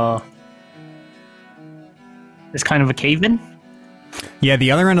kind of a cave-in? Yeah,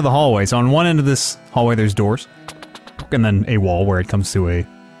 the other end of the hallway. So on one end of this hallway, there's doors, and then a wall where it comes to a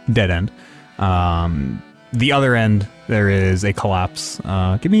dead end. The other end, there is a collapse.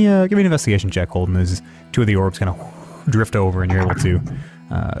 Give me an investigation check, Holden. As 2 of the orbs kind of drift over, and you're able to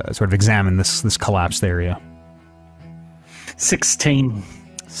sort of examine this collapsed area. 16.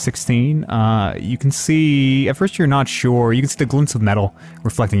 16. You can see, at first you're not sure, you can see the glints of metal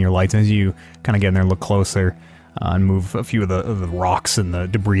reflecting your lights. As you kind of get in there and look closer and move a few of the rocks and the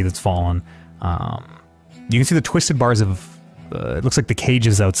debris that's fallen, you can see the twisted bars of, it looks like the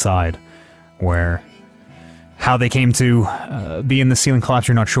cages outside, where how they came to be in the ceiling collapse,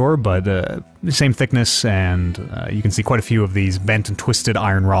 you're not sure, but the same thickness, and you can see quite a few of these bent and twisted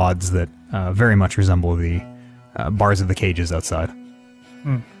iron rods that very much resemble the bars of the cages outside.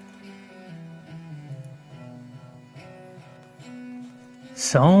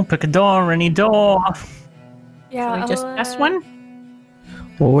 So, pick a door, any door. Yeah, Should we just press one?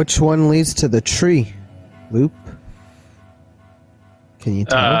 Well, which one leads to the tree? Loop? Can you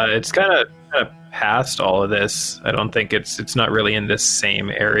tell? It's kind of past all of this. I don't think it's not really in this same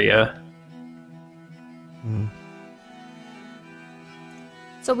area.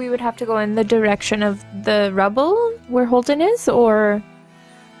 So we would have to go in the direction of the rubble where Holden is, or?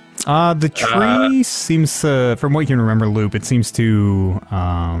 The tree seems to, from what you can remember, Loop, it seems to,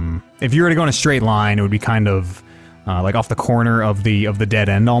 if you were to go in a straight line, it would be kind of like off the corner of the dead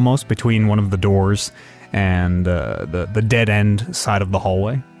end almost, between one of the doors and the dead end side of the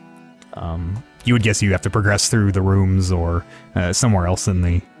hallway. You would guess you have to progress through the rooms or somewhere else in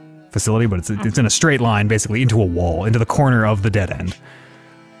the facility, but it's in a straight line, basically, into a wall, into the corner of the dead end.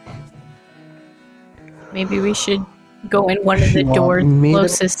 Maybe we should go in one of the Want doors me to-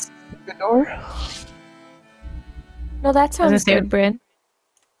 closest. The door? No, that sounds say- good, Bryn.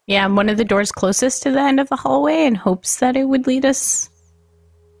 Yeah, one of the doors closest to the end of the hallway in hopes that it would lead us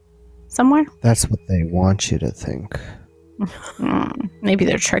somewhere. That's what they want you to think. Maybe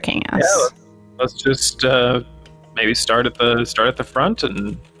they're tricking us. Yeah, let's just maybe start at the front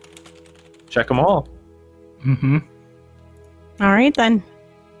and check them all. Mm-hmm. All right, then.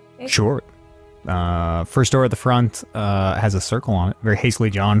 Sure. First door at the front has a circle on it. Very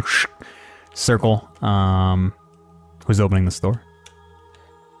hastily drawn circle. Who's opening this door?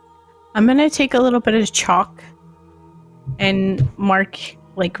 I'm going to take a little bit of chalk and mark,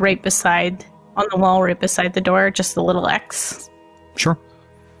 like, right beside, on the wall right beside the door, just a little X. Sure.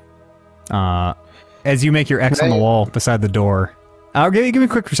 As you make your X on the wall beside the door, give me a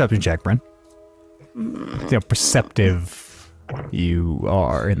quick perception check, Bryn. See how perceptive you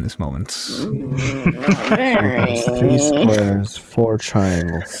are in this moment. 3 squares, 4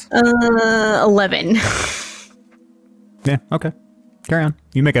 triangles. 11. Yeah, okay. Carry on.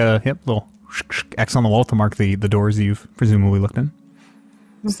 You make a little X on the wall to mark the doors you've presumably looked in.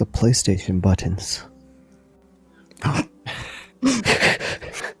 It's the PlayStation buttons.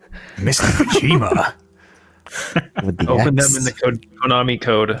 Mr. Kojima. With the Open X. them in the Konami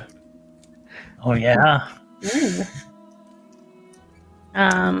code. Oh, yeah.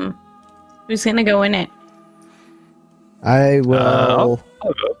 Who's going to go in it? I will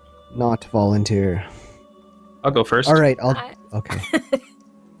I'll go. not volunteer. I'll go first. All right, okay.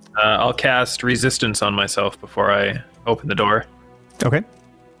 I'll cast resistance on myself before I open the door. Okay.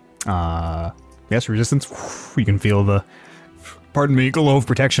 Yes, resistance. You can feel the, pardon me, glow of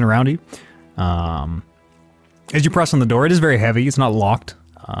protection around you. As you press on the door, it is very heavy. It's not locked.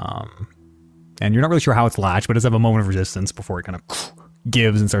 And you're not really sure how it's latched, but it does have a moment of resistance before it kind of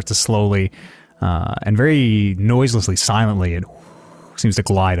gives and starts to slowly and very noiselessly, silently, it seems to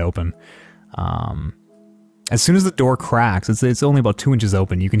glide open. As soon as the door cracks, it's only about 2 inches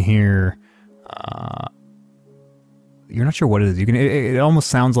open. You can hear. You're not sure what it is. It almost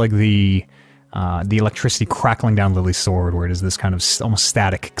sounds like the electricity crackling down Lily's sword, where it is this kind of almost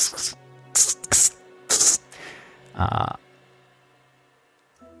static.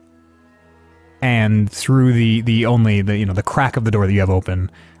 And through the crack of the door that you have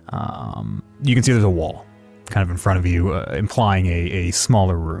open, you can see there's a wall kind of in front of you, implying a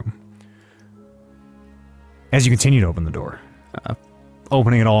smaller room. As you continue to open the door,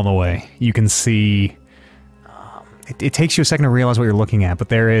 opening it all the way, you can see... It takes you a second to realize what you're looking at, but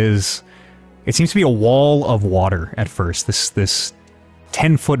it seems to be a wall of water at first, this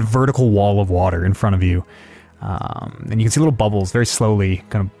 10-foot vertical wall of water in front of you. And you can see little bubbles very slowly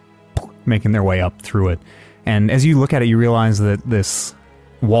kind of making their way up through it. And as you look at it, you realize that this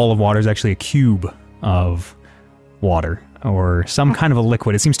wall of water is actually a cube of water, or some kind of a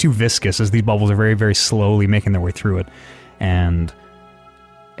liquid. It seems too viscous as these bubbles are very, very slowly making their way through it. And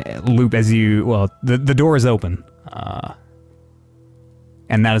loop as you... Well, the door is open.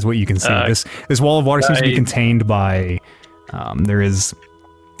 And that is what you can see. This wall of water seems to be contained by... there is...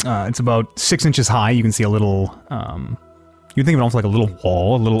 it's about 6 inches high. You can see a little... you think of it almost like a little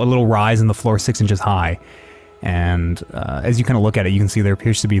wall, a little rise in the floor 6 inches high. And as you kind of look at it, you can see there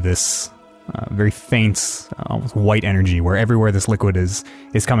appears to be this very faint, almost white energy, where everywhere this liquid is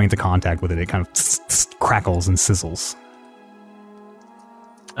coming into contact with it, it kind of crackles and sizzles.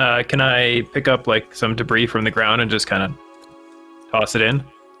 Can I pick up like some debris from the ground and just kind of toss it in?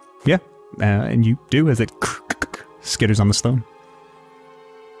 Yeah, and you do as it skitters on the stone.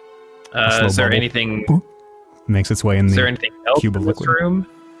 Is there anything... Makes its way in the there anything else cube of in this liquid. room?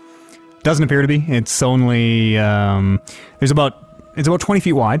 Doesn't appear to be. It's only it's about 20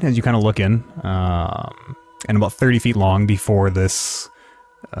 feet wide as you kind of look in, and about 30 feet long before this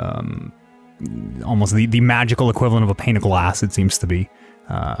almost the magical equivalent of a pane of glass, it seems to be,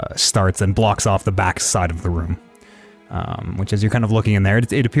 starts and blocks off the back side of the room. Which, as you're kind of looking in there,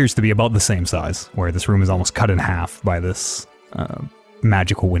 it appears to be about the same size, where this room is almost cut in half by this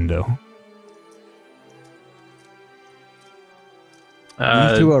magical window.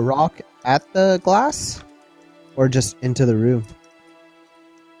 You threw a rock at the glass, or just into the room?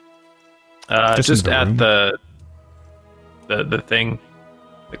 Just the at room. the thing,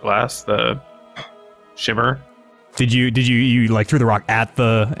 the glass, the shimmer. Did you like threw the rock at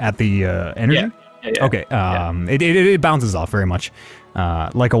the energy? Yeah. Okay. It bounces off very much,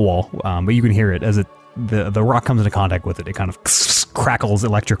 like a wall. But you can hear it as the rock comes into contact with it. It kind of crackles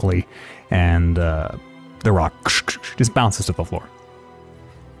electrically, and the rock just bounces to the floor.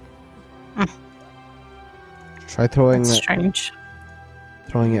 Try throwing That's it, strange.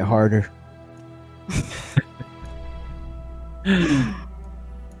 throwing it harder.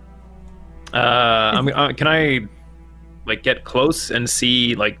 Can I like get close and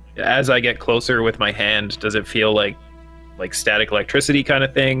see, like, as I get closer with my hand, does it feel like static electricity kind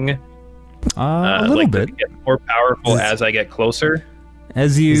of thing? A little like, bit. Does it get more powerful as I get closer?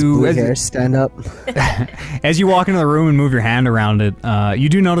 As His blue you hair stand up. as you walk into the room and move your hand around it, you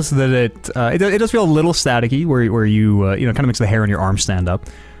do notice that it does feel a little staticky, where you kind of makes the hair on your arm stand up,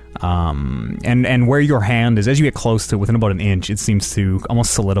 and where your hand is, as you get close to it, within about an inch, it seems to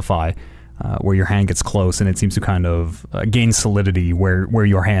almost solidify. Where your hand gets close, and it seems to kind of gain solidity where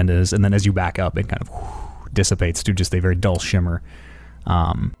your hand is, and then as you back up, it kind of dissipates to just a very dull shimmer.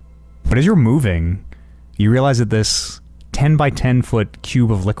 But as you're moving, you realize that this 10 by 10 foot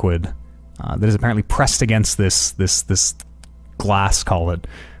cube of liquid that is apparently pressed against this glass, call it.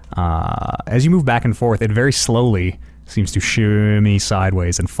 As you move back and forth, it very slowly seems to shimmy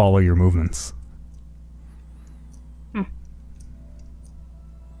sideways and follow your movements.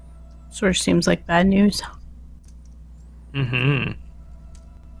 Sort of seems like bad news. Mm-hmm.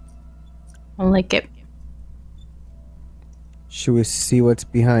 I don't like it. Should we see what's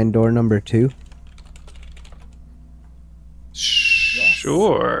behind door number 2?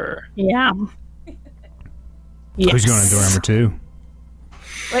 Sure. Yeah. Yes. Who's going to door number 2?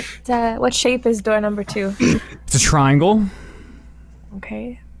 What shape is door number 2? It's a triangle.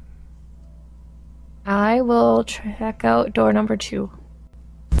 Okay. I will check out door number 2.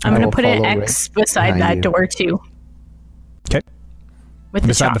 I'm I going will to put an follow X right beside behind that you. door too. Okay. With the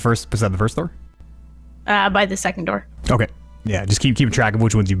Beside shop. the first door. By the second door. Okay. Yeah, just keep track of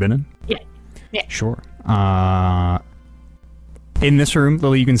which ones you've been in. Yeah. Yeah. Sure. In this room,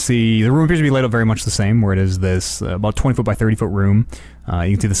 Lily, you can see the room appears to be laid out very much the same, where it is this about 20 foot by 30 foot room.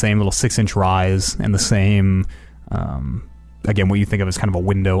 You can see the same little 6-inch rise and the same, again, what you think of as kind of a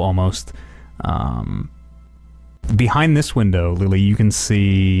window almost. Behind this window, Lily, you can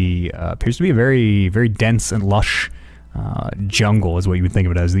see appears to be a very, very dense and lush jungle, is what you would think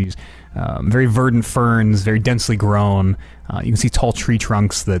of it as. These very verdant ferns, very densely grown. You can see tall tree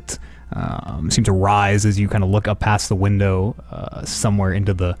trunks that seem to rise as you kind of look up past the window somewhere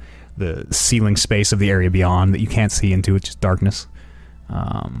into the ceiling space of the area beyond that you can't see into. It's just darkness.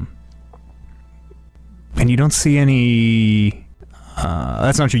 And you don't see any...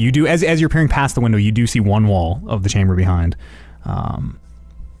 that's not true. You do, as you're peering past the window, you do see one wall of the chamber behind.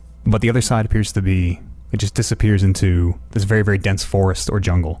 But the other side appears to be... It just disappears into this very, very dense forest or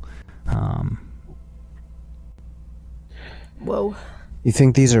jungle. Whoa. You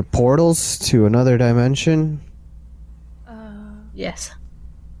think these are portals to another dimension? Yes.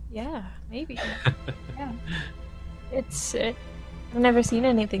 Yeah, maybe. Yeah. It's... I've never seen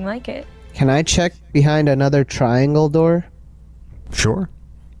anything like it. Can I check behind another triangle door Sure.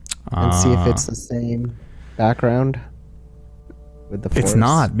 and see if it's the same background with the forest? It's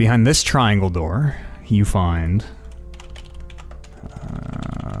not. Behind this triangle door, you find...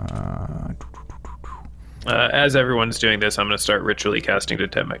 As everyone's doing this, I'm going to start ritually casting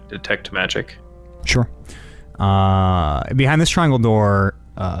detect magic. Sure. Behind this triangle door,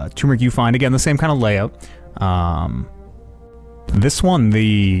 Turmeric, you find, again, the same kind of layout. This one,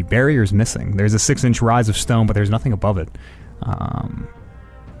 the barrier's missing. There's a 6-inch rise of stone, but there's nothing above it.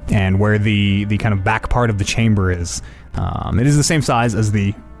 And where the kind of back part of the chamber is, it is the same size as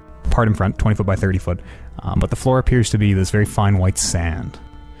the part in front, 20 foot by 30 foot. But the floor appears to be this very fine white sand.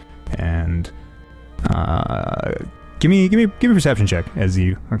 And give me a perception check as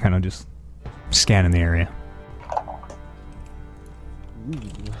you are kind of just scanning the area. Ooh.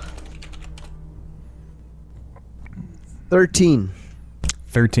 13.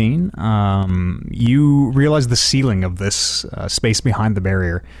 You realize the ceiling of this space behind the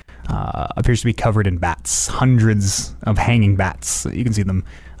barrier appears to be covered in bats. Hundreds of hanging bats. You can see them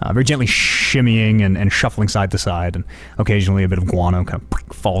very gently shimmying and shuffling side to side, and occasionally a bit of guano kind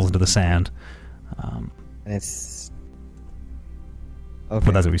of falls into the sand. And it's... Okay.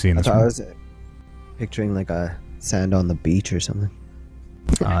 But that's what we see in this room. I was picturing like a sand on the beach or something.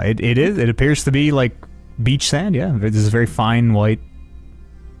 It is. It appears to be like beach sand, yeah. This is very fine white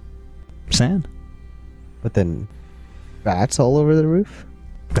sand. But then bats all over the roof?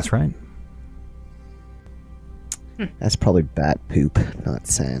 That's right. That's probably bat poop, not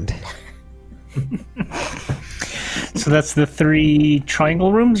sand. So that's the 3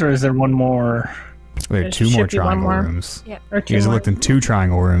 triangle rooms, or is there one more? There are There 2 should more be one triangle more. rooms. Yep. Or You guys have looked in 2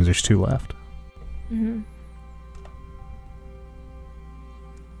 triangle rooms. There's 2 left. Mm-hmm.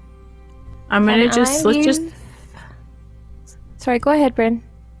 I'm gonna let's just. Sorry, go ahead, Bryn.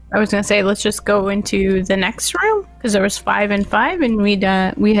 I was gonna say let's just go into the next room because there was 5 and 5, and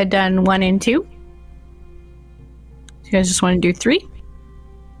we had done 1 and 2. So you guys just want to do 3?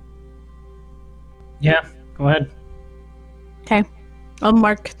 Yeah, go ahead. Okay, I'll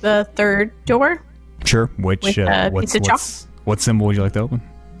mark the 3rd door. Sure. Which With, what symbol would you like to open?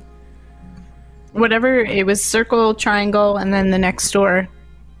 Whatever it was, circle, triangle, and then the next door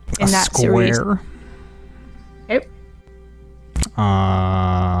in A that series. square. Okay.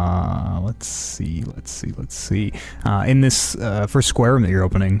 Let's see. In this first square room that you're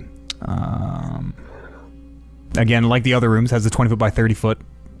opening, again, like the other rooms, has the 20 foot by 30 foot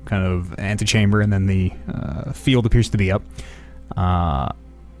kind of antechamber, and then the field appears to be up.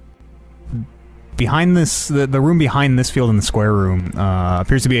 Behind this, the room behind this field in the square room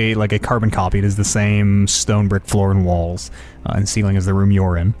appears to be like a carbon copy. It is the same stone brick floor and walls and ceiling as the room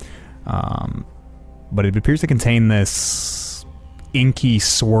you're in. But it appears to contain this inky,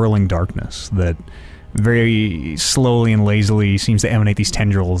 swirling darkness that very slowly and lazily seems to emanate these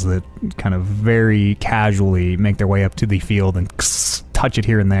tendrils that kind of very casually make their way up to the field and touch it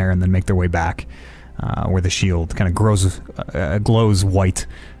here and there, and then make their way back where the shield kind of glows white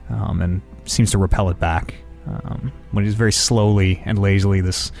and seems to repel it back. When it is very slowly and lazily,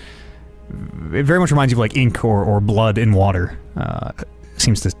 it very much reminds you of like ink or blood in water.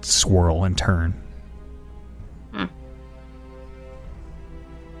 Seems to swirl and turn.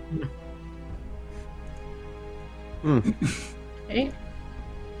 Okay.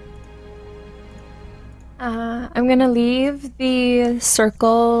 I'm gonna leave the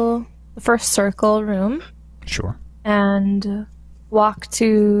first circle room, Sure. and walk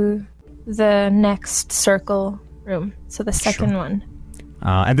to the next circle room. So the second one.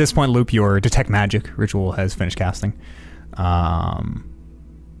 At this point, Loop, your detect magic ritual has finished casting.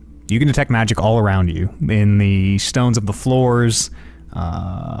 You can detect magic all around you. In the stones of the floors,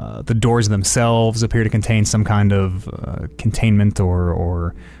 the doors themselves appear to contain some kind of containment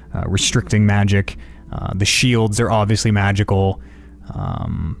or restricting magic. The shields are obviously magical.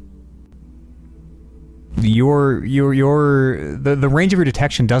 The range of your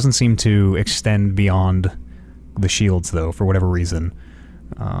detection doesn't seem to extend beyond the shields, though, for whatever reason.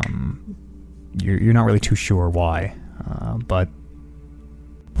 You're not really too sure why, but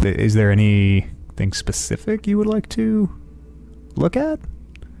is there anything specific you would like to look at?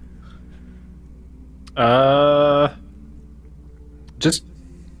 Just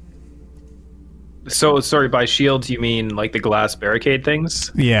so sorry. By shields, you mean like the glass barricade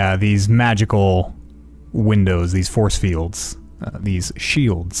things? Yeah, these magical windows, these force fields, these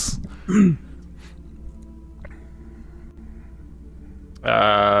shields.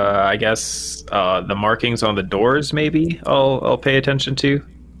 I guess the markings on the doors. Maybe I'll pay attention to.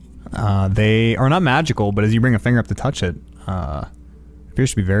 They are not magical, but as you bring a finger up to touch it,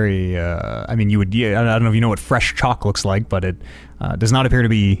 appears to be very. I mean, I don't know if you know what fresh chalk looks like, but it does not appear to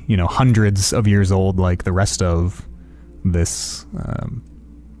be, hundreds of years old like the rest of this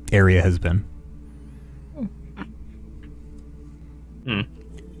area has been.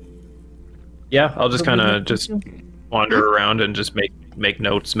 Yeah, I'll just kind of just wander around and just make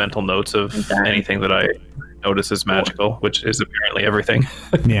mental notes of anything that I notice is magical, which is apparently everything.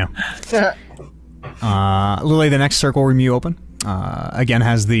 Yeah. Lily, the next circle room you open again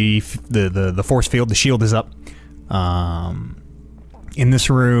has the force field. The shield is up. In this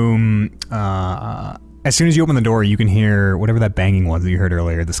room, as soon as you open the door, you can hear whatever that banging was that you heard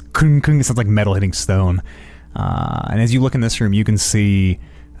earlier. This kung kung sounds like metal hitting stone. And as you look in this room, you can see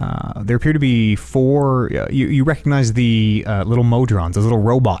there appear to be 4. You recognize the little Modrons, those little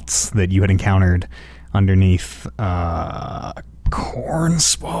robots that you had encountered underneath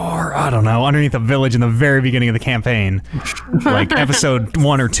Cornspar. I don't know, underneath a village in the very beginning of the campaign, like episode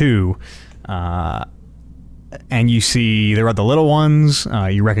 1 or 2. And you see there are the little ones.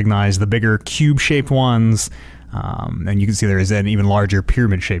 You recognize the bigger cube-shaped ones, and you can see there is an even larger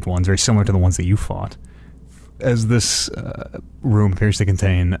pyramid-shaped ones, very similar to the ones that you fought. As this room appears to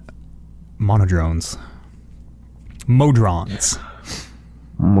contain Modrons.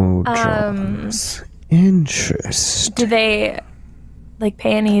 Interest. Do they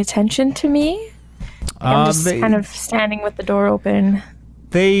pay any attention to me? I'm just kind of standing with the door open.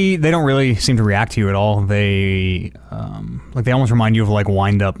 They don't really seem to react to you at all. They they almost remind you of a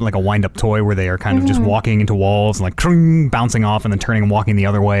wind up toy where they are kind of just walking into walls and bouncing off and then turning and walking the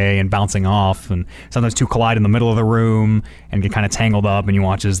other way and bouncing off, and sometimes two collide in the middle of the room and get kind of tangled up, and you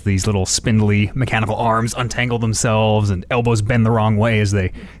watch as these little spindly mechanical arms untangle themselves and elbows bend the wrong way as they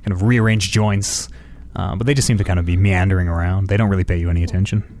kind of rearrange joints. But they just seem to kind of be meandering around. They don't really pay you any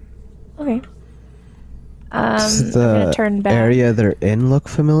attention. Okay. Does I'm gonna turn the back. area they're in look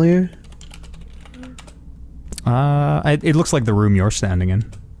familiar? It looks like the room you're standing in.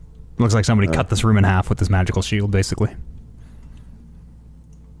 It looks like somebody cut this room in half with this magical shield, basically.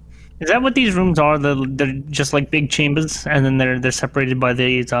 Is that what these rooms are? They're just like big chambers, and then they're separated by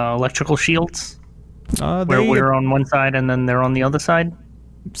these electrical shields? Where we're on one side, and then they're on the other side?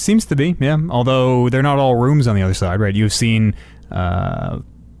 Seems to be, yeah. Although they're not all rooms on the other side, right? You've seen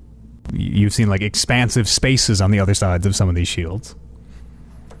expansive spaces on the other sides of some of these shields.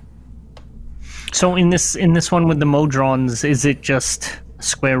 So in this one with the Modrons, is it just a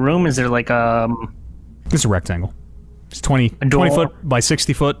square room? Is there It's a rectangle. It's 20 foot by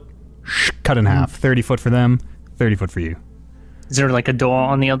 60 foot, cut in half. 30 foot for them, 30 foot for you. Is there a door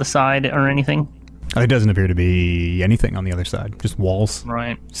on the other side or anything? It doesn't appear to be anything on the other side. Just walls.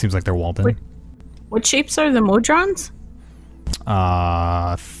 Right. Seems like they're walled in. What shapes are the Modrons?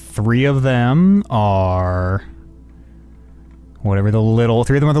 3 of them are three of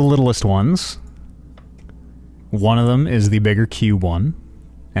them are the littlest ones. One of them is the bigger cube one,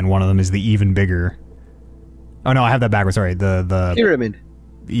 and one of them is the even bigger. Oh no, I have that backwards. Sorry, the Pyramid.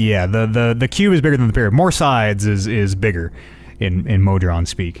 Yeah, the cube is bigger than the pyramid. More sides is bigger in Modron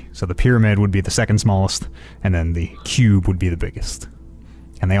speak. So the pyramid would be the second smallest, and then the cube would be the biggest.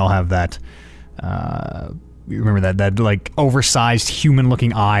 And they all have that. You remember that oversized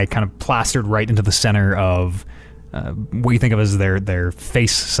human-looking eye kind of plastered right into the center of what you think of as their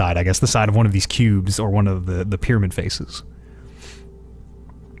face side, I guess, the side of one of these cubes or one of the pyramid faces.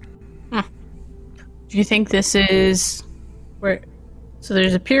 Do you think this is where? So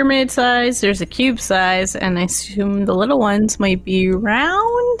there's a pyramid size, there's a cube size, and I assume the little ones might be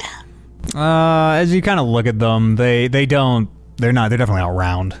round. As you kind of look at them, they don't They're not. They're definitely not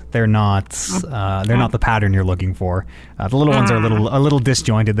round. They're not. They're not the pattern you're looking for. The little ones are a little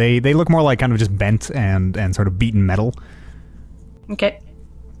disjointed. They look more like kind of just bent and sort of beaten metal. Okay.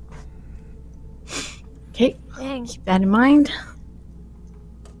 Okay. Dang. Keep that in mind.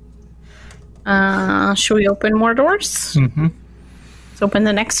 Should we open more doors? Mm-hmm. Let's open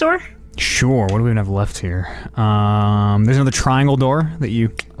the next door. Sure. What do we have left here? There's another triangle door that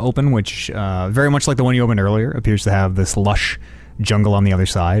you open, which very much like the one you opened earlier, appears to have this lush jungle on the other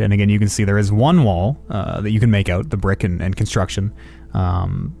side. And again, you can see there is one wall that you can make out, the brick and construction.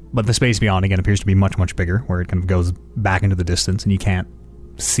 But the space beyond, again, appears to be much, much bigger, where it kind of goes back into the distance, and you can't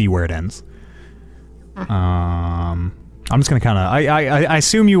see where it ends. I'm just going to kind of... I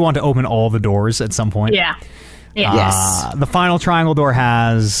assume you want to open all the doors at some point. Yeah. Yes. The final triangle door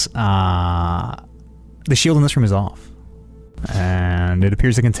has... the shield in this room is off. And it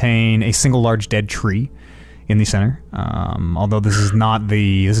appears to contain a single large dead tree in the center. Although this is not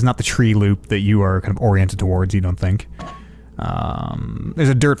the tree loop that you are kind of oriented towards, you don't think. There's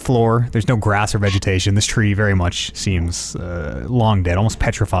a dirt floor. There's no grass or vegetation. This tree very much seems long dead, almost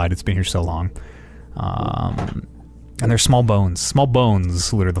petrified. It's been here so long. And there's small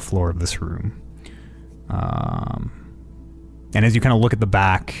bones litter the floor of this room. And as you kind of look at the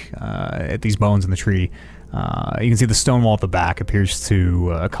back, at these bones in the tree, you can see the stone wall at the back appears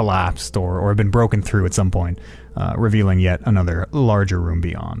to collapsed or have been broken through at some point, revealing yet another larger room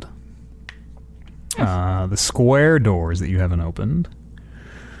beyond. The square doors that you haven't opened.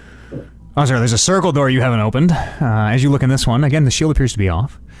 Oh, sorry, there's a circle door you haven't opened. As you look in this one, again, the shield appears to be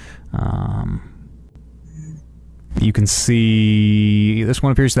off. You can see this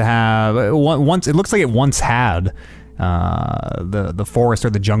one appears to have once. It looks like it once had the forest or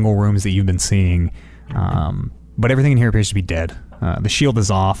the jungle rooms that you've been seeing, but everything in here appears to be dead. The shield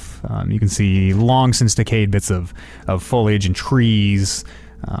is off. You can see long since decayed bits of foliage and trees.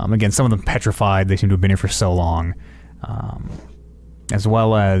 Again, some of them petrified. They seem to have been here for so long, as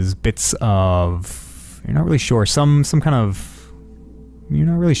well as bits of, you're not really sure, some kind of, you're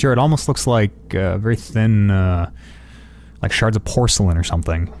not really sure. It almost looks like very thin, like shards of porcelain or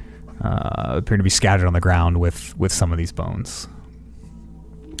something, appear to be scattered on the ground with some of these bones.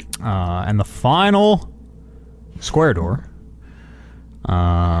 And the final square door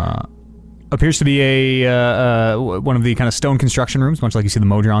appears to be one of the kind of stone construction rooms, much like you see the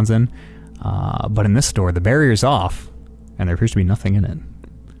Modrons in. But in this door, the barrier's off, and there appears to be nothing in it.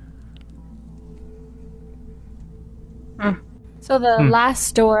 So the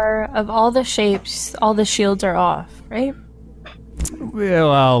last door of all the shapes, all the shields are off, right?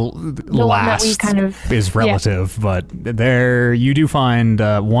 Well, The one that we last kind of is relative, but there you do find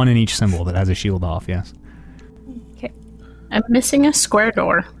one in each symbol that has a shield off, yes. Okay. I'm missing a square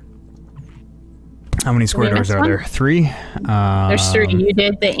door. How many square Did we doors miss are one? there? 3? There's 3. You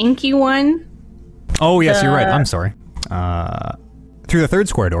did the inky one. Oh, yes, you're right. I'm sorry. Through the third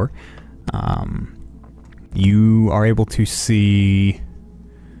square door, you are able to see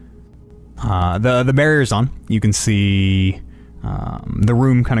the barrier's on. You can see the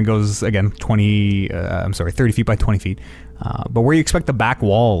room kind of goes, again, 30 feet by 20 feet. But where you expect the back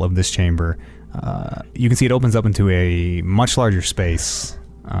wall of this chamber, you can see it opens up into a much larger space,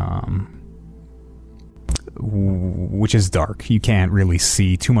 which is dark. You can't really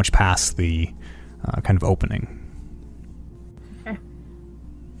see too much past the kind of opening.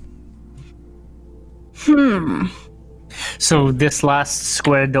 So this last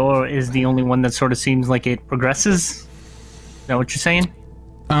square door is the only one that sort of seems like it progresses? Is that what you're saying?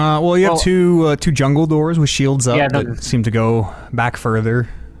 Well, you have two jungle doors with shields up that seem to go back further.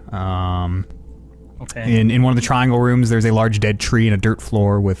 Okay. In one of the triangle rooms, there's a large dead tree and a dirt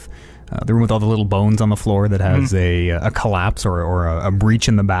floor with the room with all the little bones on the floor that has a collapse or a breach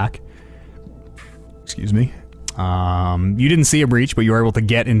in the back. Excuse me. You didn't see a breach, but you were able to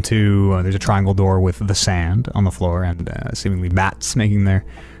get into... there's a triangle door with the sand on the floor and seemingly bats making their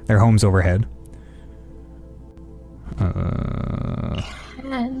homes overhead. Can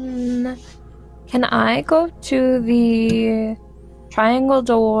I go to the triangle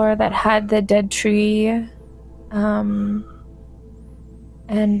door that had the dead tree? I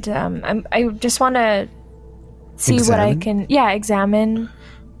just want to see what I can... examine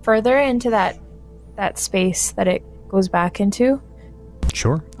further into that space that it goes back into.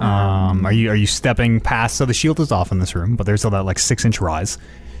 Sure. Are you stepping past? So the shield is off in this room, but there's still that like 6-inch rise.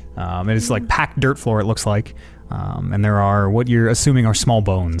 It's like packed dirt floor. It looks like, and there are what you're assuming are small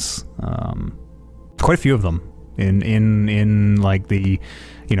bones. Quite a few of them in like the,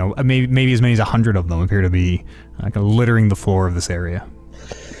 maybe as many as 100 of them appear to be kind of littering the floor of this area.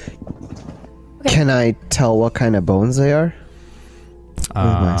 Can I tell what kind of bones they are?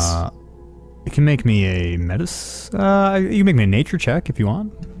 Nice. You can make me a you can make me a nature check if you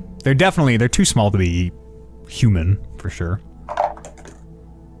want. They're too small to be human, for sure.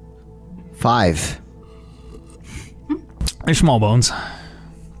 5. They're small bones.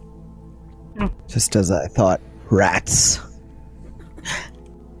 Just as I thought. Rats.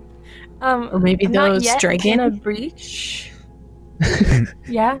 Or maybe I'm not those yet dragon. in a breach.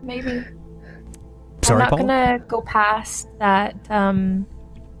 Yeah, maybe. Sorry, I'm not Paul? gonna go past that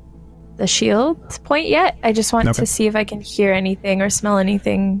the shield point yet. I just want Okay. to see if I can hear anything or smell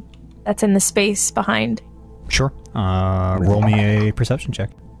anything that's in the space behind. Sure. Roll me a perception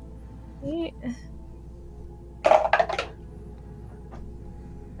check.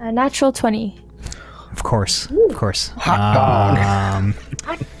 A natural 20. Of course. Of course. Hot dog.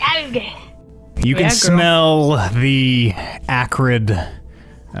 You can Yeah, girl. smell the acrid,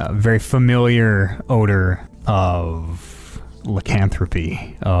 very familiar odor of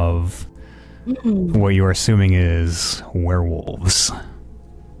lycanthropy, of what you are assuming is werewolves.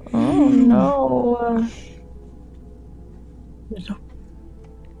 Oh no.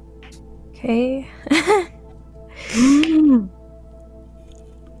 Okay.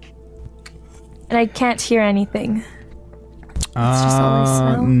 And I can't hear anything. It's just all I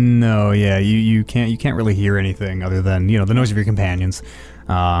smell. No, yeah, you can't really hear anything other than the noise of your companions.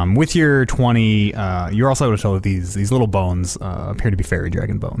 With your 20, you're also able to tell that these little bones appear to be fairy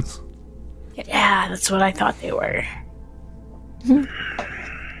dragon bones. Yeah, that's what I thought they were.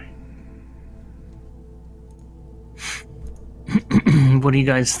 What do you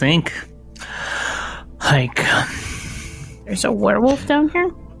guys think? Like, There's a werewolf down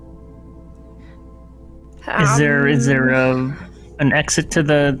here? is there an exit to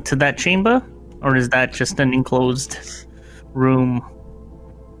that chamber, or is that just an enclosed room?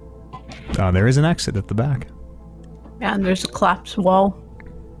 There is an exit at the back. Yeah, and there's a collapsed wall.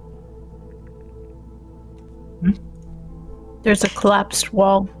 There's a collapsed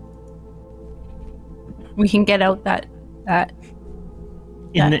wall. We can get out that.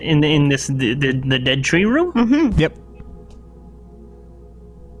 In this the dead tree room? Yep.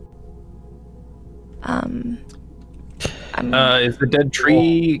 Is the dead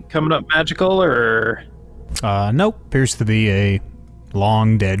tree coming up magical, or Nope. Appears to be a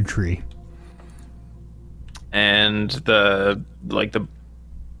long dead tree. and the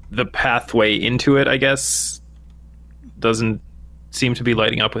pathway into it, I guess, doesn't seem to be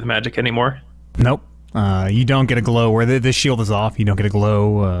lighting up with magic anymore. Nope. You don't get a glow where the shield is off. You don't get a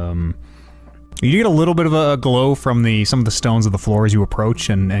glow. You get a little bit of a glow from some of the stones of the floor as you approach,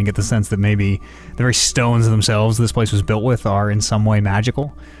 and get the sense that maybe the very stones themselves this place was built with are in some way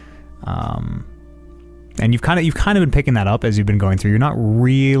magical. And you've kind of been picking that up as you've been going through. You're not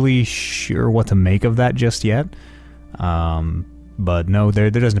really sure what to make of that just yet. But no, there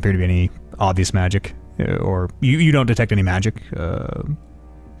doesn't appear to be any obvious magic, or you don't detect any magic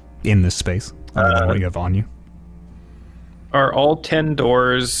in this space other than what you have on you. Are all 10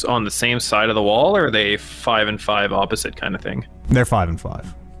 doors on the same side of the wall, or are they 5 and 5 opposite kind of thing? They're 5 and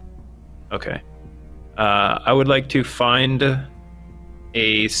 5. Okay. I would like to find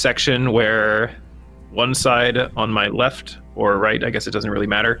a section where one side on my left or right, I guess it doesn't really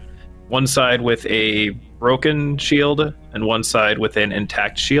matter, one side with a broken shield and one side with an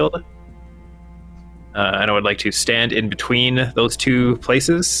intact shield. And I would like to stand in between those two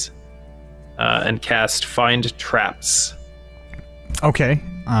places and cast Find Traps. Okay.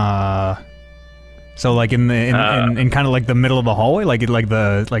 So like in kind of like the middle of the hallway, like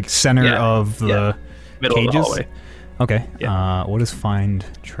the center Yeah, of the Middle cages? of the hallway. Okay. Yeah. What is find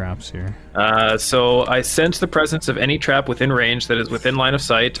traps here? So I sense the presence of any trap within range that is within line of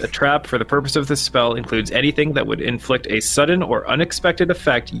sight. A trap, for the purpose of this spell, includes anything that would inflict a sudden or unexpected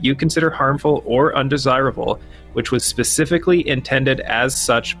effect you consider harmful or undesirable, which was specifically intended as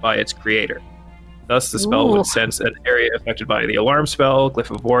such by its creator. Thus, the spell Ooh. would sense an area affected by the alarm spell, glyph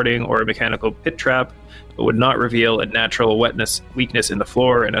of warding, or a mechanical pit trap, but would not reveal a natural weakness in the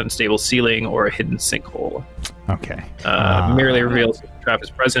floor, an unstable ceiling, or a hidden sinkhole. Okay. Merely reveals if the trap is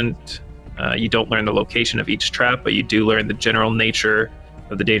present. You don't learn the location of each trap, but you do learn the general nature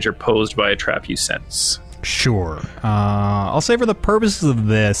of the danger posed by a trap you sense. Sure. I'll say for the purposes of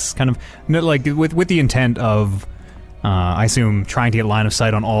this, kind of like with the intent of, I assume, trying to get line of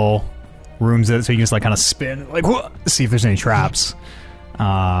sight on all rooms, so you can just like kind of spin, like see if there's any traps.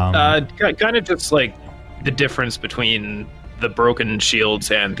 Kind of just like the difference between the broken shields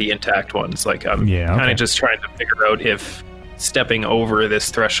and the intact ones. Like I'm kind of just trying to figure out if stepping over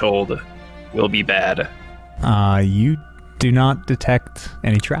this threshold will be bad. You do not detect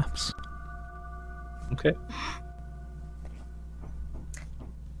any traps. Okay.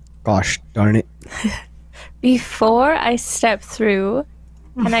 Gosh darn it. Before I step through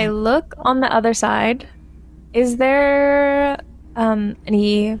and I look on the other side, is there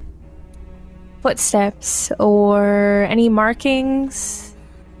any footsteps or any markings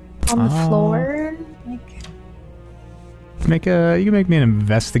on the floor? You can make me an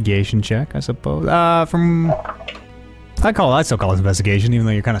investigation check, I suppose. I still call it investigation, even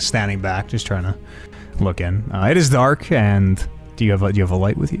though you're kind of standing back, just trying to look in. It is dark, and do you have a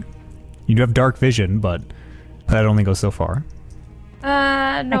light with you? You do have dark vision, but that only goes so far.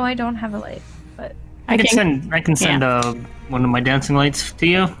 No, I don't have a light, but I can send one of my dancing lights to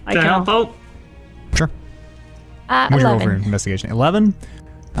you to help out. Sure. What's your 11. over investigation? 11?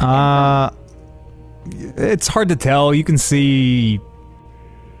 It's hard to tell. You can see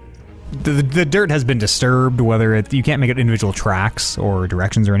the dirt has been disturbed, whether you can't make out individual tracks or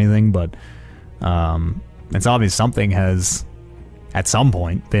directions or anything, but it's obvious something has at some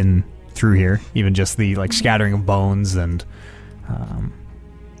point been through here, even just the scattering of bones and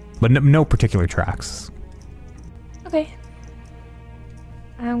but no particular tracks. Okay.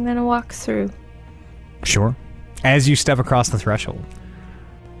 I'm gonna walk through. Sure. As you step across the threshold,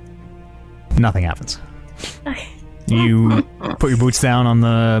 nothing happens. Okay. You put your boots down on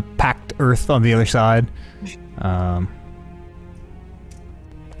the packed earth on the other side.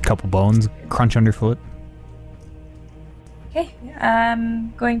 Couple bones crunch underfoot. Okay.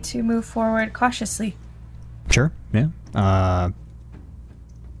 I'm going to move forward cautiously. Sure, yeah.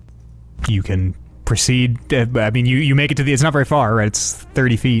 You can proceed. I mean, you make it to the... It's not very far, right? It's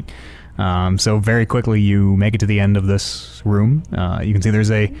 30 feet. So very quickly you make it to the end of this room. You can see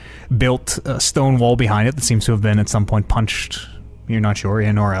there's a built stone wall behind it that seems to have been at some point punched, you're not sure,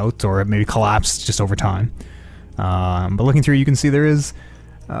 in or out, or maybe collapsed just over time. But looking through, you can see there is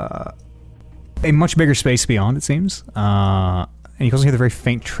a much bigger space beyond, it seems. And you can also hear the very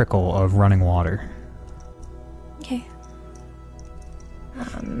faint trickle of running water. Okay.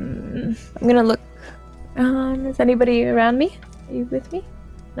 I'm gonna look. Is anybody around me? Are you with me?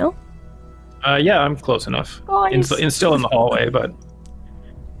 No? Yeah, I'm close enough. Still in the hallway, but...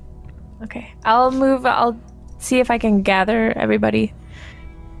 Okay. I'll move. I'll see if I can gather everybody.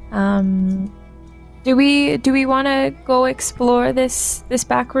 Do we want to go explore this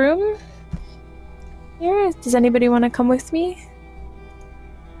back room here? Does anybody want to come with me?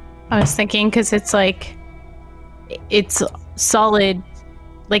 I was thinking because it's solid.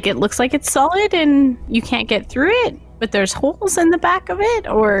 It looks like it's solid and you can't get through it, but there's holes in the back of it,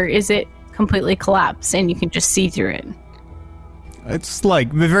 or is it completely collapsed and you can just see through it? It's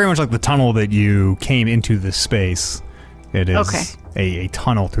very much like the tunnel that you came into this space. It is a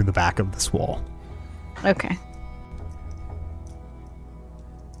tunnel through the back of this wall. Okay.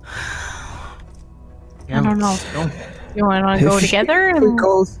 Yeah, I don't know. You want to go together? If we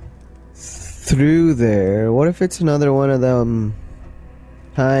go through there, what if it's another one of them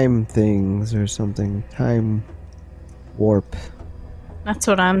time things or something? Time warp. That's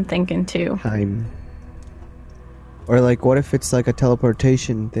what I'm thinking too. Time. Or what if it's a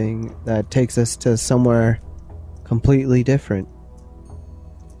teleportation thing that takes us to somewhere completely different?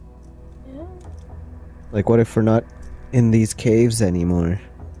 Yeah. What if we're not in these caves anymore?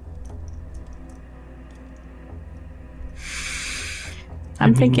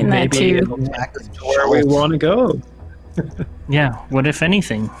 I'm thinking that too. Back to Where we want to go. Yeah, what if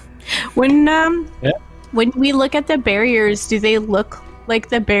anything? When we look at the barriers, do they look like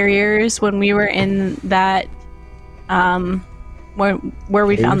the barriers when we were in that where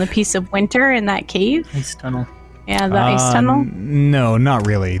we found the piece of winter in that cave? Ice tunnel. Yeah, the ice tunnel? No, not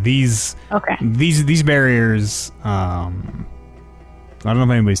really. These barriers, I don't know if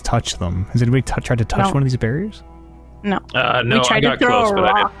anybody's touched them. Has anybody tried to touch one of these barriers? No. No, we tried I got to throw close, a but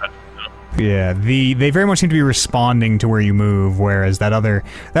rock. I didn't. Yeah, they very much seem to be responding to where you move, whereas that other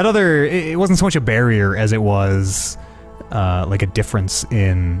it wasn't so much a barrier as it was a difference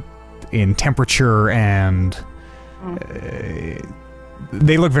in temperature, and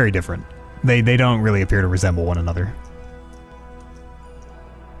they look very different. They don't really appear to resemble one another.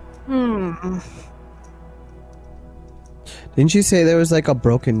 Didn't you say there was a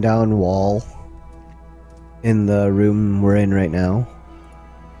broken down wall in the room we're in right now?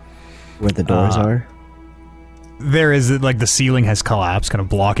 Where the doors are? There is the ceiling has collapsed, kind of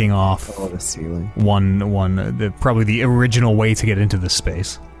blocking off the ceiling. Probably the original way to get into this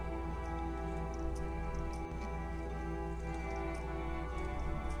space.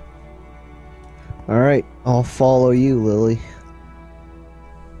 Alright, I'll follow you, Lily.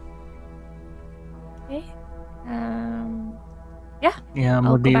 Okay. Yeah,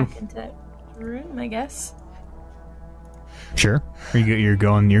 I'll would go be. back into that room, I guess. Sure. You're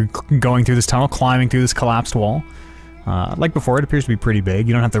going through this tunnel, climbing through this collapsed wall. Like before, it appears to be pretty big.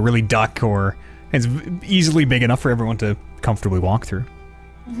 You don't have to really duck, or it's easily big enough for everyone to comfortably walk through.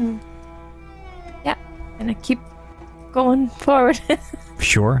 Mm-hmm. Yeah, and I keep going forward.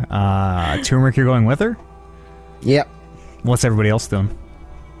 Sure. Turmeric, you're going with her? Yep. What's everybody else doing?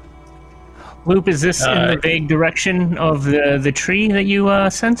 Loop, is this in the vague direction of the tree that you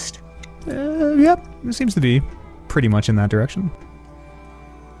sensed? Yep. It seems to be pretty much in that direction.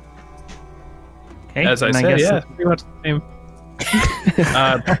 Okay, As I and said, guess yeah, pretty much the same.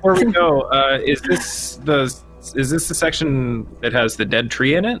 Before we go, is this the section that has the dead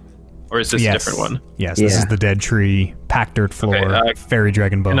tree in it, or is this a different one? Yes, this is the dead tree, packed dirt floor, fairy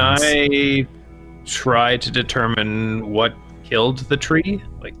dragon bones. Can I try to determine what killed the tree?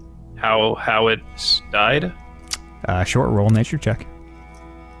 Like, how it died? Sure, roll a nature check.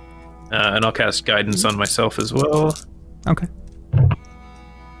 And I'll cast guidance on myself as well. Okay.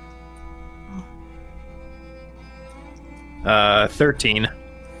 13.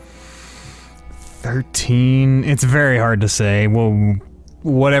 13. It's very hard to say. Well,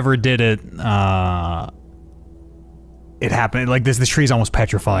 whatever did it, it happened. Like this tree's almost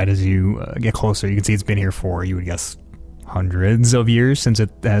petrified as you get closer. You can see it's been here for, you would guess, hundreds of years since it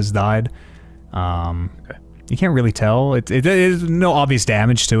has died. Okay. You can't really tell. It is no obvious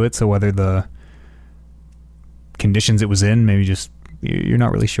damage to it, so whether the conditions it was in, maybe just, you're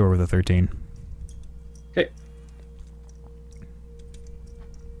not really sure with a 13. Okay.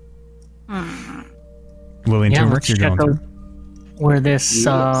 Lily and Turmeric, let's you're check going out through. where this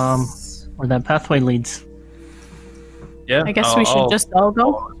Yes. where that pathway leads. Yeah. I guess we should just all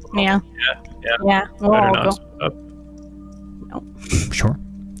go. Yeah. Yeah, we'll Better all not go. split up. Sure.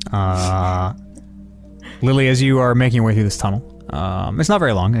 Lily, as you are making your way through this tunnel, it's not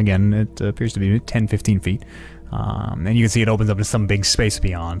very long. Again, it appears to be 10, 15 feet. And you can see it opens up into some big space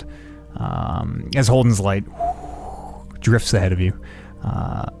beyond. As Holden's light drifts ahead of you,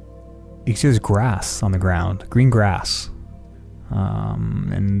 you can see there's grass on the ground, green grass.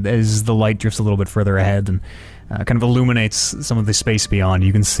 And as the light drifts a little bit further ahead and kind of illuminates some of the space beyond,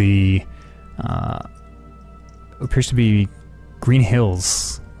 you can see what appears to be green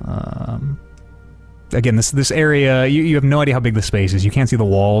hills. Again, this area, you have no idea how big the space is. You can't see the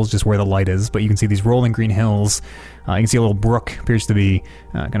walls, just where the light is, but you can see these rolling green hills. You can see a little brook appears to be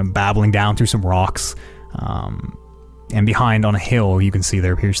kind of babbling down through some rocks. And behind on a hill, you can see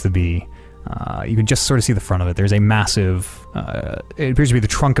there appears to be, you can just sort of see the front of it. There's a massive, it appears to be the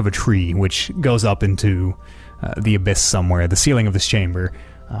trunk of a tree, which goes up into the abyss somewhere. The ceiling of this chamber,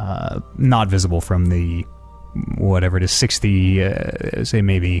 not visible from the, whatever it is, 60, say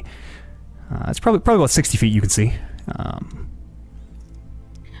maybe... it's probably about 60 feet you can see.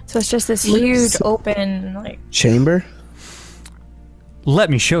 So it's just this huge open, like... Chamber? Let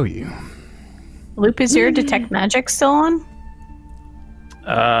me show you. Loop, is your detect magic still on?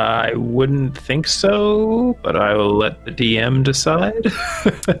 I wouldn't think so, but I will let the DM decide.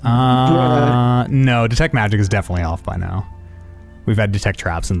 No, detect magic is definitely off by now. We've had detect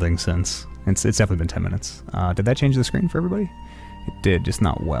traps and things since. It's definitely been 10 minutes. Did that change the screen for everybody? It did, just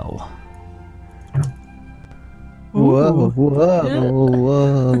not well. Whoa,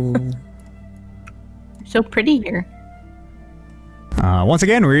 whoa. So pretty here. Once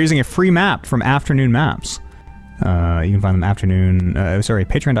again, we're using a free map from Afternoon Maps. You can find them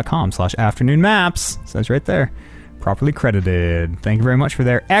patreon.com/afternoon maps. Says right there. Properly credited. Thank you very much for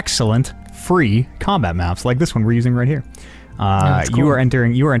their excellent free combat maps like this one we're using right here. Cool. You are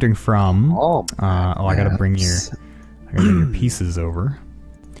entering from Oh, I gotta bring your pieces over.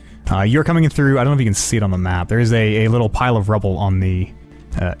 You're coming in through, I don't know if you can see it on the map. There is a little pile of rubble on the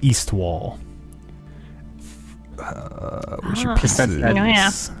east wall. Where's your pieces? Oh, yeah.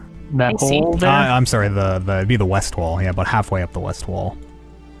 That I see. hole there. I'm sorry, it'd be the west wall. Yeah, about halfway up the west wall.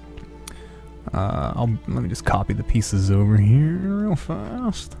 Let me just copy the pieces over here real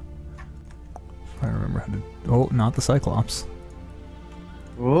fast. If I remember how to... Oh, not the Cyclops.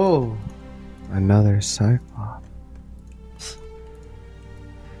 Whoa. Another Cyclops.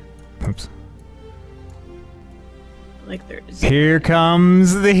 Oops. Like there's... Here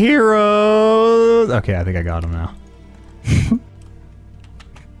comes the heroes! Okay, I think I got him now.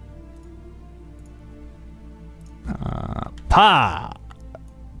 Pa!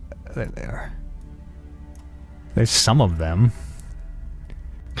 There they are. There's some of them.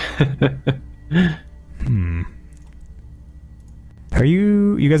 Are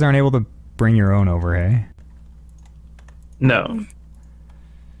you guys aren't able to bring your own over, hey? No.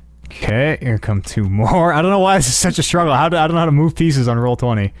 Okay, here come two more. I don't know why this is such a struggle. I don't know how to move pieces on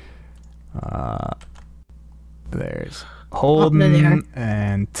Roll20. There's Holden,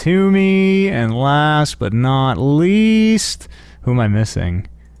 and Toomey, and last but not least, who am I missing?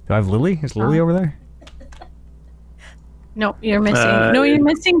 Do I have Lily? Is Lily over there? No, you're missing. No, you're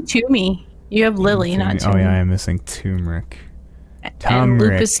missing Toomey. You have Lily, not Toomey. Oh yeah, I am missing Turmeric. And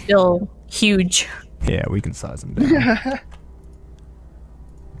Loop is still huge. Yeah, we can size him down.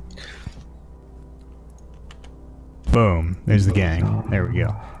 Boom. There's the gang. There we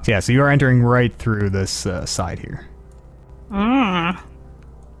go. So, yeah, so you are entering right through this side here. And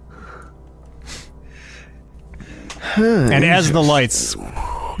as the lights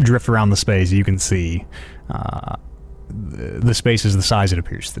drift around the space, you can see the space is the size it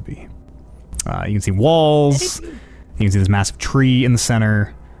appears to be. You can see walls. You can see this massive tree in the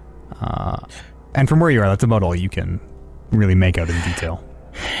center. And from where you are, that's about all you can really make out in detail.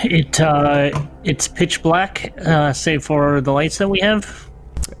 It's pitch black, save for the lights that we have.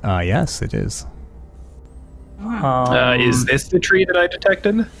 Yes, it is. Is this the tree that I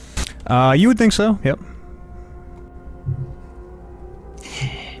detected? You would think so. Yep.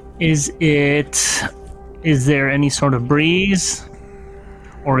 Is there any sort of breeze,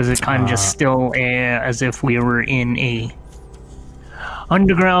 or is it kind of just still as if we were in a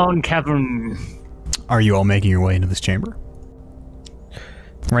underground cavern? Are you all making your way into this chamber?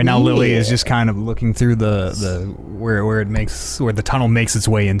 Right now, Lily is just kind of looking through the where the tunnel makes its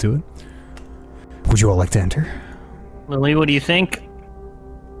way into it. Would you all like to enter? Lily, what do you think?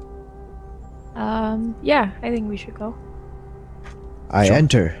 Yeah, I think we should go. I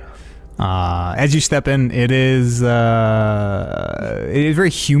enter. As you step in, it is very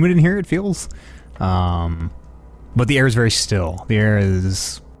humid in here. It feels, but the air is very still. The air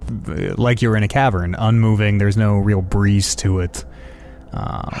is like you're in a cavern, unmoving. There's no real breeze to it.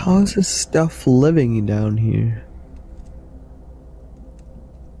 How is this stuff living down here?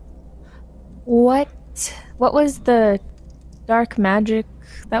 What was the dark magic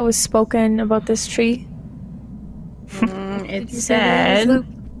that was spoken about this tree? It said...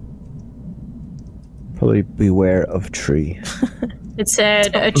 Probably beware of tree. It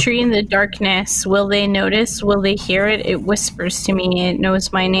said, a tree in the darkness. Will they notice? Will they hear it? It whispers to me. It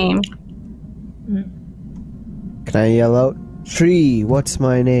knows my name. Can I yell out, "Tree, what's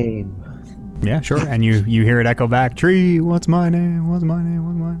my name"? Yeah, sure. And you hear it echo back, "Tree, what's my name? What's my name?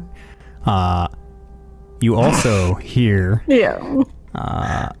 What's my name?" You also hear... Yeah.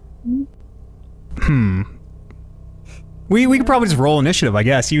 We could probably just roll initiative, I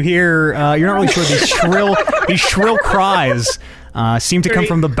guess. You hear, you're not really sure, these shrill cries seem to come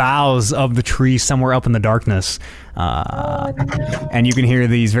from the boughs of the tree somewhere up in the darkness. And you can hear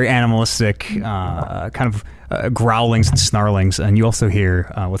these very animalistic kind of growlings and snarlings. And you also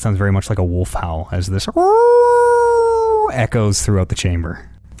hear what sounds very much like a wolf howl as this echoes throughout the chamber.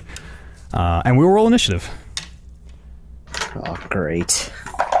 And we will roll initiative. Oh, great.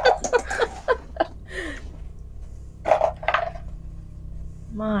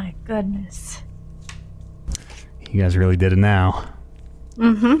 My goodness. You guys really did it now.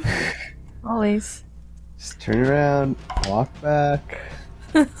 Mm-hmm. Always. Just turn around, walk back.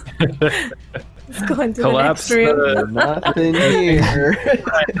 Let's go into Collapse the next room. Nothing here.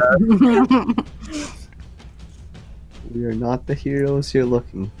 We are not the heroes you're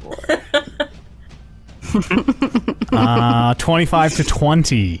looking for. 25 to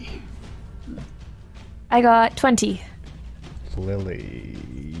 20. I got 20. Lily.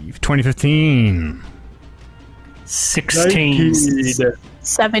 2015. 16.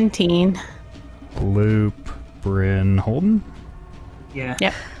 17. Loop. Bryn. Holden. Yeah.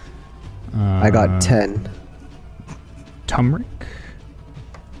 Yep. I got 10. Tumric.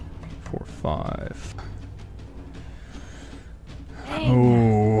 4, 5.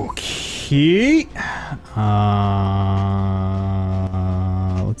 Okay.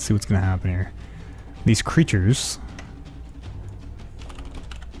 Let's see what's gonna happen here. These creatures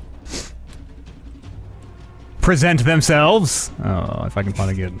present themselves. Oh, if I can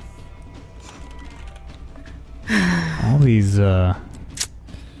find a good. All these, yeah,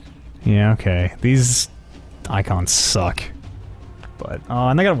 okay. These icons suck. But, oh,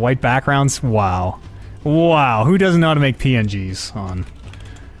 and they got white backgrounds? Wow. Wow, who doesn't know how to make PNGs on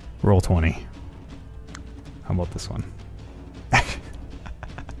Roll20? How about this one?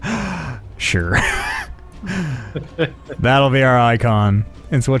 Sure. That'll be our icon.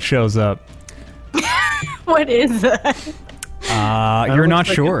 It's what shows up. What is that? You're not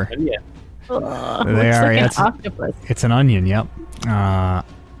sure. They are. Like Yeah, an octopus. it's an onion. Yep.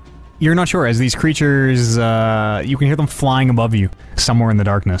 You're not sure as these creatures. You can hear them flying above you somewhere in the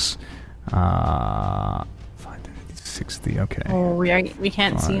darkness. 5, 10, 60. Okay. Oh, we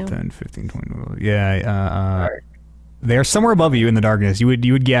can't see 5, him. 10, 15, 20. Yeah. They're somewhere above you in the darkness. You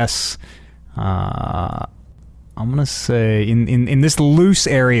would guess. I'm gonna say in this loose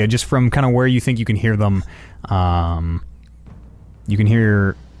area, just from kind of where you think you can hear them. You can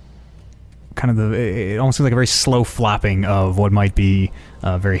hear kind of it almost seems like a very slow flapping of what might be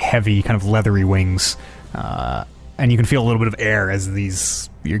very heavy, kind of leathery wings. And you can feel a little bit of air as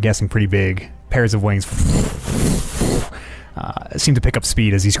these, you're guessing, pretty big pairs of wings seem to pick up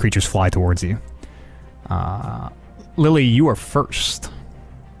speed as these creatures fly towards you. Lily, you are first.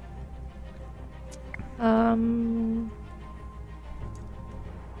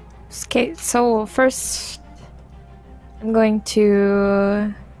 Okay, so first I'm going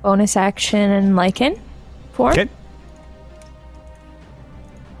to bonus action and lichen form. Okay.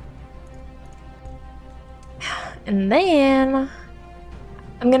 And then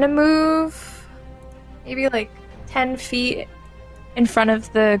I'm gonna move maybe like 10 feet in front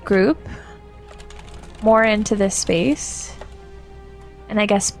of the group, more into this space, and I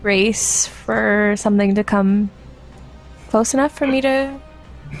guess brace for something to come close enough for me to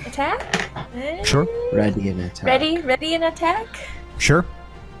attack. Sure. Ready and attack. Ready and attack. Sure.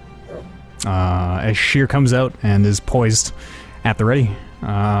 As Sheer comes out and is poised at the ready.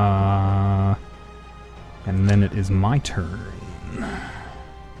 And then it is my turn.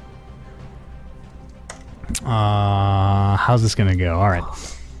 How's this gonna go? Alright.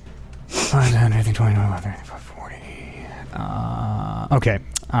 5, 10, 15, 20, 25, 30, 40. Okay.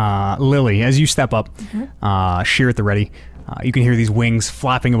 Lily, as you step up, Sheer at the ready, you can hear these wings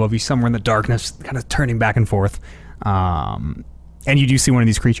flapping above you somewhere in the darkness, kind of turning back and forth. And you do see one of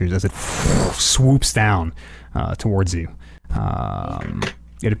these creatures as it swoops down towards you.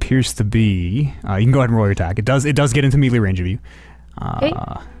 It appears to be... you can go ahead and roll your attack. It does get into melee range of you. Okay.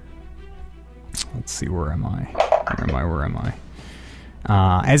 Let's see, where am I? Where am I?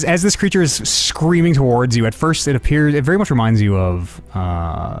 As this creature is screaming towards you, at first it very much reminds you of...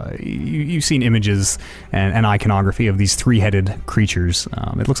 you've seen images and iconography of these three-headed creatures.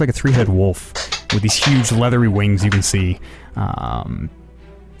 It looks like a three-headed wolf with these huge leathery wings you can see.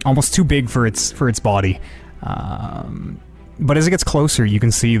 Almost too big for its body. But as it gets closer, you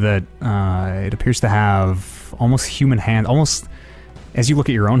can see that it appears to have almost human hands, almost as you look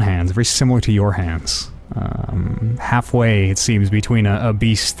at your own hands, very similar to your hands. Halfway, it seems, between a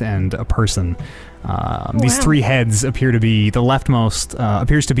beast and a person. These three heads appear to be, the leftmost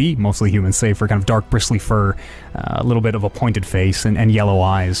appears to be mostly human, save for kind of dark bristly fur, a little bit of a pointed face, and yellow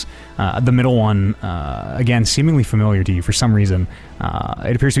eyes. The middle one, again, seemingly familiar to you for some reason.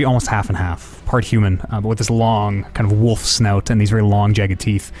 It appears to be almost half and half, part human, but with this long kind of wolf snout and these very long jagged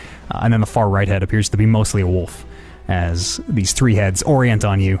teeth. And then the far right head appears to be mostly a wolf, as these three heads orient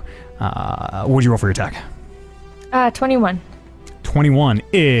on you. What would you roll for your attack? 21. 21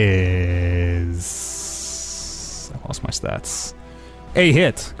 is... I lost my stats. A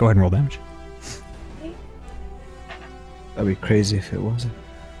hit. Go ahead and roll damage. That'd be crazy if it wasn't.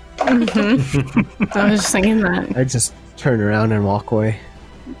 I was just thinking that. I'd just turn around and walk away.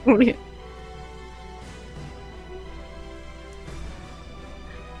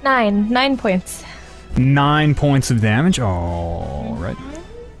 9 points. 9 points of damage. All right.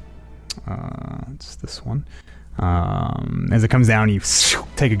 It's this one. As it comes down, you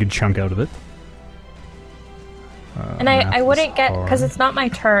take a good chunk out of it. And I wouldn't get, because it's not my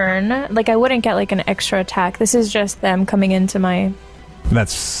turn, like I wouldn't get like an extra attack. This is just them coming into my...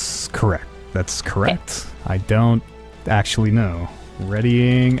 That's correct. Okay. I don't actually know.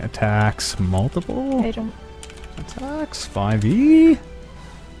 Readying attacks multiple? I don't... Attacks 5e.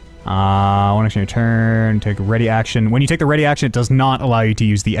 One action your turn, take a ready action. When you take the ready action, it does not allow you to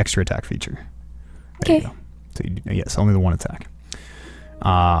use the extra attack feature. There you Okay. go. So yes, only the one attack.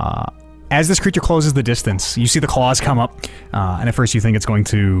 As this creature closes the distance, you see the claws come up, and at first you think it's going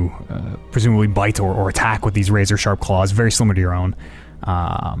to presumably bite or attack with these razor-sharp claws, very similar to your own.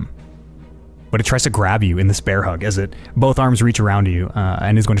 But it tries to grab you in this bear hug as both arms reach around you,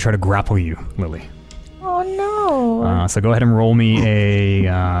 and is going to try to grapple you, Lily. Oh no! So go ahead and roll me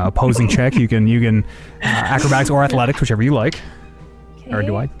a opposing check. You can acrobatics or athletics, whichever you like. Okay. Or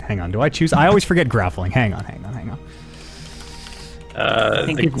do I? Hang on. Do I choose? I always forget grappling. Hang on. I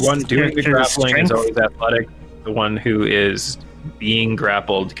think it's one doing the character's grappling is strength. always athletic. The one who is being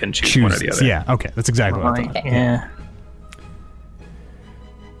grappled can choose one or the other. Yeah. Okay. That's exactly what I thought. Yeah.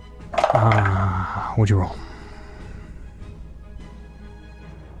 What'd you roll?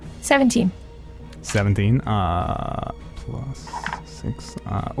 17. 17. Plus 6.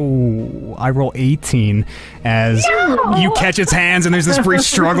 I roll 18 as you catch its hands, and there's this brief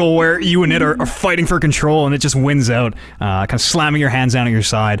struggle where you and it are fighting for control, and it just wins out, kind of slamming your hands down at your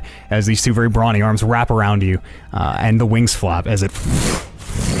side as these two very brawny arms wrap around you, and the wings flap as it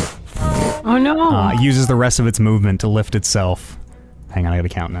Oh no! uses the rest of its movement to lift itself. Hang on, I gotta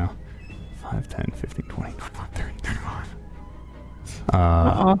count now. 5, 10, 15, 20, 25, 30,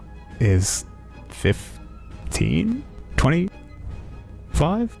 35. Is 15?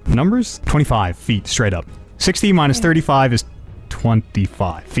 25? Numbers? 25 feet straight up. 60 minus 35 is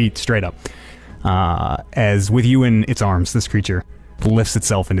 25 feet straight up. As with you in its arms, this creature lifts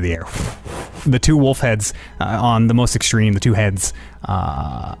itself into the air. The two wolf heads on the most extreme, the two heads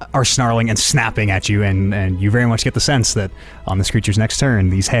are snarling and snapping at you, and you very much get the sense that on this creature's next turn,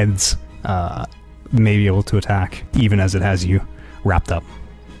 these heads may be able to attack, even as it has you wrapped up.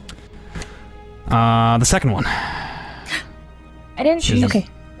 The second one. I didn't. Okay.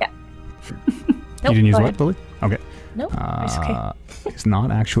 Yeah. You didn't use what, Lily? Okay. Nope. It's okay. It's not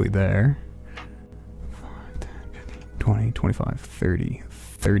actually there. 5, 10, 15, 20, 25, 30,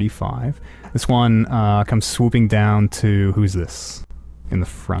 35. This one comes swooping down to... Who's this? In the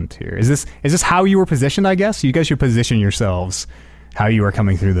front here. Is this how you were positioned, I guess? You guys should position yourselves how you are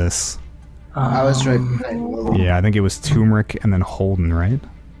coming through this. I was right behind Lily. Yeah, I think it was Turmeric and then Holden, right?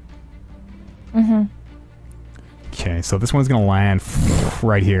 Mm-hmm. Okay, so this one's going to land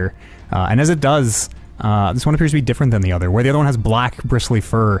right here. And as it does, this one appears to be different than the other. Where the other one has black, bristly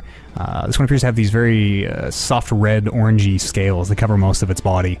fur, this one appears to have these very soft red, orangey scales that cover most of its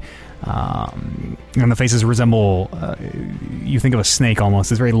body. And the faces resemble, you think of a snake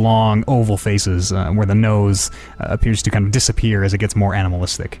almost, these very long, oval faces, where the nose appears to kind of disappear as it gets more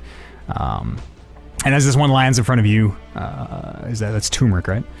animalistic. And as this one lands in front of you, that's Turmeric,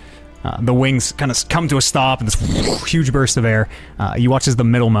 right? The wings kind of come to a stop in this huge burst of air. You watch as the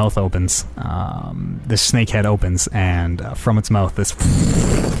middle mouth opens. This snake head opens, and from its mouth, this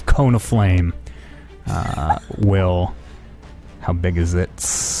cone of flame will... How big is it?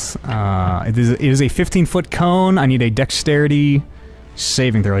 It is a 15-foot cone. I need a dexterity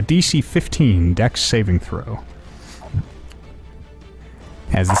saving throw. A DC 15 dex saving throw.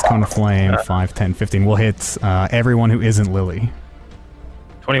 As this cone of flame, 5, 10, 15, will hit everyone who isn't Lily.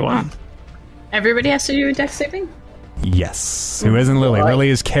 21. Everybody has to do a dex saving? Yes. Who isn't Lily? Lily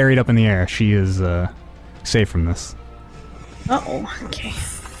is carried up in the air. She is safe from this. Uh-oh. Okay.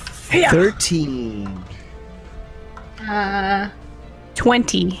 13.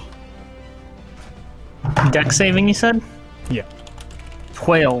 20. Dex saving, you said? Yeah.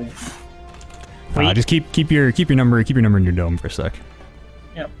 12. Wait. Just keep your number in your dome for a sec.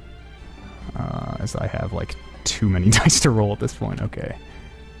 Yep. As I have like too many dice to roll at this point. Okay.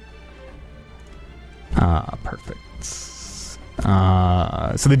 Perfect. So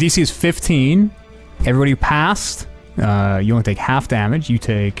the DC is 15. Everybody who passed, you only take half damage. You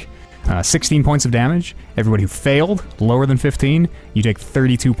take 16 points of damage. Everybody who failed, lower than 15, you take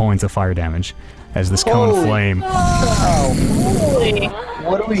 32 points of fire damage. As this cone of flame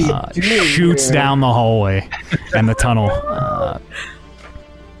What are we doing shoots here? down the hallway and the tunnel,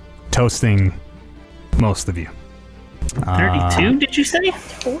 toasting most of you. 32, did you say?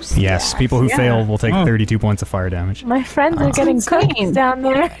 Yes, people who failed will take 32 points of fire damage. My friends are getting cooked down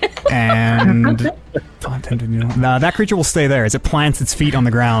there. And that creature will stay there as it plants its feet on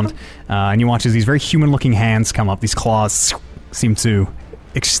the ground, and you watch as these very human-looking hands come up. These claws seem to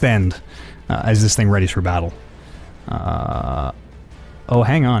extend as this thing readies for battle. Oh,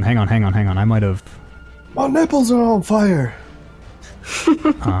 hang on. I might have... My nipples are on fire.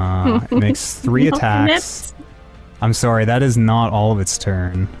 It makes 3 attacks. I'm sorry, that is not all of its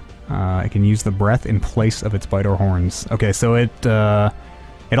turn. It can use the breath in place of its bite or horns. Okay, so it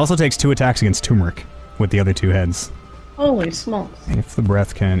also takes 2 attacks against Turmeric with the other 2 heads. Holy smokes. If the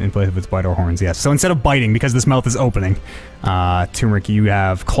breath can, in place of its bite or horns, yes. So instead of biting, because this mouth is opening, Turmeric, you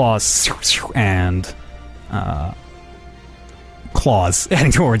have claws and claws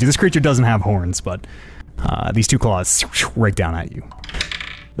heading towards you. This creature doesn't have horns, but these 2 claws right down at you.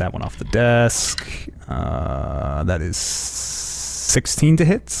 That one off the desk. That is 16 to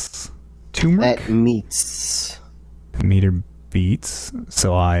hit. Turmeric. That meets. Meter beats.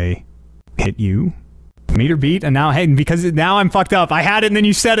 So I hit you. Meter beat, and now, hey, because now I'm fucked up. I had it, and then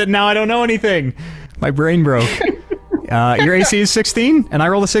you said it, and now I don't know anything. My brain broke. Your AC is 16, and I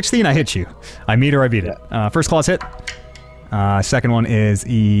rolled a 16. I hit you. I meet or I beat it. First claw's hit. Second one is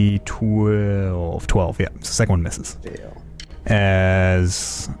E12. 12, yeah. So second one misses. Fail.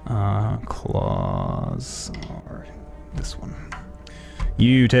 As claws are this one.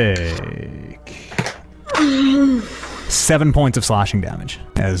 You take 7 points of slashing damage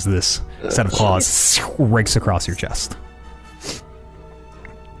as this set of claws rakes across your chest.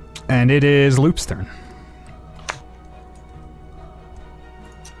 And it is Loop's turn.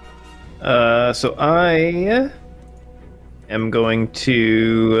 So I am going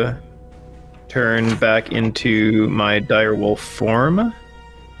to turn back into my direwolf form.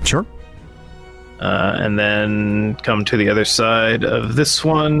 Sure. And then come to the other side of this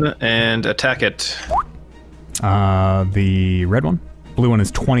one and attack it. The red one? Blue one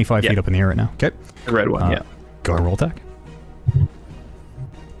is 25 feet up in the air right now. Okay. The red one, yeah. Go ahead, roll attack.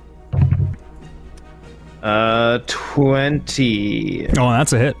 20. Oh,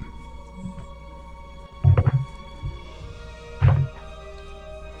 that's a hit.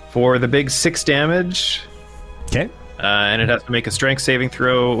 For the big 6 damage. Okay. And it has to make a strength saving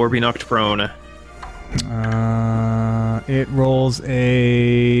throw or be knocked prone. It rolls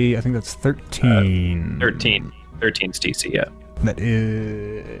a... I think that's 13. 13. 13's DC, yeah. That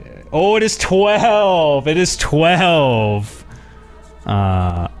is... Oh, it is 12! It is 12!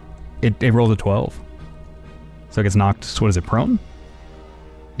 It rolled a 12. So it gets knocked... So what is it, prone?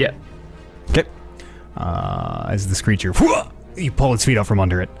 Yeah. Okay. As this creature... You pull its feet up from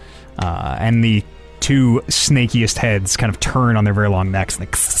under it. And the two snakiest heads kind of turn on their very long necks and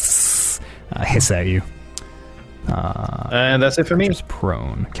they hiss at you. And that's it for me. Just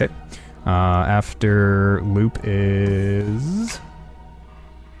prone. Okay. After Loop is...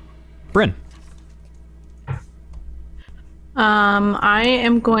 Bryn. I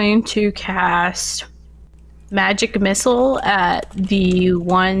am going to cast Magic Missile at the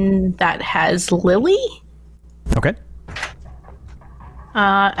one that has Lily. Okay.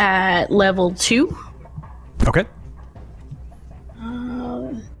 At level 2. Okay.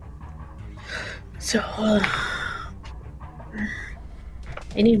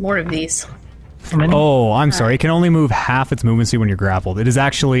 I need more of these. Oh, I'm sorry. It can only move half its movement speed when you're grappled. It is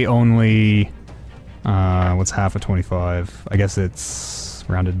actually only... what's half of 25? I guess it's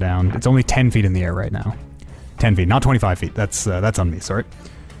rounded down. It's only 10 feet in the air right now. 10 feet, not 25 feet. That's on me, sorry.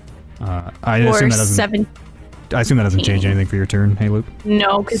 I assume that doesn't... I assume that doesn't change anything for your turn, hey, Luke?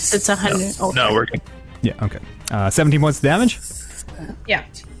 No, because it's 100. No, not working. Yeah, okay. 17 points of damage? Yeah.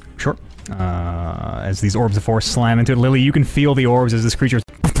 Sure. As these orbs of force slam into it. Lily, you can feel the orbs as this creature...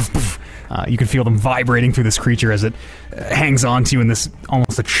 you can feel them vibrating through this creature as it hangs on to you in this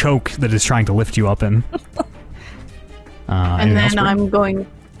almost a choke that is trying to lift you up in. And then I'm going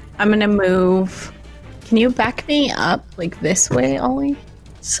to move... Can you back me up, like, this way, Ollie?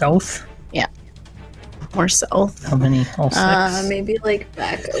 South? Yeah. More south. How many? All 6? Maybe, like,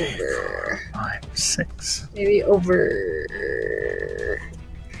 back over... 5, 6. Maybe over...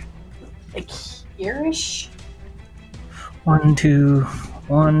 Like, here-ish? 1, 2,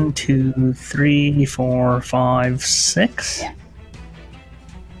 3, 4, 5, 6. Yeah.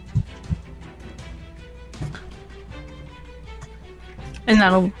 And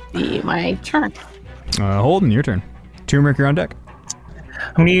that'll be my turn. Holden, your turn. Turmeric, you're on deck.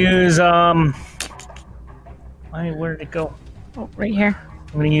 I'm gonna use where did it go? Oh, right here.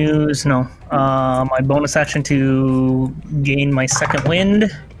 I'm gonna use my bonus action to gain my second wind.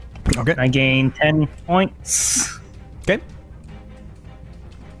 Okay. I gain 10 points. Okay.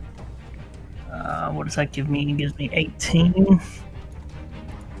 What does that give me? It gives me 18.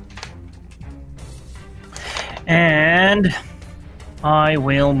 And I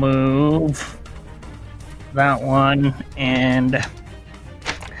will move that one and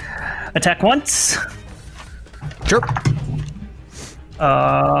attack once. Sure.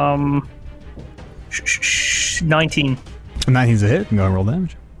 19. 19's a hit. You can go and roll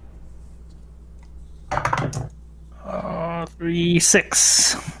damage. 3,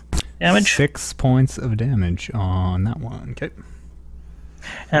 6 damage. 6 points of damage on that one. Okay.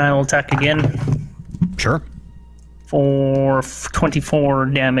 And I will attack again Sure. for 24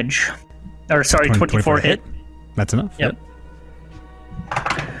 damage. Or sorry, 24 hit. That's enough. Yep.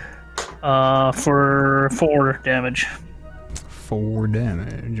 For 4 damage. 4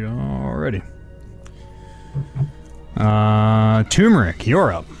 damage. Alrighty. Turmeric,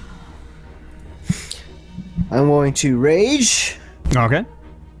 you're up. I'm going to rage Okay.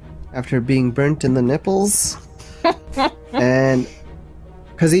 after being burnt in the nipples. And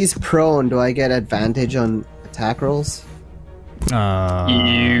because he's prone, do I get advantage on attack rolls?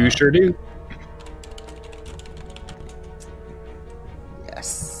 You sure do.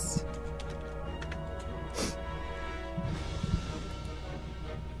 Yes.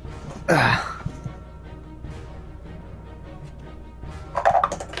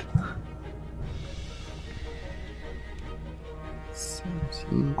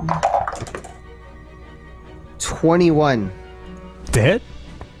 21. To hit?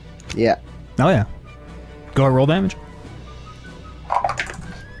 Yeah. Oh, yeah. Go ahead, roll damage.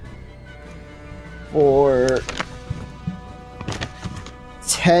 For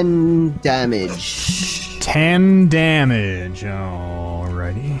 10 damage. 10 damage.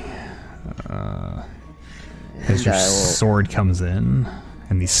 Alrighty. As your sword comes in,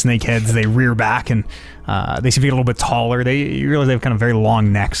 and these snake heads, they rear back, and they seem to get a little bit taller. You realize they have kind of very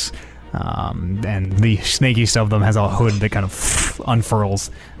long necks, and the snakiest of them has a hood that kind of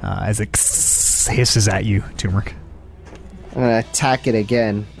unfurls as it hisses at you, Turmeric. I'm gonna attack it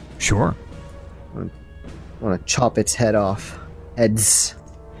again. Sure. I want to chop its head off. Heads.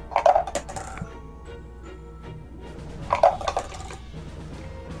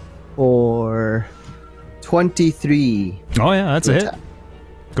 For 23. Oh, yeah, that's a hit.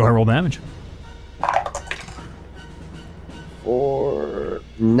 Go ahead, roll damage. For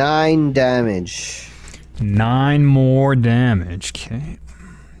 9 damage. 9 more damage. Okay.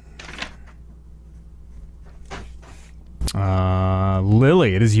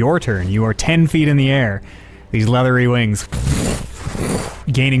 Lily, it is your turn. You are 10 feet in the air. These leathery wings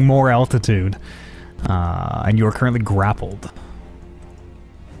gaining more altitude. And you are currently grappled.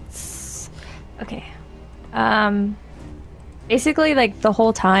 Okay. Basically, like, the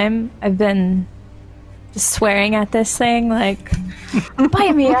whole time, I've been just swearing at this thing, like,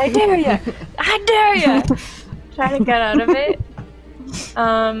 bite me, I dare ya! I dare ya! Trying to get out of it.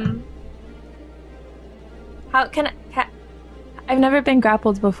 How can I... I've never been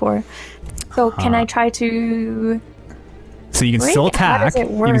grappled before. So can I try to... So you can break still it? How attack. does it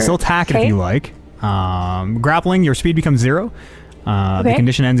You work? can still attack it if Okay. you like. Grappling, your speed becomes 0. The Okay.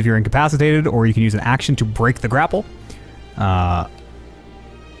 condition ends if you're incapacitated, or you can use an action to break the grapple. But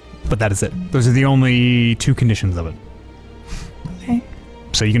that is it. Those are the only 2 conditions of it. Okay.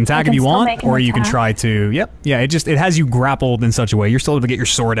 So you can attack can if you still want, make an or you can attack. try to... Yep. Yeah, it has you grappled in such a way. You're still able to get your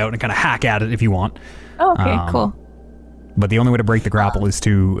sword out and kind of hack at it if you want. Oh, okay, cool. But the only way to break the grapple is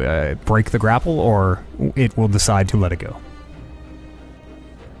to break the grapple, or it will decide to let it go.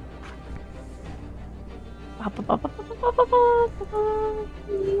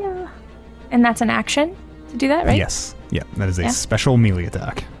 Yeah. And that's an action to do that, right? Yes. Yeah, that is a Yeah. special melee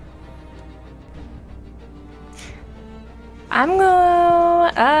attack. I'm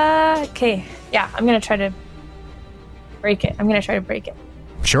gonna... okay. Yeah, I'm gonna try to break it.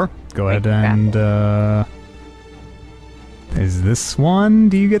 Sure. Go ahead Break the and... is this one?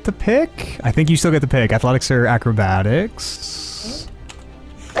 Do you get to pick? I think you still get to pick. Athletics or acrobatics?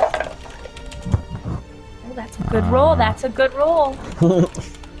 Oh, that's a good roll. That's a good roll.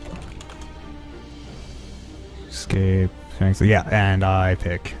 Escape. Strength. Yeah, and I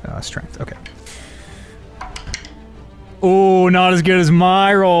pick strength. Okay. Oh, not as good as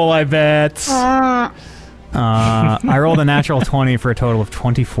my roll, I bet. I rolled a natural 20 for a total of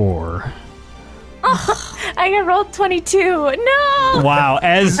 24. I rolled 22. No! Wow.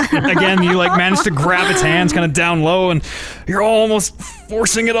 As, again, you manage to grab its hands kind of down low, and you're almost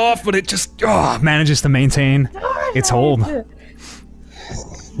forcing it off, but it just manages to maintain its hold.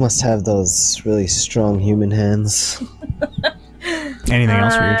 Must have those really strong human hands. Anything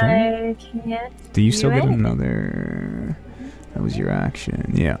else for your turn? I can't. Do you still do get anything. another... That was your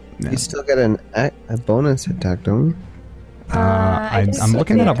action. Yeah. You still get a bonus attack, don't you? I'm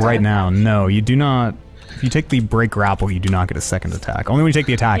looking it up right now. No, you do not. If you take the break grapple, you do not get a second attack. Only when you take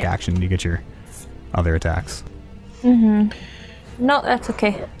the attack action do you get your other attacks. No, that's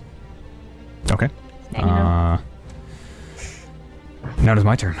okay. Okay. Hanging out. Now it is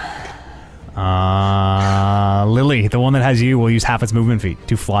my turn. Lily, the one that has you, will use half its movement feet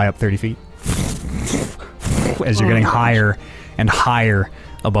to fly up 30 feet. As you're getting higher and higher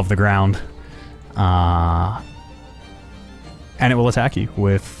above the ground. And it will attack you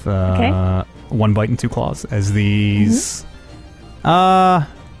with 1 bite and 2 claws. As these... I'm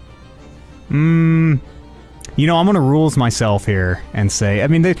going to rules myself here and say... I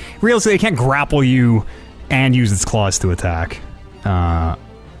mean, realistically, they can't grapple you and use its claws to attack. I'm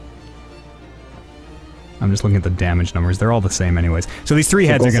just looking at the damage numbers. They're all the same anyways. So these 3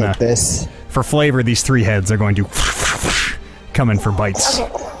 heads are going like to... this. For flavor, these 3 heads are going to come in for bites. Sure.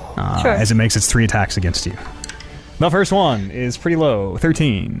 As it makes its 3 attacks against you. The first one is pretty low.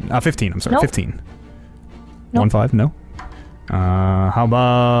 15. 15, I'm sorry. Nope. 15. Nope. 1-5, no. How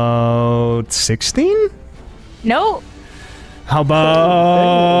about 16? No. How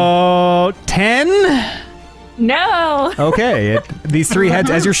about 10? No. Okay, these 3 heads,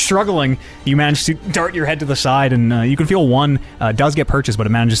 as you're struggling, you manage to dart your head to the side, and you can feel one does get purchased, but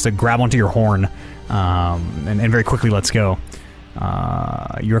it manages to grab onto your horn and very quickly lets go.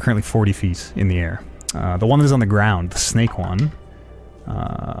 You are currently 40 feet in the air. The one that is on the ground, the snake one.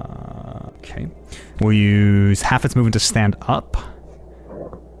 Okay. We'll use half its movement to stand up.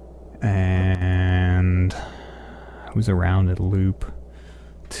 And who's around it? Loop.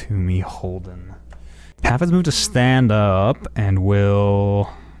 Toomey, Holden. Half its movement to stand up, and will...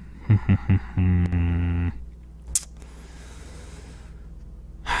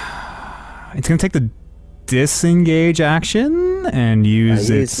 It's going to take the disengage action and use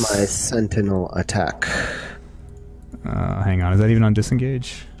its... my sentinel attack. Hang on, is that even on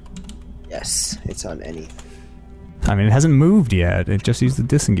disengage? Yes, it's on any. I mean, it hasn't moved yet. It just used the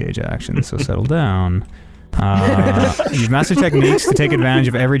disengage action, so settle down. You've mastered techniques to take advantage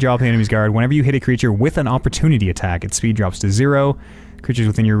of every drop of the enemy's guard. Whenever you hit a creature with an opportunity attack, its speed drops to 0. Creatures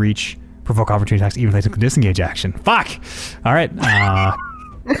within your reach provoke opportunity attacks even if they took the disengage action. Fuck! Alright,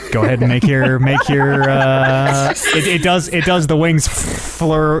 go ahead and make your it does the wings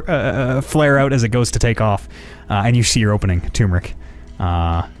flare out as it goes to take off, and you see your opening, Turmeric.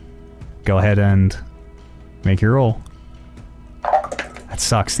 Go ahead and make your roll. That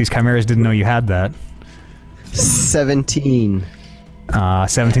sucks. These chimeras didn't know you had that. 17.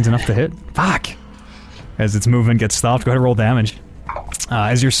 17's enough to hit. Fuck! As its movement gets stopped, go ahead and roll damage.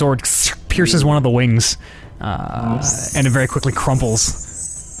 As your sword pierces one of the wings, and it very quickly crumples.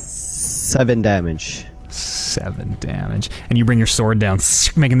 7 damage. 7 damage. And you bring your sword down,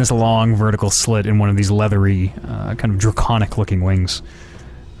 making this long vertical slit in one of these leathery, kind of draconic-looking wings.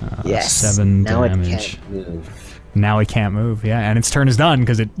 Yes. 7 now damage. It can't move. Now it can't move, yeah. And its turn is done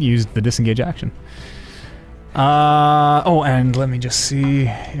because it used the disengage action. Oh, and let me just see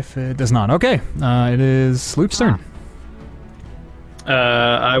if it does not. Okay, it is Loop's turn.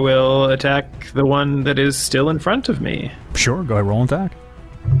 I will attack the one that is still in front of me. Sure, go ahead, roll and attack.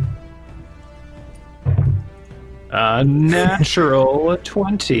 Natural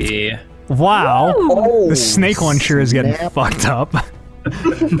 20. Wow, Oh, the snake one sure is getting snap. fucked up.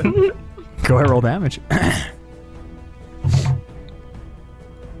 Go ahead, roll damage.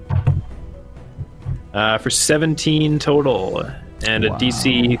 For 17 total, and Wow. a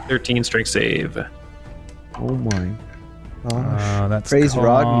DC 13 strength save. Oh my gosh. That's Praise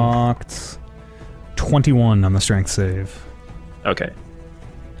Rodney. cocked. 21 on the strength save. Okay.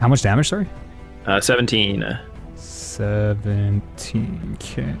 How much damage, sorry? 17. 17.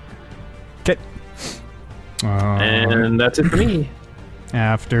 Okay. Okay. And that's it for me.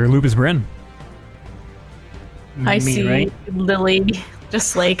 After Lupus Bryn. I Me, see right? Lily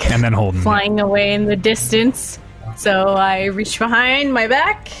just like And then Holden. flying away in the distance. So I reach behind my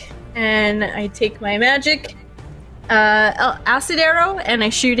back and I take my magic acid arrow and I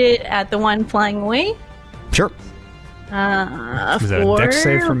shoot it at the one flying away. Sure. Is that a dex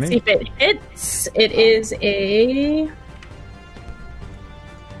save for me? Let's see if it hits. It is a...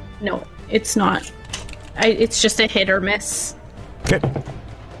 No, it's not. It's just a hit or miss. Okay.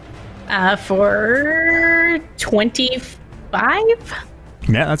 For 25?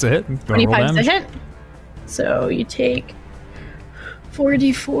 Yeah, that's a hit. Go ahead, roll 25's a damage. hit. So you take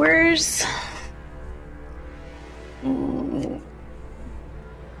 4d4s.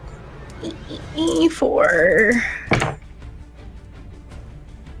 For...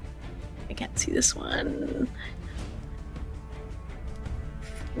 I can't see this one.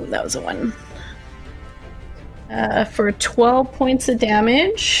 Ooh, that was a 1. For 12 points of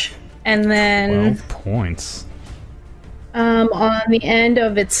damage. And then 12 points. on the end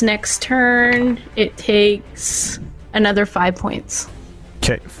of its next turn, it takes another 5 points.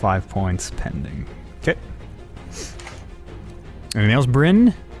 Okay, 5 points pending. Okay. Anything else,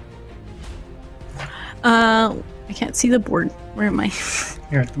 Bryn? I can't see the board. Where am I?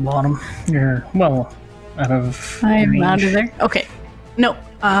 You're at the bottom. You're well out of. I'm range. out of there. Okay. No,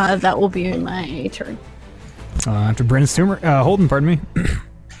 that will be my turn. After Bryn's tumor, Holden, pardon me.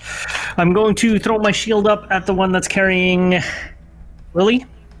 I'm going to throw my shield up at the one that's carrying Lily.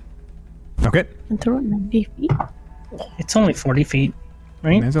 Okay. And throw it 90 feet. It's only 40 feet,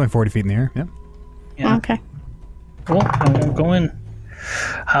 right? It's only 40 feet in the air. Yep. Yeah. Okay. Cool. I'll go in.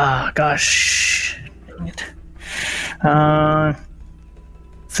 Ah, gosh. Dang it.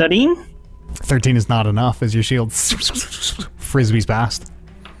 13? 13 is not enough as your shield frisbees past.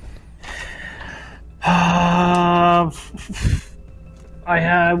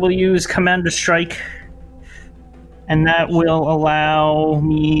 I will use Commander Strike, and that will allow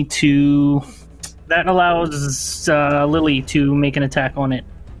me to... That allows Lily to make an attack on it.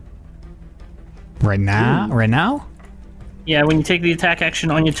 Right now? Right now? Yeah, when you take the attack action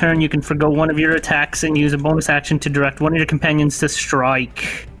on your turn, you can forgo one of your attacks and use a bonus action to direct one of your companions to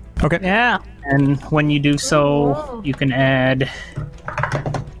strike. Okay. Yeah. And when you do so, you can add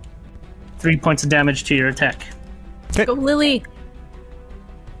 3 points of damage to your attack. Go, Lily.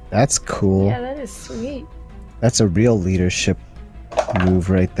 That's cool. Yeah, that is sweet. That's a real leadership move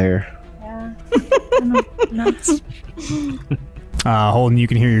right there. Yeah. Holden, you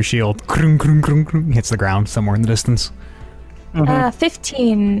can hear your shield krung, krung, krung, krung, hits the ground somewhere in the distance.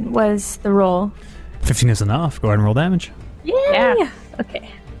 15 was the roll. 15 is enough. Go ahead and roll damage. Yeah. Okay.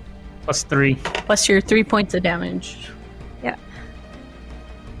 Plus 3. Plus your 3 points of damage. Yeah.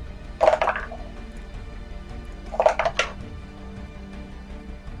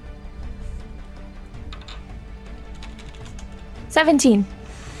 $17.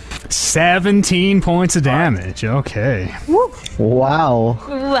 17 points of damage. Okay. Wow.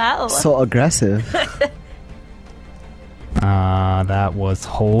 Wow. So aggressive. That was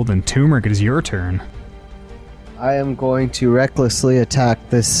Holden. Turmeric, it is your turn. I am going to recklessly attack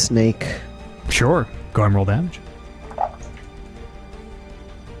this snake. Sure. Go ahead and roll damage.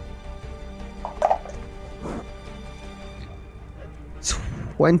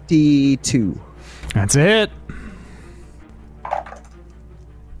 $22. That's it.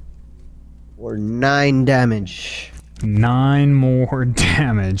 Or 9 damage. 9 more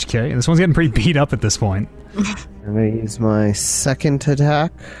damage. Okay. This one's getting pretty beat up at this point. I'm going to use my second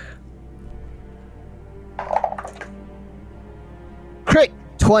attack. Crit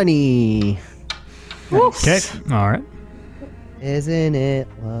 20. Okay. All right. Isn't it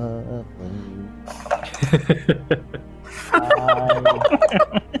lovely?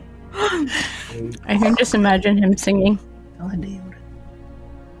 I can just imagine him singing.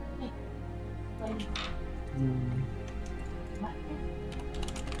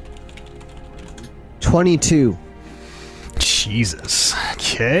 22. Jesus.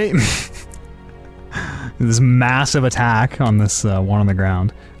 Okay. This massive attack on this one on the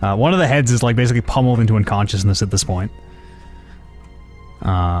ground. One of the heads is like basically pummeled into unconsciousness at this point.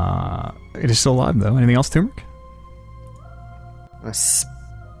 It is still alive though. Anything else, Turmeric? Just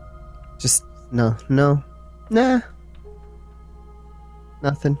no. Nah.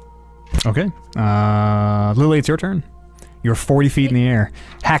 Nothing. Okay. Lily, it's your turn. You're 40 feet in the air.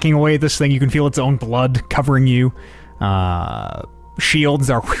 Hacking away at this thing, you can feel its own blood covering you.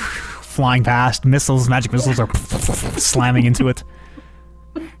 Shields are flying past. Missiles, magic missiles are slamming into it.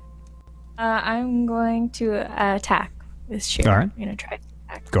 I'm going to attack this shield. All right. I'm going to try to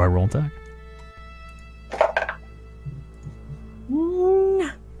attack. Go ahead, roll attack.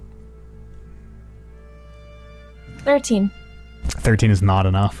 13. 13 is not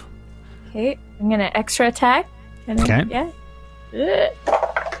enough. Okay, I'm going to extra attack. Okay. Yeah.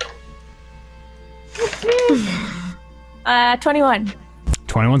 21.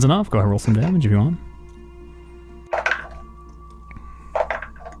 21's enough. Go ahead, roll some damage if you want.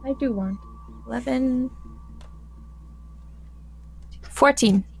 I do want 11.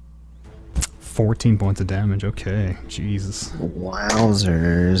 14. 14 points of damage. Okay. Jesus.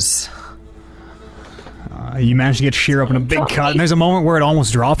 Wowzers. You manage to get Sheer up in a big cut, and there's a moment where it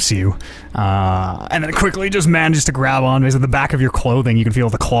almost drops you. And then it quickly just manages to grab on. Basically, the back of your clothing, you can feel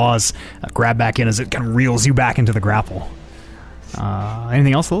the claws grab back in as it kind of reels you back into the grapple.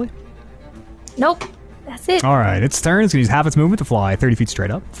 Anything else, Lily? Nope. That's it. All right, its turn. It's going to use half its movement to fly 30 feet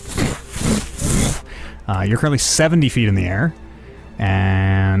straight up. You're currently 70 feet in the air.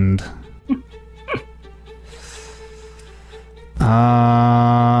 And...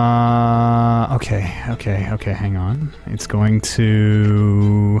 Okay, hang on. It's going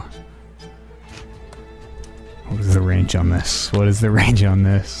to... What is the range on this?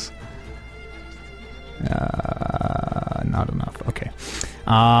 Not enough. Okay.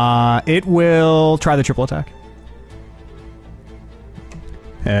 It will try the triple attack.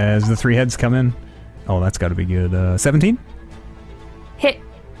 As the 3 heads come in. Oh, that's got to be good. 17? Hit.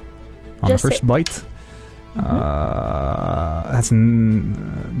 On Just the first hit. bite. That's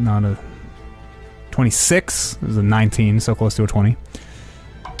not a 26. This is a 19, so close to a 20.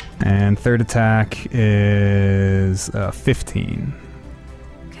 And third attack is 15.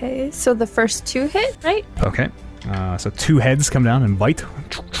 Okay, so the first 2 hit, right? Okay. So 2 heads come down and bite.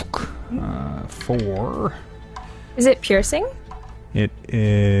 4. Is it piercing? It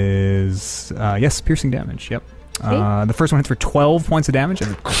is yes, piercing damage. Yep. Okay. The first one hits for 12 points of damage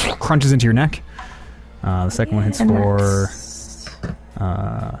and it crunches into your neck. The second one hits And for that's-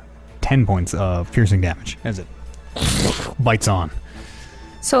 10 points of piercing damage as it bites on.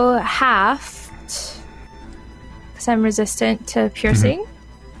 So half, because I'm resistant to piercing.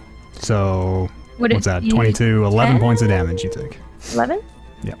 So Would what's it that? be 22, 11 10? points of damage you take. 11?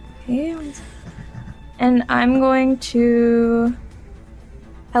 Yep. Okay. And I'm going to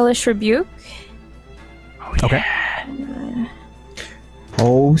Hellish Rebuke. Okay.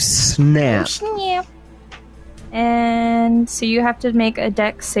 Oh Oh, snap. Snap. And so you have to make a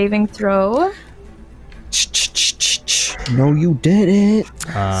dex saving throw. No, you didn't.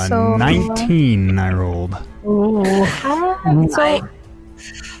 So- 19 I rolled. So,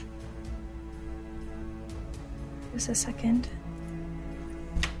 just a second.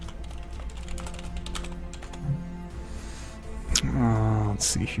 Let's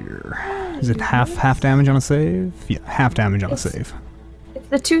see here. Is it half damage on a save? Yeah, half damage on a save. It's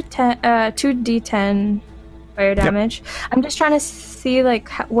the 2d10 fire damage. I'm just trying to see like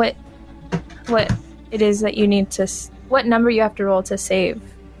what it is that you need to what number you have to roll to save.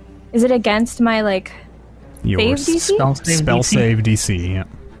 Is it against my like Your save DC? spell save DC, yeah.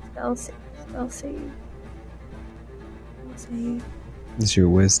 Spell save. Spell save. Spell save. It's your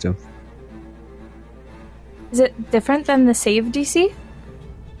wisdom. Is it different than the save DC?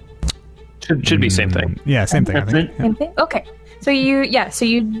 Should be same thing. Yeah, same thing, I That's think. it. Yeah. Same thing? Okay. So you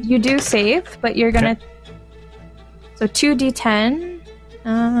do save, but you're gonna so 2d10.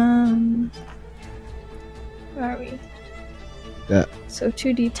 Where are we? Yeah. So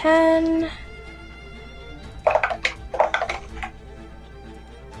 2d10.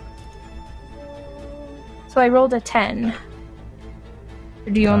 So I rolled a 10. Or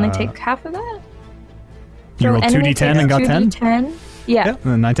do you only take half of that? You rolled enemy 2d10 and got takes 10? 2d10. Yeah. Yeah, and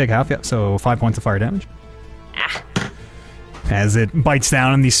then I take half, yeah. So 5 points of fire damage. As it bites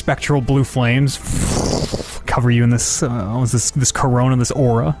down and these spectral blue flames cover you in this this corona, this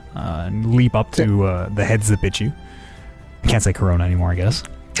aura, and leap up to the heads that bit you. I can't say corona anymore, I guess.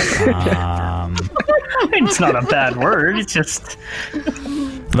 It's not a bad word. It's just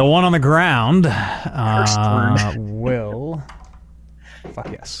The one on the ground word. will... Fuck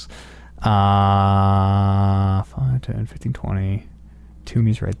yes. 5, 10, 15, 20.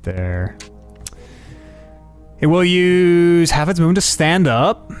 Toomey's right there. It will use half its movement to stand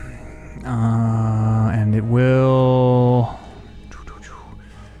up. And it will...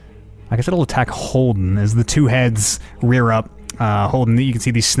 I guess it'll attack Holden as the two heads rear up. Holden, you can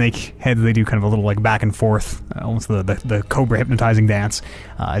see these snake heads, they do kind of a little like back and forth, almost the cobra hypnotizing dance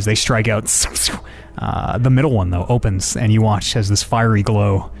as they strike out. The middle one, though, opens, and you watch as this fiery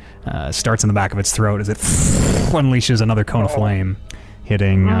glow starts in the back of its throat as it unleashes another cone of flame,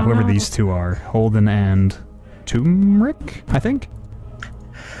 hitting whoever these two are, Holden and Turmeric, I think?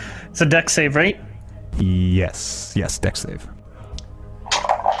 it's a dex save, right? Yes, dex save.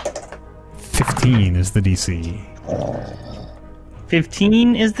 15 is the DC.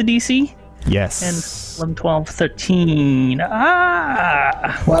 15 is the DC? Yes. And 11, 12, 13.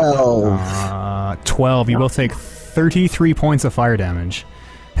 12. 12. You both take 33 points of fire damage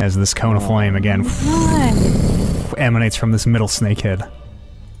as this cone of flame again emanates from this middle snakehead.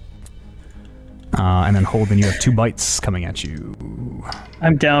 And then Holden, you have 2 bites coming at you.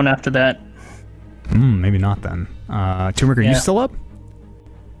 I'm down after that. Maybe not then. Turmeric, are you Yeah. still up?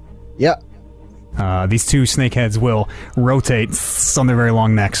 Yeah. These two snakeheads will rotate on their very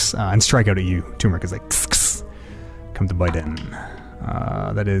long necks and strike out at you. Turmeric is like, come to bite in.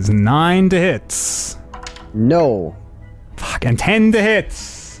 That is 9 to hit. No. Fuck, and 10 to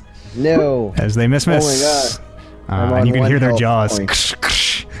hit. No. As they miss. Oh my God. I'm And on you can one hear their health jaws point.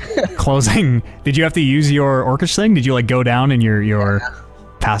 closing. Did you have to use your orcish thing? Did you like go down and your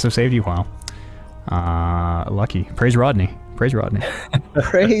passive saved you? Wow. Lucky. Praise Rodney. Praise Rodney.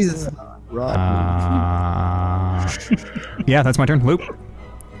 Praise Rodney. Yeah, that's my turn. Loop.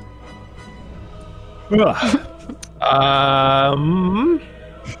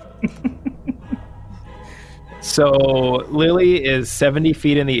 So Lily is 70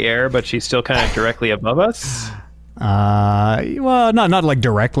 feet in the air, but she's still kind of directly above us. Well, not like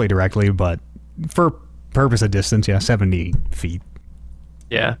directly, but for purpose of distance, yeah, 70 feet.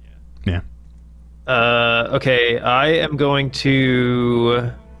 Yeah. Yeah. Okay, I am going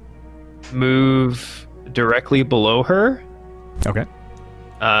to move directly below her. Okay.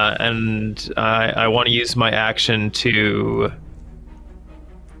 And I want to use my action to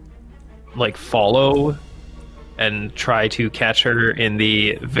like follow and try to catch her in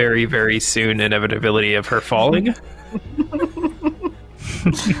the very, very soon inevitability of her falling.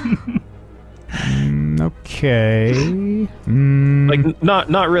 Okay. Like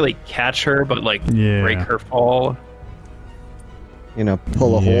not really catch her, but like Yeah. break her fall. You know,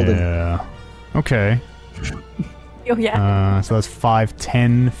 pull a Holden. Yeah. Okay. Oh yeah. So that's 5,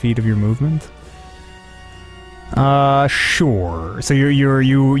 10 feet of your movement. Sure. So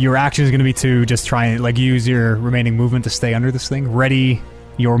your action is going to be to just try and like use your remaining movement to stay under this thing. Ready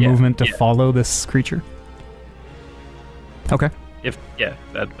your movement to follow this creature. Okay.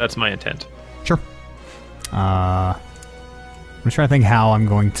 That's my intent. Sure. I'm trying to think how I'm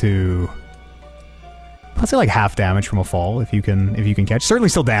going to. I'd say like half damage from a fall if you can catch. Certainly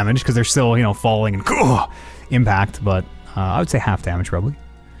still damage because they're still falling and impact, but I would say half damage probably.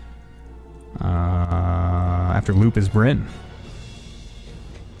 After Loop is Bryn.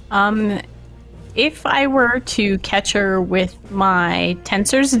 If I were to catch her with my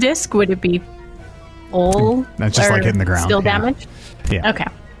Tensor's disc, would it be full? That's just like hitting the ground. Still damage? Yeah. Okay.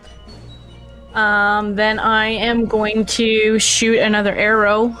 Then I am going to shoot another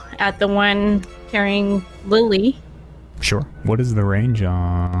arrow at the one carrying Lily. Sure. What is the range?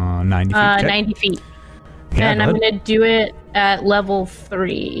 90 feet? 90 feet. Yeah, and I'm going to do it at level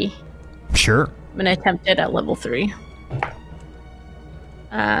 3. Sure. I'm going to attempt it at level 3.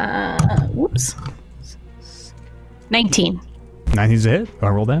 Whoops. 19. 19's a hit. Go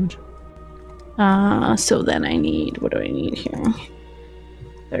ahead, roll damage. So then I need... What do I need here?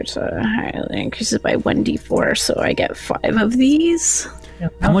 There's it increases by 1d4, so I get 5 of these.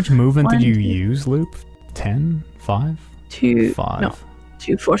 How much movement did you use, Loop? 10? 5? 2. 5. No.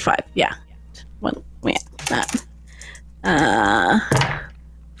 2, 4, 5. Yeah. One. Yeah. That.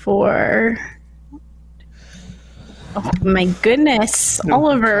 4. Oh my goodness, No,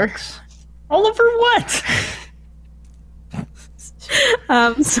 Oliver. Oliver, what?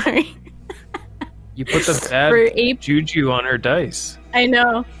 Sorry. You put the bad For 8, juju on her dice. I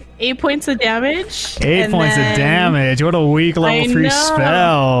know. 8 points of damage. 8 and points of then- damage. What a weak level I 3 know.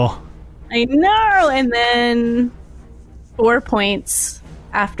 spell. I know, and then 4 points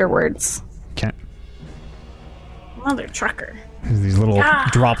afterwards. Okay. Mother trucker. There's these little Ah.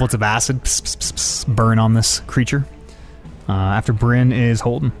 droplets of acid burn on this creature. After Bryn is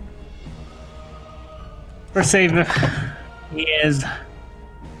Holden. For save, he is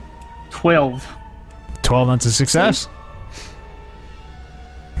 12. 12, that's a success.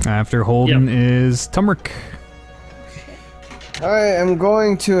 After Holden is Tumric. I am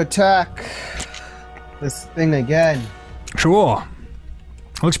going to attack this thing again. Sure.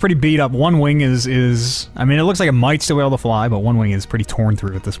 Looks pretty beat up. One wing is I mean, it looks like it might still be able to fly, but one wing is pretty torn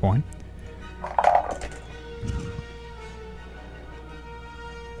through at this point.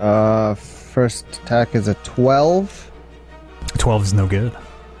 First attack is a 12. 12 is no good.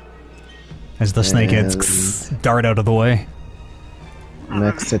 As the snakeheads dart out of the way.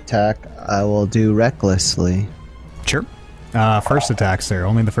 Next attack, I will do recklessly. Sure. First attack, sir.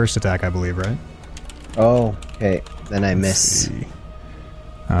 Only the first attack, I believe, right? Oh, okay. Then I miss. Let's see.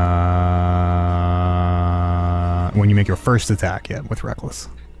 When you make your first attack, yeah, with reckless.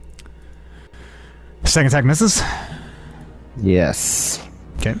 Second attack misses. Yes.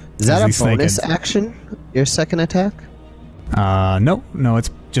 Okay. Is that As a these bonus snakeheads- action? Your second attack? No, it's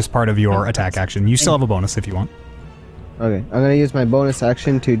just part of your attack action. You still have a bonus if you want. Okay. I'm going to use my bonus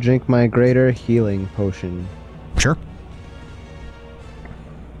action to drink my greater healing potion. Sure.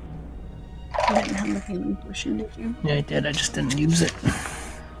 You didn't have the healing potion, did you? Yeah, I did. I just didn't use it.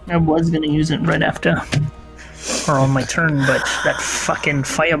 I was going to use it right after. Or on my turn, but that fucking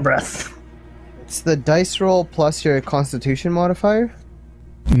fire breath. It's the dice roll plus your constitution modifier?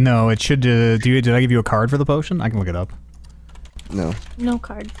 No, it should. Did I give you a card for the potion? I can look it up. No. No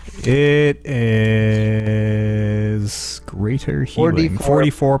card. It is greater healing.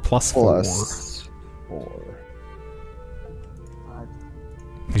 44 plus 4. Plus 4.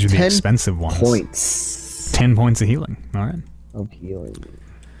 These are the 10 expensive ones. Points 10 points of healing. All right. of healing.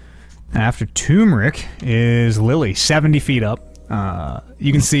 After Turmeric is Lily, 70 feet up.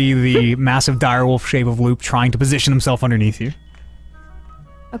 You can see the massive direwolf shape of Loop trying to position himself underneath you.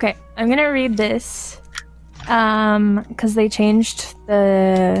 Okay, I'm gonna read this because they changed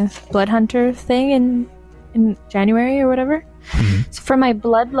the Blood Hunter thing in January or whatever. So for my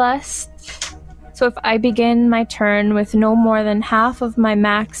Bloodlust, so if I begin my turn with no more than half of my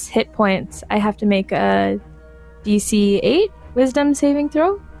max hit points, I have to make a DC 8 Wisdom saving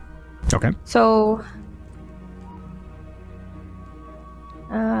throw. Okay. So,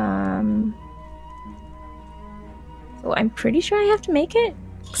 so I'm pretty sure I have to make it.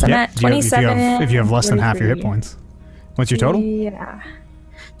 'Cause I'm Yeah, at 27. if you have less than half your hit 43. points. What's your total? Yeah.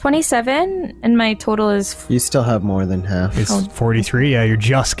 27, and my total is... You still have more than half. It's 43. Yeah, you're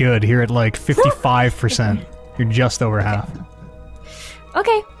just good. Here at like 55%. You're just over half.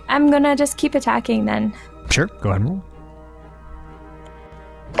 Okay, I'm gonna just keep attacking then. Sure. Go ahead and roll.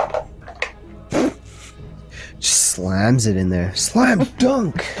 Just slams it in there. Slam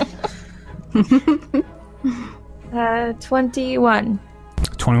dunk! 21.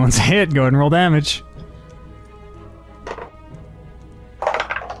 21's a hit. Go ahead and roll damage.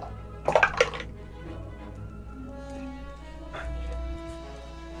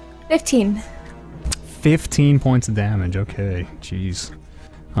 15 points of damage. Okay, jeez.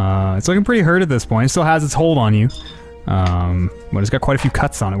 It's looking pretty hurt at this point. It still has its hold on you. But it's got quite a few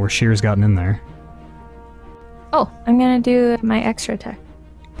cuts on it where Shear's gotten in there. Oh, I'm gonna do my extra attack.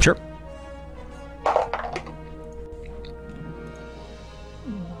 Sure.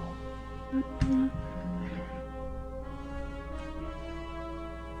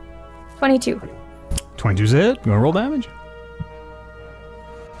 $22. 22's it. You wanna roll damage?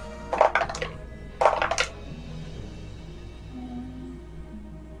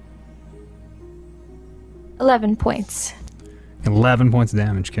 $11 points. 11 points of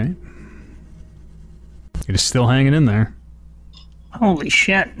damage, okay. It is still hanging in there. Holy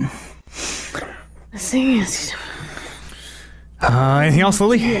shit. Anything Anything else,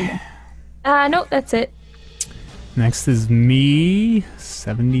 Lily? No, that's it. Next is me.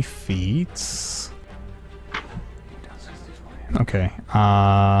 70 feet. Okay.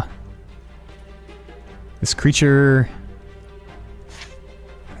 This creature...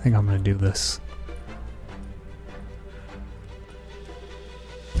 I think I'm gonna do this.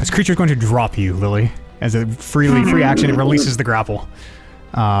 This creature is going to drop you, Lily. As a free action, it releases the grapple.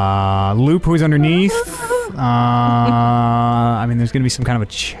 Loop, who's underneath. I mean, there's going to be some kind of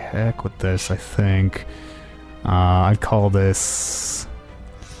a check with this, I think. I'd call this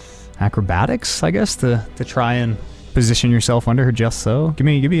acrobatics, I guess, to try and position yourself under her just so. Give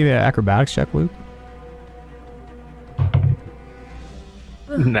me an acrobatics check, Loop.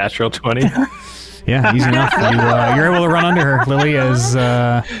 Natural 20. Yeah, easy enough. You're able to run under her, Lily, as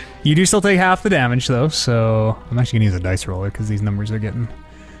you do still take half the damage, though, so I'm actually going to use a dice roller because these numbers are getting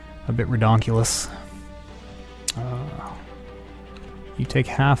a bit redonkulous. You take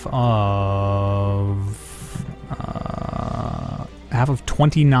half of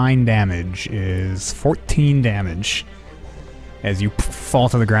 29 damage is 14 damage as you fall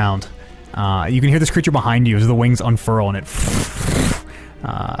to the ground. You can hear this creature behind you as the wings unfurl and it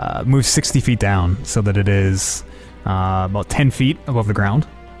moves 60 feet down so that it is about 10 feet above the ground.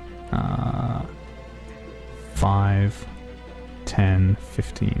 5, 10,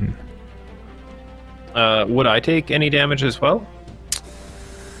 15. Would I take any damage as well?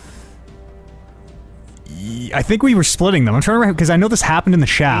 I think we were splitting them. I'm trying to remember because I know this happened in the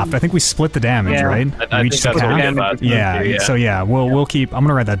shaft. I think we split the damage, Yeah. right? I We think each that's took what we half? did last Yeah, time, too, so yeah, we'll keep. I'm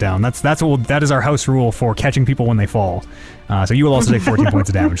gonna write that down. That is our house rule for catching people when they fall. So you will also take 14 points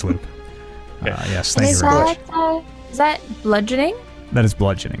of damage, Luke. Yes, thank you Is very much. is that bludgeoning? That is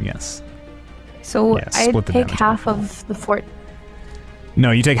bludgeoning. Yes. So Yeah, I'd split the take damage. half of the fort.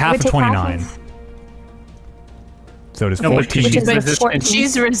 No, you take half would of take 29. half So it is No, but 14. she's Which is like resistant.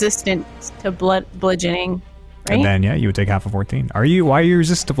 she's resistant to bludgeoning, right? And then you would take half of 14. Why are you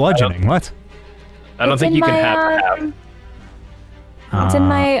resistant to bludgeoning? What? I don't It's think in you can my, have half. It's in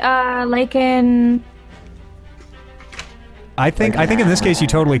my like in. I think in this case you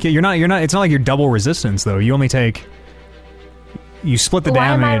totally can. You're not. It's not like you're double resistance though. You only take. You split the Why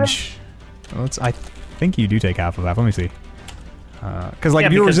am I damage. I think you do take half of that. Let me see. Because like Yeah,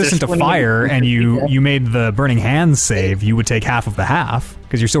 if you were because resistant to there's fire 20 and you made the burning hands save, you would take half of the half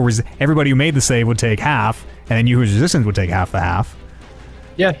because you're still everybody who made the save would take half, and then you who's resistant would take half the half.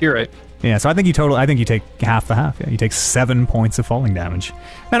 Yeah, you're right. Yeah, so I think you take half the half. Yeah, you take 7 points of falling damage.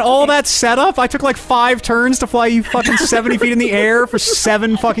 And all that setup, I took like 5 turns to fly you fucking 70 feet in the air for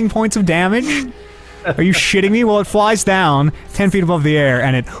 7 fucking points of damage. Are you shitting me? Well, it flies down 10 feet above the air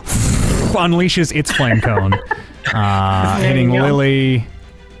and it unleashes its flame cone, hitting you go. Lily,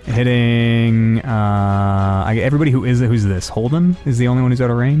 hitting everybody who's this. Holden is the only one who's out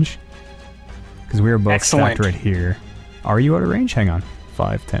of range because we are both Excellent. stacked right here. Are you out of range? Hang on.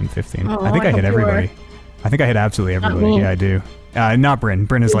 5, 10, 15. Oh, I think I I hit hope you everybody. I think I hit absolutely everybody. me. Yeah, I do. Not Bryn.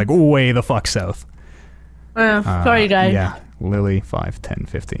 Bryn is like way the fuck south. Sorry, guys. Yeah. Lily, 5, 10,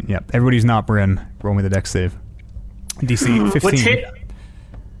 15. Yep. Everybody's not Bryn. Roll me the dex save. DC 15. What's hit?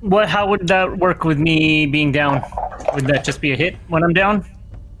 How would that work with me being down? Would that just be a hit when I'm down?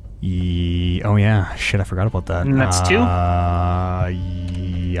 Oh yeah. Shit, I forgot about that. And that's 2?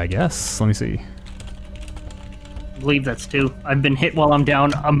 I guess. Let me see. I believe that's 2. I've been hit while I'm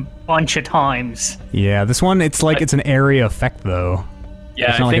down a bunch of times. Yeah, this one, it's like it's an area effect though. Yeah,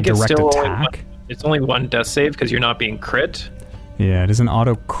 It's not I like think a it's direct still attack. it's only one death save because you're not being crit. Yeah, it is an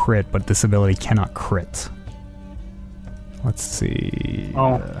auto crit, but this ability cannot crit. Let's see.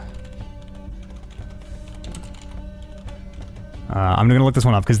 Oh. I'm going to look this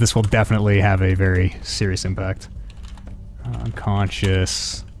one up because this will definitely have a very serious impact.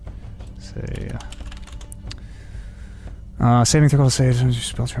 Unconscious. Say. Saving throw saves.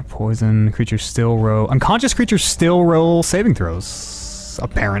 Spell trap poison. Creatures still roll. Unconscious creatures still roll saving throws. success,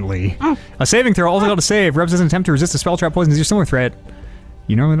 apparently. A saving throw, also called a save. Rebs doesn't attempt to resist a spell trap, poisons your similar threat.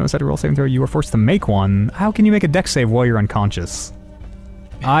 You normally don't set to roll a saving throw. You are forced to make one. How can you make a dex save while you're unconscious?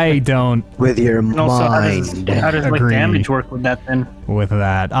 I don't With your And also, mind. how does like Agree. damage work with that then? with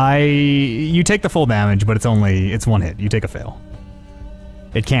that. You take the full damage, but it's one hit. You take a fail.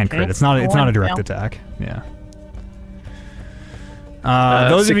 It can crit. Okay. It's not a One direct fail. attack. Yeah.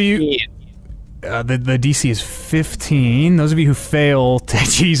 Those of you, 16. the DC is 15. Those of you who fail,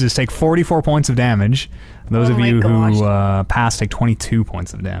 Jesus, take 44 points of damage. Those Oh of my you who gosh. pass take 22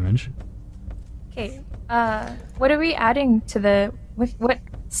 points of damage. Okay. What are we adding to the what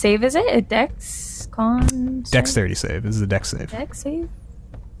save is it? A dex con? Dexterity save. This is a dex save. Dex save.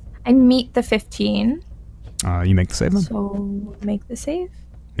 I meet the 15, You make the save then? so make the save.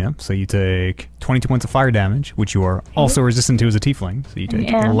 Yeah. So you take 22 points of fire damage, which you are also resistant to as a tiefling. So you take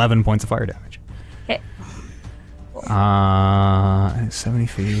Yeah. 11 points of fire damage. Okay. 70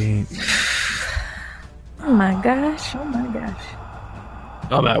 feet. Oh my gosh. Oh my gosh.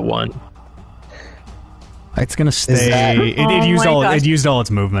 I'm at 1. It's gonna stay. that- It Oh used my all. gosh. It used all its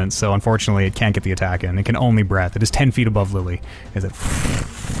movement, so unfortunately, it can't get the attack in. It can only breath. It is 10 feet above Lily as it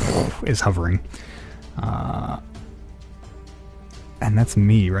is hovering. And that's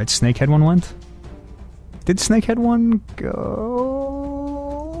me, right? Snakehead one went. Did Snakehead one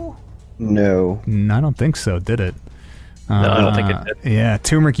go? No. No, I don't think so. Did it? No, I don't think it did. Yeah,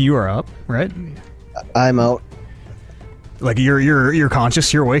 Turmeric, you are up, right? I'm out. Like you're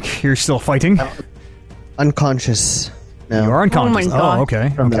conscious. You're awake. You're still fighting. Unconscious now. You are unconscious. Oh my God. okay.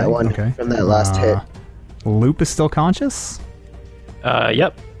 From okay, that one. Okay. From that last hit. Loop is still conscious.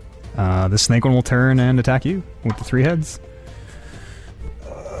 Yep. The snake one will turn and attack you with the 3 heads.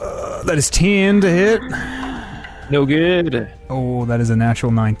 That is 10 to hit. No good. Oh, that is a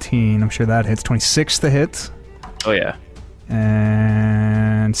natural 19. I'm sure that hits. 26 to hit. Oh yeah.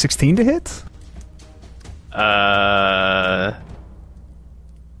 And 16 to hit.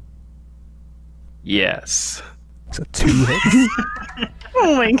 Yes. So 2 hits.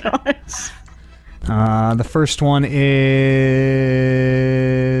 Oh my gosh. The first one is...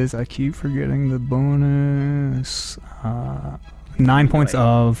 I keep forgetting the bonus. 9 points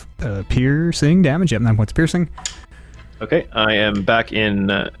of piercing damage. Yep, 9 points of piercing. Okay, I am back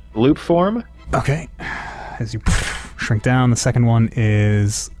in loop form. Okay. As you shrink down, the second one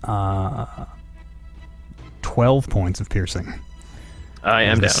is 12 points of piercing. I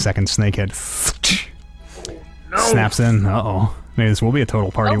am The down. second snakehead snaps in. Uh-oh. Maybe this will be a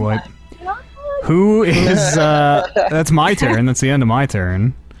total party wipe. Who is... that's my turn. That's the end of my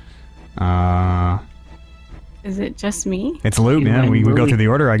turn. Is it just me? It's Loop, yeah. We go through the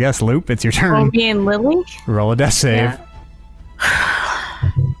order, I guess. Loop, it's your turn. Me and Lily? Roll a death save. Yeah.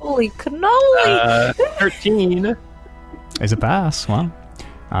 Holy cannoli! 13. Is a pass. Wow.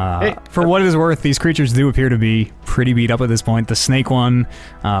 Hey. For what it is worth, these creatures do appear to be pretty beat up at this point. The snake one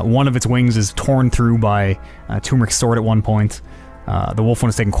of its wings is torn through by Turmeric's sword at one point. The wolf one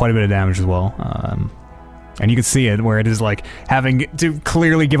is taking quite a bit of damage as well. And you can see it where it is like having to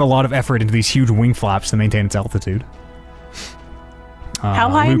clearly give a lot of effort into these huge wing flaps to maintain its altitude. How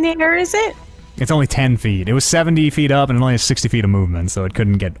high in the air is it? It's only 10 feet. It was 70 feet up and it only has 60 feet of movement, so it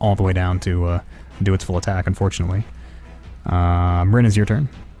couldn't get all the way down to do its full attack, unfortunately. Bryn, it's your turn.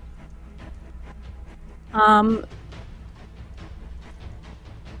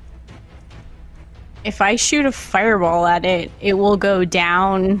 If I shoot a fireball at it, it will go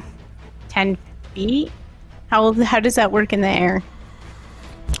down 10 feet? How does that work in the air?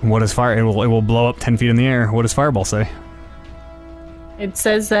 What does fire? It will blow up 10 feet in the air. What does Fireball say? It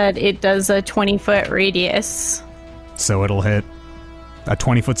says that it does a 20-foot radius. So it'll hit a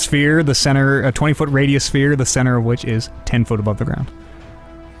 20-foot sphere, a 20-foot radius sphere, the center of which is 10 foot above the ground.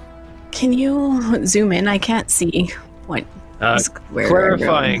 Can you zoom in? I can't see what is where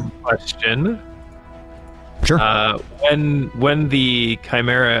Clarifying question. Sure. When the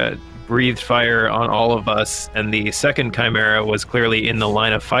Chimera breathed fire on all of us, and the second Chimera was clearly in the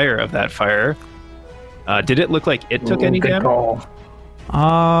line of fire of that fire, did it look like it took any Good damage? call.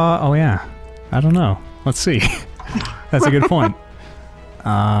 Oh yeah. I don't know. Let's see. That's a good point.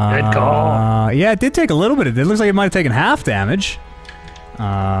 Good call. Yeah, it did take a little bit. It looks like it might have taken half damage.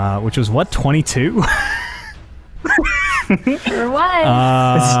 Which was what, 22? For what?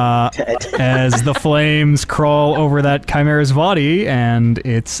 As the flames crawl over that Chimera's body, and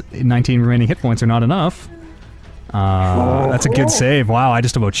its 19 remaining hit points are not enough. That's a good save. Wow, I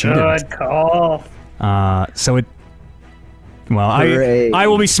just about cheated. Good call. So it... Well, Hooray. I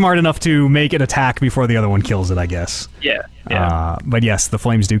will be smart enough to make it attack before the other one kills it, I guess. Yeah. But yes, the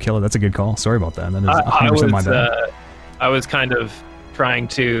flames do kill it. That's a good call. Sorry about that. That is 100% my bad. I was kind of trying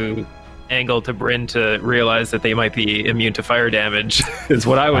to angle to Bryn to realize that they might be immune to fire damage is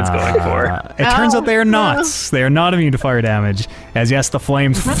what I was going for. It turns out they are not. They are not immune to fire damage. As yes, the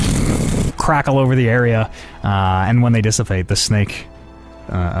flames crackle over the area, and when they dissipate, the snake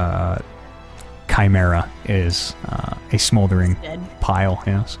chimera is a smoldering pile.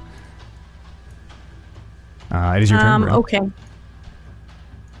 Yes. It is your turn, Bryn. Okay.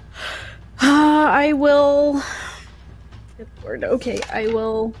 I will. Good lord. Okay, I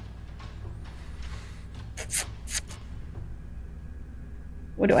will.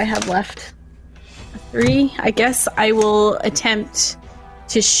 What do I have left? A 3. I guess I will attempt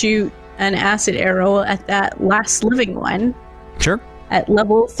to shoot an acid arrow at that last living one. Sure. At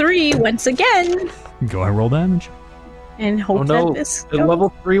level 3 once again. Go ahead and roll damage. And hope that this. The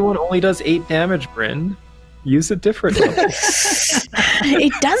level 3 one only does 8 damage, Bryn. Use a different level.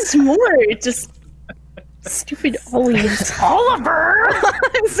 It does more. It just. Stupid Oliver!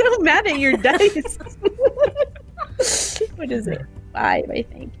 I'm so mad at your dice. What is it? 5, I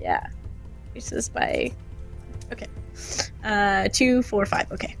think. Yeah. This is by. Okay. 2, 4,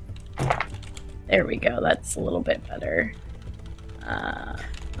 5. Okay. There we go. That's a little bit better.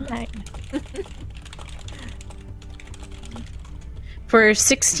 9. For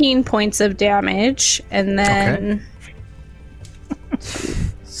 16 points of damage, and then. Okay.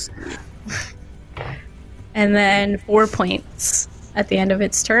 And then 4 points at the end of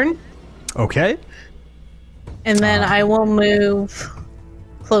its turn. Okay. And then I will move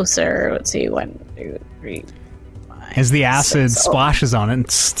closer. Let's see, 1, 2, 3, 5. As the acid splashes on it,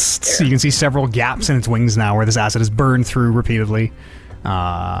 you can see several gaps in its wings now where this acid is burned through repeatedly.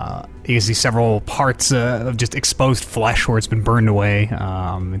 You can see several parts of just exposed flesh where it's been burned away.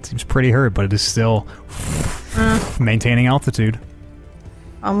 It seems pretty hurt, but it is still maintaining altitude.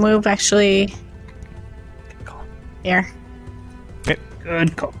 I'll move actually here. Okay.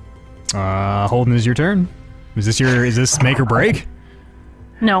 Good call. Holden, is your turn. Is this make or break?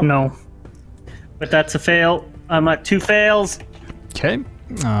 No. But that's a fail. I'm at 2 fails. Okay.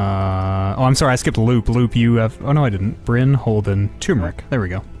 I'm sorry, I skipped Loop. Loop, you have... Oh, no, I didn't. Bryn, Holden, Turmeric. There we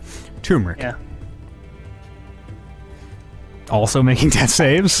go. Turmeric. Yeah. Also making death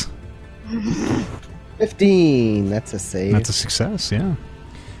saves. 15. That's a save. That's a success, yeah.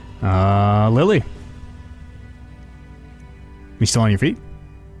 Lily. You still on your feet?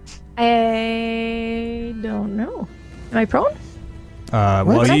 I don't know. Am I prone?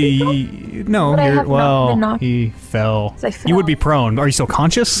 Well, he fell. I fell. You would be prone. Are you still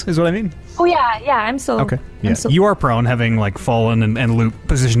conscious, is what I mean? Oh, yeah, I'm still... Okay, yeah. You are prone, having, like, fallen and Luke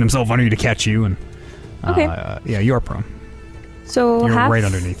positioned himself under you to catch you, and... Okay. Yeah, you are prone. So You're right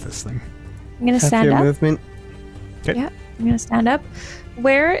underneath this thing. I'm gonna stand your up. movement. Okay. Yeah, I'm gonna stand up.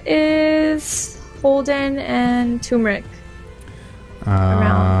 Where is Holden and Turmeric?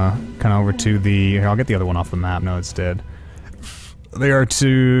 Kind of over to the... Here, I'll get the other one off the map. No, it's dead. They are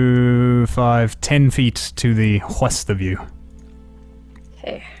 2, 5, 10 feet to the west of you.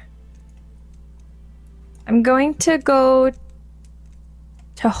 Okay. I'm going to go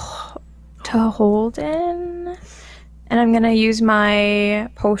to Holden, and I'm gonna use my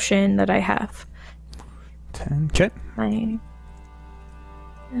potion that I have. 10. Okay. My...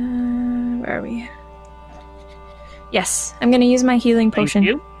 where are we? Yes, I'm gonna use my healing potion.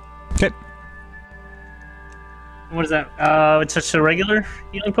 Thank you. Okay. What is that? It's just a regular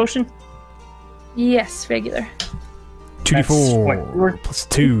healing potion? Yes, regular. 2d4 plus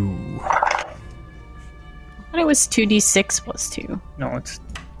 2. I thought it was 2d6 plus 2. No, it's...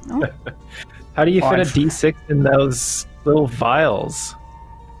 No? How do you fit a 5. d6 in those little vials?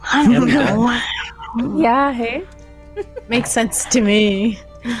 I don't know. Yeah, hey. Makes sense to me.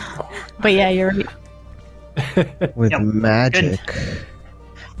 But yeah, you're right. With magic.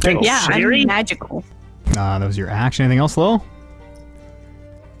 Thanks, Yeah, Sherry. I'm magical. That was your action. Anything else, Lo?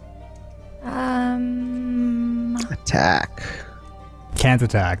 Attack. Can't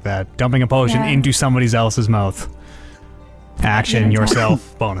attack that. Dumping a potion into somebody else's mouth. Action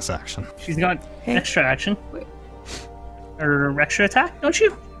yourself. Bonus action. She's got extra action. Or extra attack, don't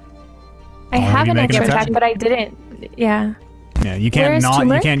you? I have you an make an extra attack? attack, but I didn't. Yeah. Yeah, you Where can't is not. You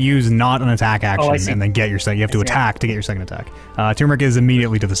turmeric? can't use not an attack action I see. and then get your second. You have to see. attack to get your second attack. Turmeric is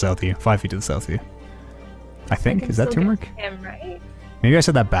immediately to the south of you, 5 feet to the south of you. I think is that turmeric? Him, right? Maybe I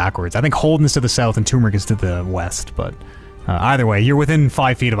said that backwards. I think Holden is to the south and turmeric is to the west. But either way, you're within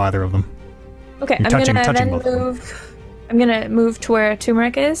 5 feet of either of them. Okay, You're I'm touching gonna then both of them. move. I'm gonna move to where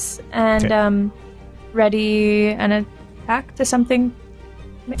turmeric is and ready an attack to something.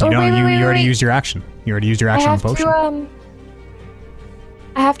 You already wait. used your action. You already used your I action on have the potion. to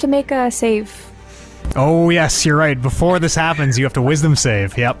I have to make a save. Oh, yes, you're right. Before this happens, you have to wisdom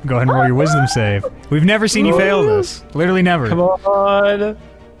save. Yep, go ahead and roll your wisdom save. We've never seen you fail this. Literally never. Come on.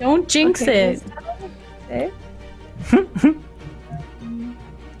 Don't jinx Okay, it. Okay.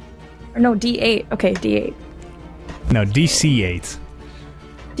 Or no, D8. Okay, D8. No, DC 8.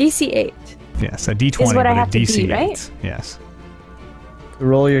 DC 8. Yes, a D20, Is what I but a have to DC beat, 8. right? Yes.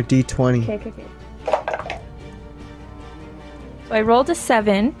 Roll your d20. Okay. So I rolled a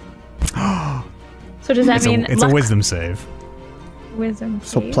 7. So does that mean It's a wisdom save. wisdom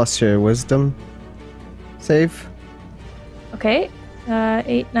So save? plus your wisdom save. Okay.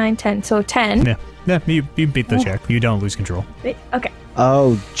 8, 9, 10. So 10. Yeah, you beat the check. You don't lose control. Okay.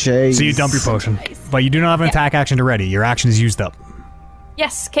 Oh, jeez. So you dump your potion. But you do not have an attack action to ready. Your action is used up.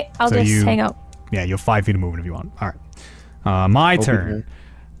 Yes. Okay. I'll So just you- hang out. Yeah, you have 5 feet of movement if you want. All right. My turn. here.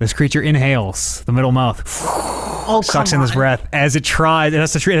 This creature inhales the middle mouth, Oh, sucks in this breath. As it tries, it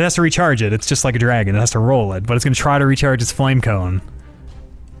has to recharge it. It's just like a dragon. It has to roll it, but it's going to try to recharge its flame cone.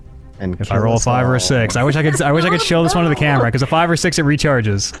 And If I roll a 5 or a 6, I wish I could show this one to the camera because a 5 or 6 it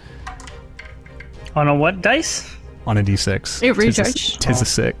recharges On a what dice? on a d6. It recharged. Tis a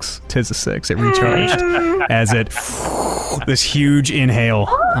 6. Tis a 6. It recharged as it this huge inhale,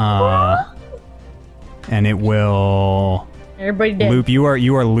 and it will Everybody dead. loop. You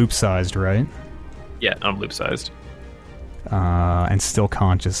are loop sized, right? Yeah, I'm loop sized. And still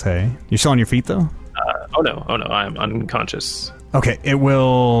conscious. Hey, you're still on your feet though. Oh no, I'm unconscious. Okay, it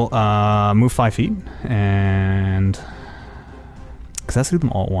will move 5 feet, and because that's do them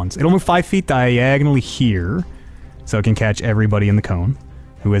all at once. It'll move 5 feet diagonally here, so it can catch everybody in the cone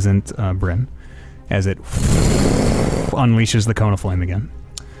who isn't Bryn, as it unleashes the cone of flame again.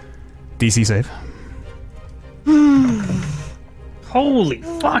 DC save. Holy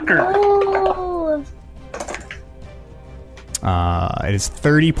fucker! Oh. It is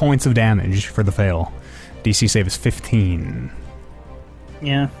 30 points of damage for the fail. DC save is 15.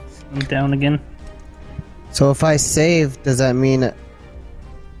 Yeah, I'm down again. So if I save, does that mean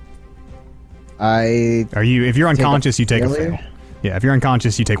I If you're unconscious, you take a failure? fail. Yeah, if you're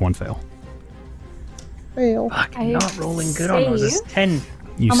unconscious, you take 1 fail. fail? Fucking not rolling good on those. It's Save. 10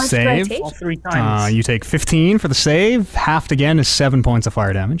 You How much do I save. take? all 3 times. You take 15 for the save. Halved again is 7 points of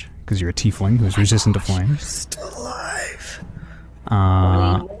fire damage because you're a tiefling who's resistant to flame. Still alive.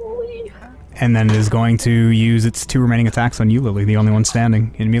 And then it is going to use its 2 remaining attacks on you, Lily, the only one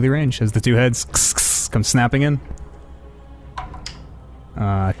standing in melee range, as the 2 heads come snapping in.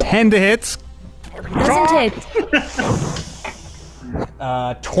 10 to hit. Doesn't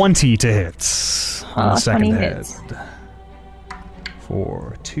it? 20 to hit on the second 20 head. hits.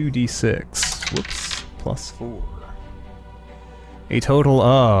 For 2d6. Whoops. Plus 4. A total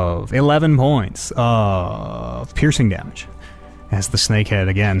of 11 points of piercing damage. As the snake head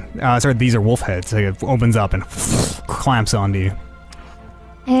again. Sorry, these are wolf heads. So it opens up and clamps onto you.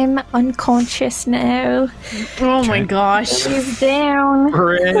 I'm unconscious now. Oh my gosh. She's down.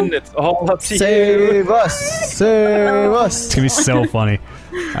 Bryn, it's all up to you. Save us! Save us! It's gonna be so funny.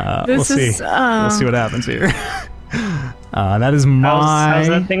 We'll see. We'll see what happens here. That is my How's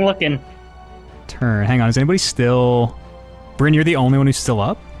that thing looking? turn. Hang on, is anybody still... Bryn, you're the only one who's still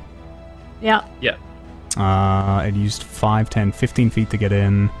up? Yeah. Yeah. It used 5, 10, 15 feet to get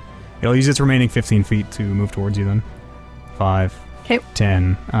in. It'll use its remaining 15 feet to move towards you then. 5, 'Kay.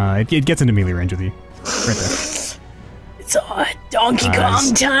 10. It gets into melee range with you. Right there. It's Donkey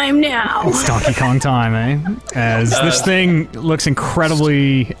Kong time now. It's Donkey Kong time, eh? As this thing looks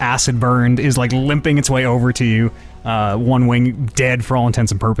incredibly acid burned, is like limping its way over to you. One wing dead for all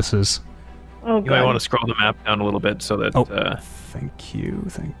intents and purposes. Oh You might god. want to scroll the map down a little bit so that. Oh, thank you.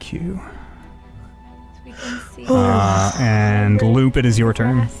 We can see. And Loop, it is your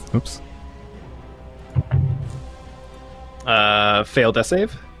turn. Oops. Failed death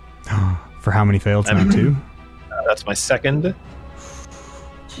save. For how many failed? Tonight, 2? That's my second.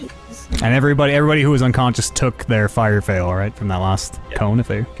 And everybody who was unconscious took their fire fail, all right, from that last cone. If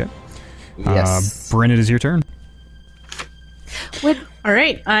they okay. Yes. Bryn, it is your turn. All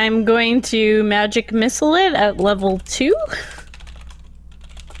right, I'm going to magic missile it at level 2.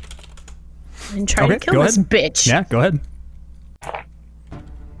 And try Okay, to kill go this ahead. bitch. Yeah, go ahead.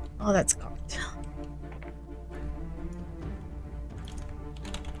 Oh, that's cocked.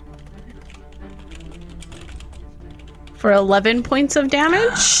 For 11 points of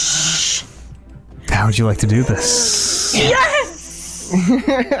damage. How would you like to do this? Yes!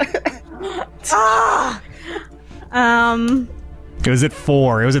 It was at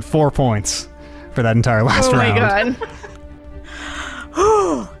 4. It was at 4 points for that entire last Oh round. my god.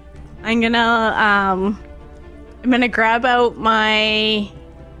 I'm gonna grab out my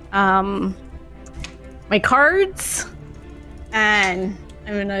my cards, and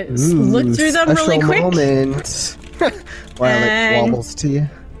I'm gonna look through them really quick. Moment. While it wobbles to you.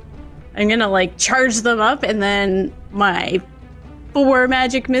 I'm gonna like charge them up, and then my 4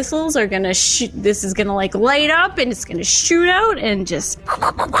 magic missiles are gonna shoot. This is gonna like light up, and it's gonna shoot out and just.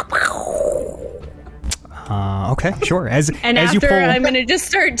 Okay, sure. As after you pull, I'm gonna just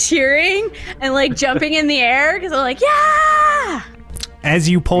start cheering and like jumping in the air because I'm like, yeah. As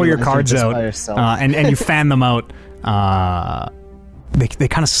you pull your cards out and you fan them out, they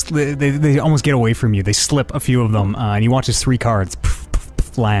kind of they almost get away from you. They slip a few of them, and you watch as 3 cards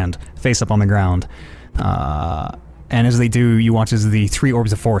land face up on the ground. And as they do, you watch as the 3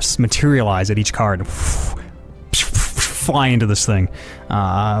 orbs of force materialize at each card, fly into this thing,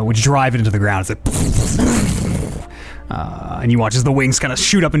 which drive it into the ground. It's like, and you watch as the wings kind of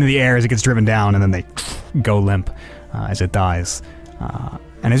shoot up into the air as it gets driven down, and then they go limp as it dies.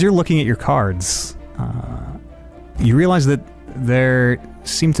 And as you're looking at your cards, you realize that there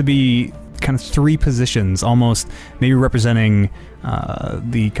seem to be kind of 3 positions, almost maybe representing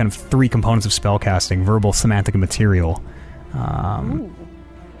the kind of 3 components of spellcasting: verbal, semantic, and material.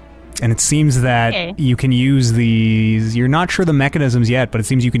 And it seems that you can use these. You're not sure the mechanisms yet, but it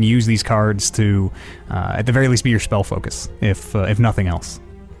seems you can use these cards to, at the very least, be your spell focus, if nothing else.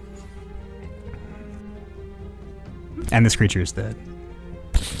 And this creature is dead.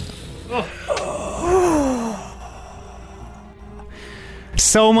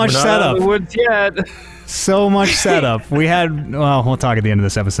 So much setup. Out of the woods yet. So much setup. We had. Well, we'll talk at the end of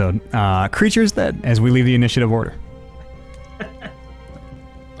this episode. Creatures dead. As we leave the initiative order.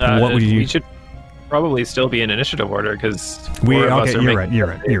 What would you? We should probably still be in initiative order because You're right. You're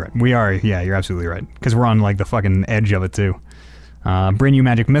right. We are. Yeah, you're absolutely right. Because we're on like the fucking edge of it too. Bring you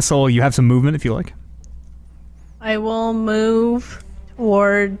magic missile. You have some movement if you like. I will move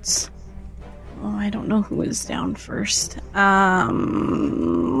towards. Oh, I don't know who is down first.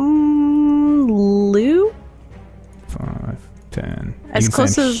 Lou? 5, 10. As you can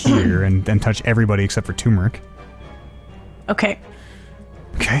close stand as here and touch everybody except for Turmeric. Okay.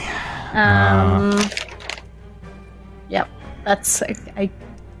 Okay. Yep. That's I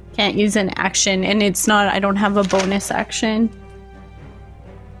can't use an action, and it's not. I don't have a bonus action.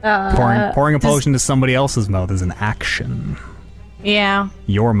 Pouring a potion to somebody else's mouth is an action. Yeah.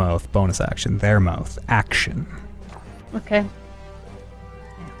 Your mouth, bonus action. Their mouth, action. Okay.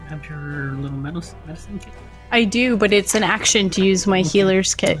 Have your little medicine kit. I do, but it's an action to use my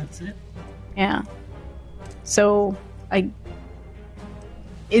healer's kit. That's it. Yeah. So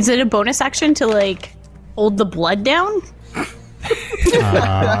is it a bonus action to like hold the blood down?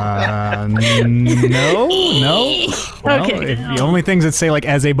 No. Okay. If the only things that say like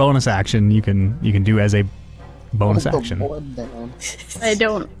as a bonus action, you can do as a bonus action. I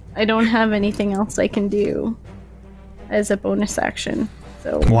don't have anything else I can do as a bonus action.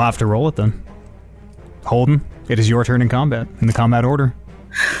 So We'll have to roll it then. Holden, it is your turn in combat. In the combat order.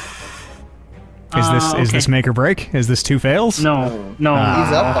 Is this make or break? Is this 2 fails? No. He's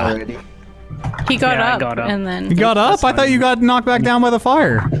up already. he got Yeah, I up, got up. and then You got up? I thought you got knocked back down by the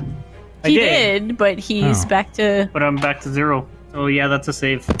fire. he I did. did, but he's Oh. back to. But I'm back to 0. Oh yeah, that's a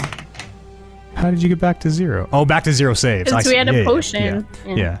save. How did you get back to 0? Oh, back to 0 saves. Because I we see. had a Yeah, potion.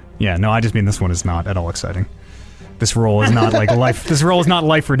 Yeah. No, I just mean this one is not at all exciting. This roll is not like life. This roll is not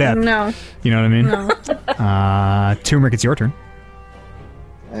life or death. No. You know what I mean? No. Turmeric, it's your turn.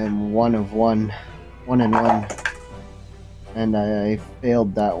 I'm 1 of 1. 1 and 1. And I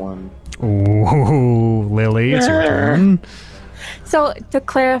failed that one. Ooh, Lily, it's your turn. So, to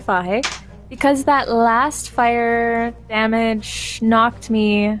clarify, because that last fire damage knocked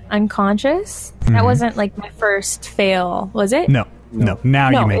me unconscious, that wasn't like my first fail, was it? No. Now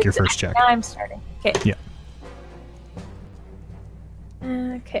you make your it's- first check. Now I'm starting. Okay. Yeah.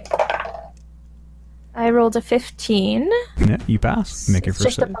 Okay. I rolled a 15. Yeah, you pass. Make your It's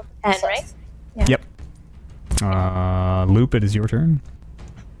first just save. above 10, right? Yep. Loop, it is your turn.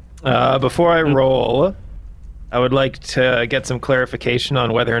 Before I roll, I would like to get some clarification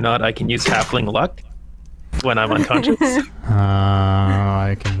on whether or not I can use halfling luck when I'm unconscious.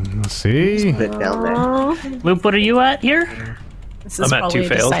 I can see. Put it down there. Loop, what are you at here? This is I'm at probably 2 a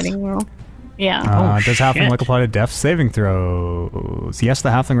fails. deciding roll. Yeah. Does halfling shit. luck apply to death saving throws? Yes, the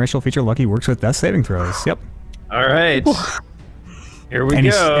halfling racial feature lucky works with death saving throws. Yep. All right. Here we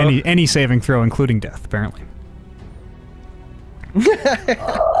Any go. any saving throw, including death, apparently.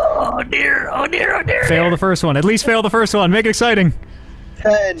 Oh dear. Fail the first one. At least fail the first one. Make it exciting.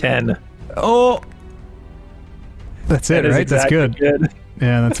 10. 10. Oh. That's it, That is right? exactly That's good.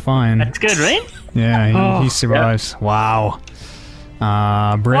 Yeah, that's fine. That's good, right? Yeah, he survives. Wow.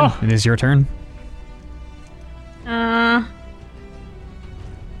 Bryn, it is your turn. I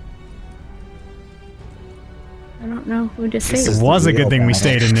don't know who to It save. was a good real thing we battle.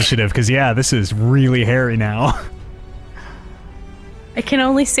 stayed initiative, because yeah, this is really hairy now. I can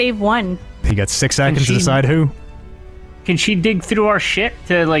only save one. You got 6 seconds to she- decide who. Can she dig through our shit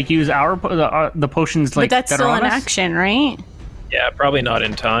to like use the potions like but that's that still are an on us? action, right? Yeah, probably not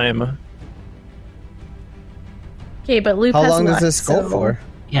in time. Okay, but Loop How has long does luck, this go so- for?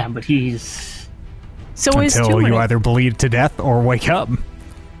 Yeah, but he's So is Until you Turmeric. either bleed to death or wake up.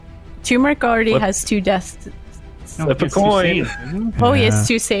 Turmeric already Flip. has 2 deaths. Flip a it's too coin. safe. Oh, he Yeah. has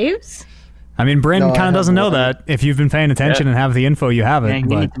 2 saves? I mean, Bryn No, I kind of have doesn't know one. that. If you've been paying attention and have the info, you have Yeah, it. you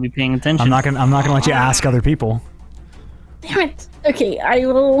But need to be paying attention. I'm not gonna let you ask other people. Damn it. Okay, I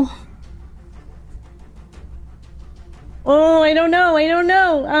will. Oh, I don't know.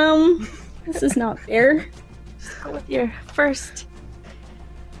 This is not fair. Go with your first.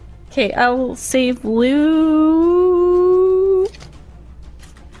 Okay, I will save Lou. I'll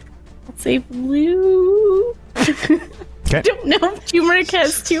save Lou. Okay, Don't know if Turmeric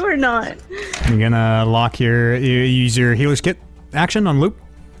has 2 or not. you're gonna you use your healer's kit action on Loop.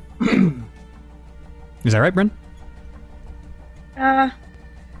 Is that right, Bryn? Or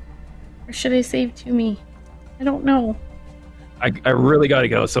should I save Toomey? I don't know. I really gotta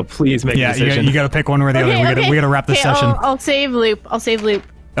go, so please make a Yeah, decision. you got to pick one or the other. We gotta wrap this Okay, session. I'll save Loop.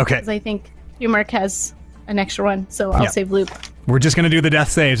 Okay, Because I think Turmeric has an extra one, so I'll Yeah. save Loop. we're just gonna do the death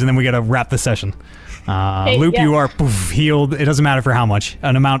saves and then we gotta wrap the session. Loop, yeah. you are healed. It doesn't matter for how much.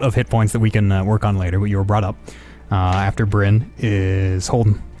 An amount of hit points that we can work on later. But you were brought up after Bryn is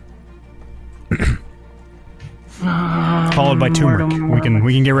Holden, followed by Turmeric.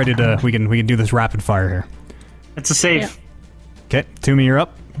 We can get ready to we can do this rapid fire here. It's a save. Yeah. Okay, Toomey, you're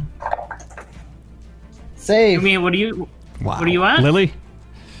up. Save. I mean, what do you? Wow. What are you at? Lily?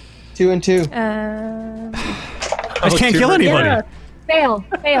 2 and 2. I just can't kill Turmeric. anybody. Yeah.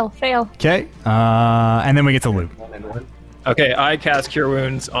 Fail. Okay, and then we get to Loop. Okay, I cast Cure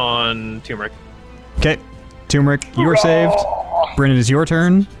Wounds on Turmeric. Okay, Turmeric, you are saved. Bryn, it is your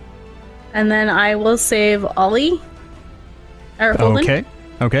turn. And then I will save Ollie. Or Holden.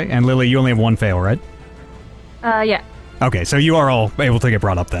 Okay, and Lily, you only have 1 fail, right? Yeah. Okay, so you are all able to get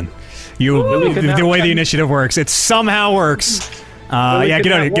brought up then. Lily could The not way the win. initiative works, it somehow works. Lily Yeah, could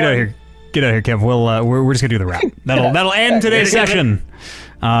get out not of here, win. get out of here, Kev. We're just gonna do the wrap. That'll end today's session.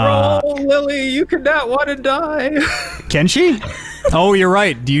 Oh, Lily, you could not want to die. Can she? Oh, you're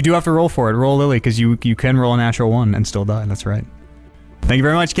right. You do have to roll for it. Roll Lily, because you can roll a natural 1 and still die. That's right. Thank you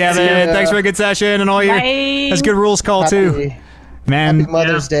very much, Kevin. ya. Thanks for a good session and all your. Bye. That's a good rules call too, Happy man.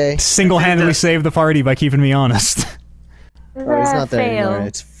 Mother's Day. Single-handedly I think that- saved the party by keeping me honest. Oh, he's not there Fail. anymore.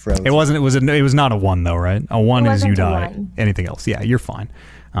 It's frozen. It wasn't. It was not a 1 though, right? A 1 is you wasn't a die. 1. Anything else? Yeah, you're fine.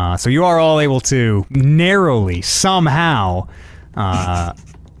 So you are all able to narrowly somehow,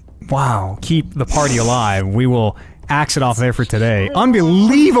 keep the party alive. We will axe it off there for today.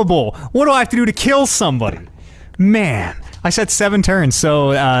 Unbelievable! What do I have to do to kill somebody? Man, I said 7 turns.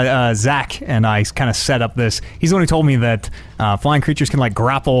 So Zach and I kind of set up this. He's the one who told me that flying creatures can like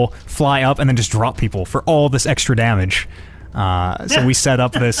grapple, fly up, and then just drop people for all this extra damage. So we set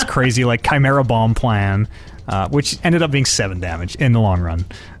up this crazy like chimera bomb plan, which ended up being 7 damage in the long run,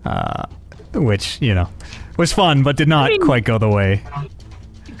 which was fun but did not quite go the way.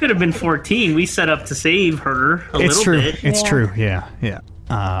 It could have been 14. We set up to save her a It's little true. bit. It's true. Yeah.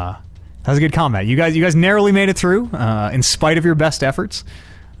 That was a good combat. You guys narrowly made it through, in spite of your best efforts.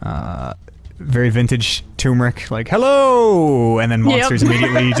 Very vintage Turmeric, like hello, and then monsters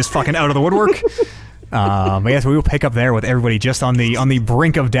immediately just fucking out of the woodwork. But yes, we will pick up there with everybody just on the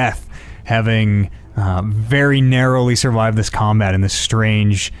brink of death, having very narrowly survived this combat in this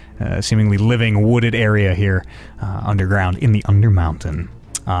strange, seemingly living wooded area here underground in the Undermountain.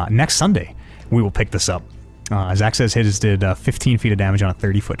 Next Sunday, we will pick this up. Zach says his did 15 feet of damage on a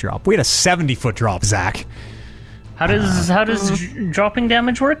 30-foot drop. We had a 70-foot drop, Zach. How does dropping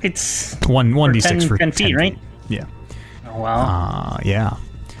damage work? It's 1d6 for 10 feet, right? Yeah. Oh, wow. Yeah.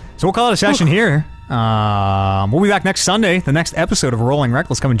 So we'll call it a session here. We'll be back next Sunday. The next episode of Rolling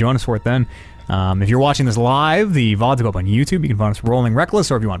Reckless. Come and join us for it then. If you're watching this live, the VODs go up on YouTube. You can find us Rolling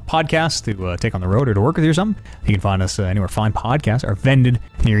Reckless, or if you want podcasts to take on the road or to work with you or something, you can find us anywhere fine podcasts are vended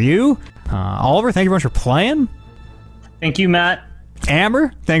near you. Oliver, thank you very much for playing. Thank you, Matt.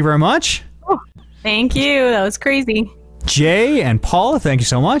 Amber, thank you very much. Thank you. That was crazy. Jay and Paula, thank you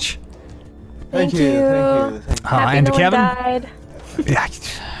so much. Thank you. Thank you. Happy and no to one Kevin. died. Yeah.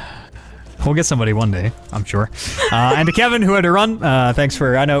 We'll get somebody one day, I'm sure. And to Kevin, who had to run, thanks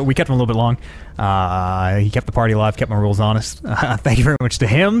for... I know we kept him a little bit long. He kept the party alive, kept my rules honest. Thank you very much to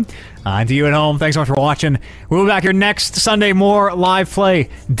him. And to you at home, thanks so much for watching. We'll be back here next Sunday, more live play,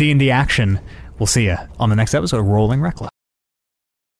 D&D action. We'll see you on the next episode of Rolling Reckless.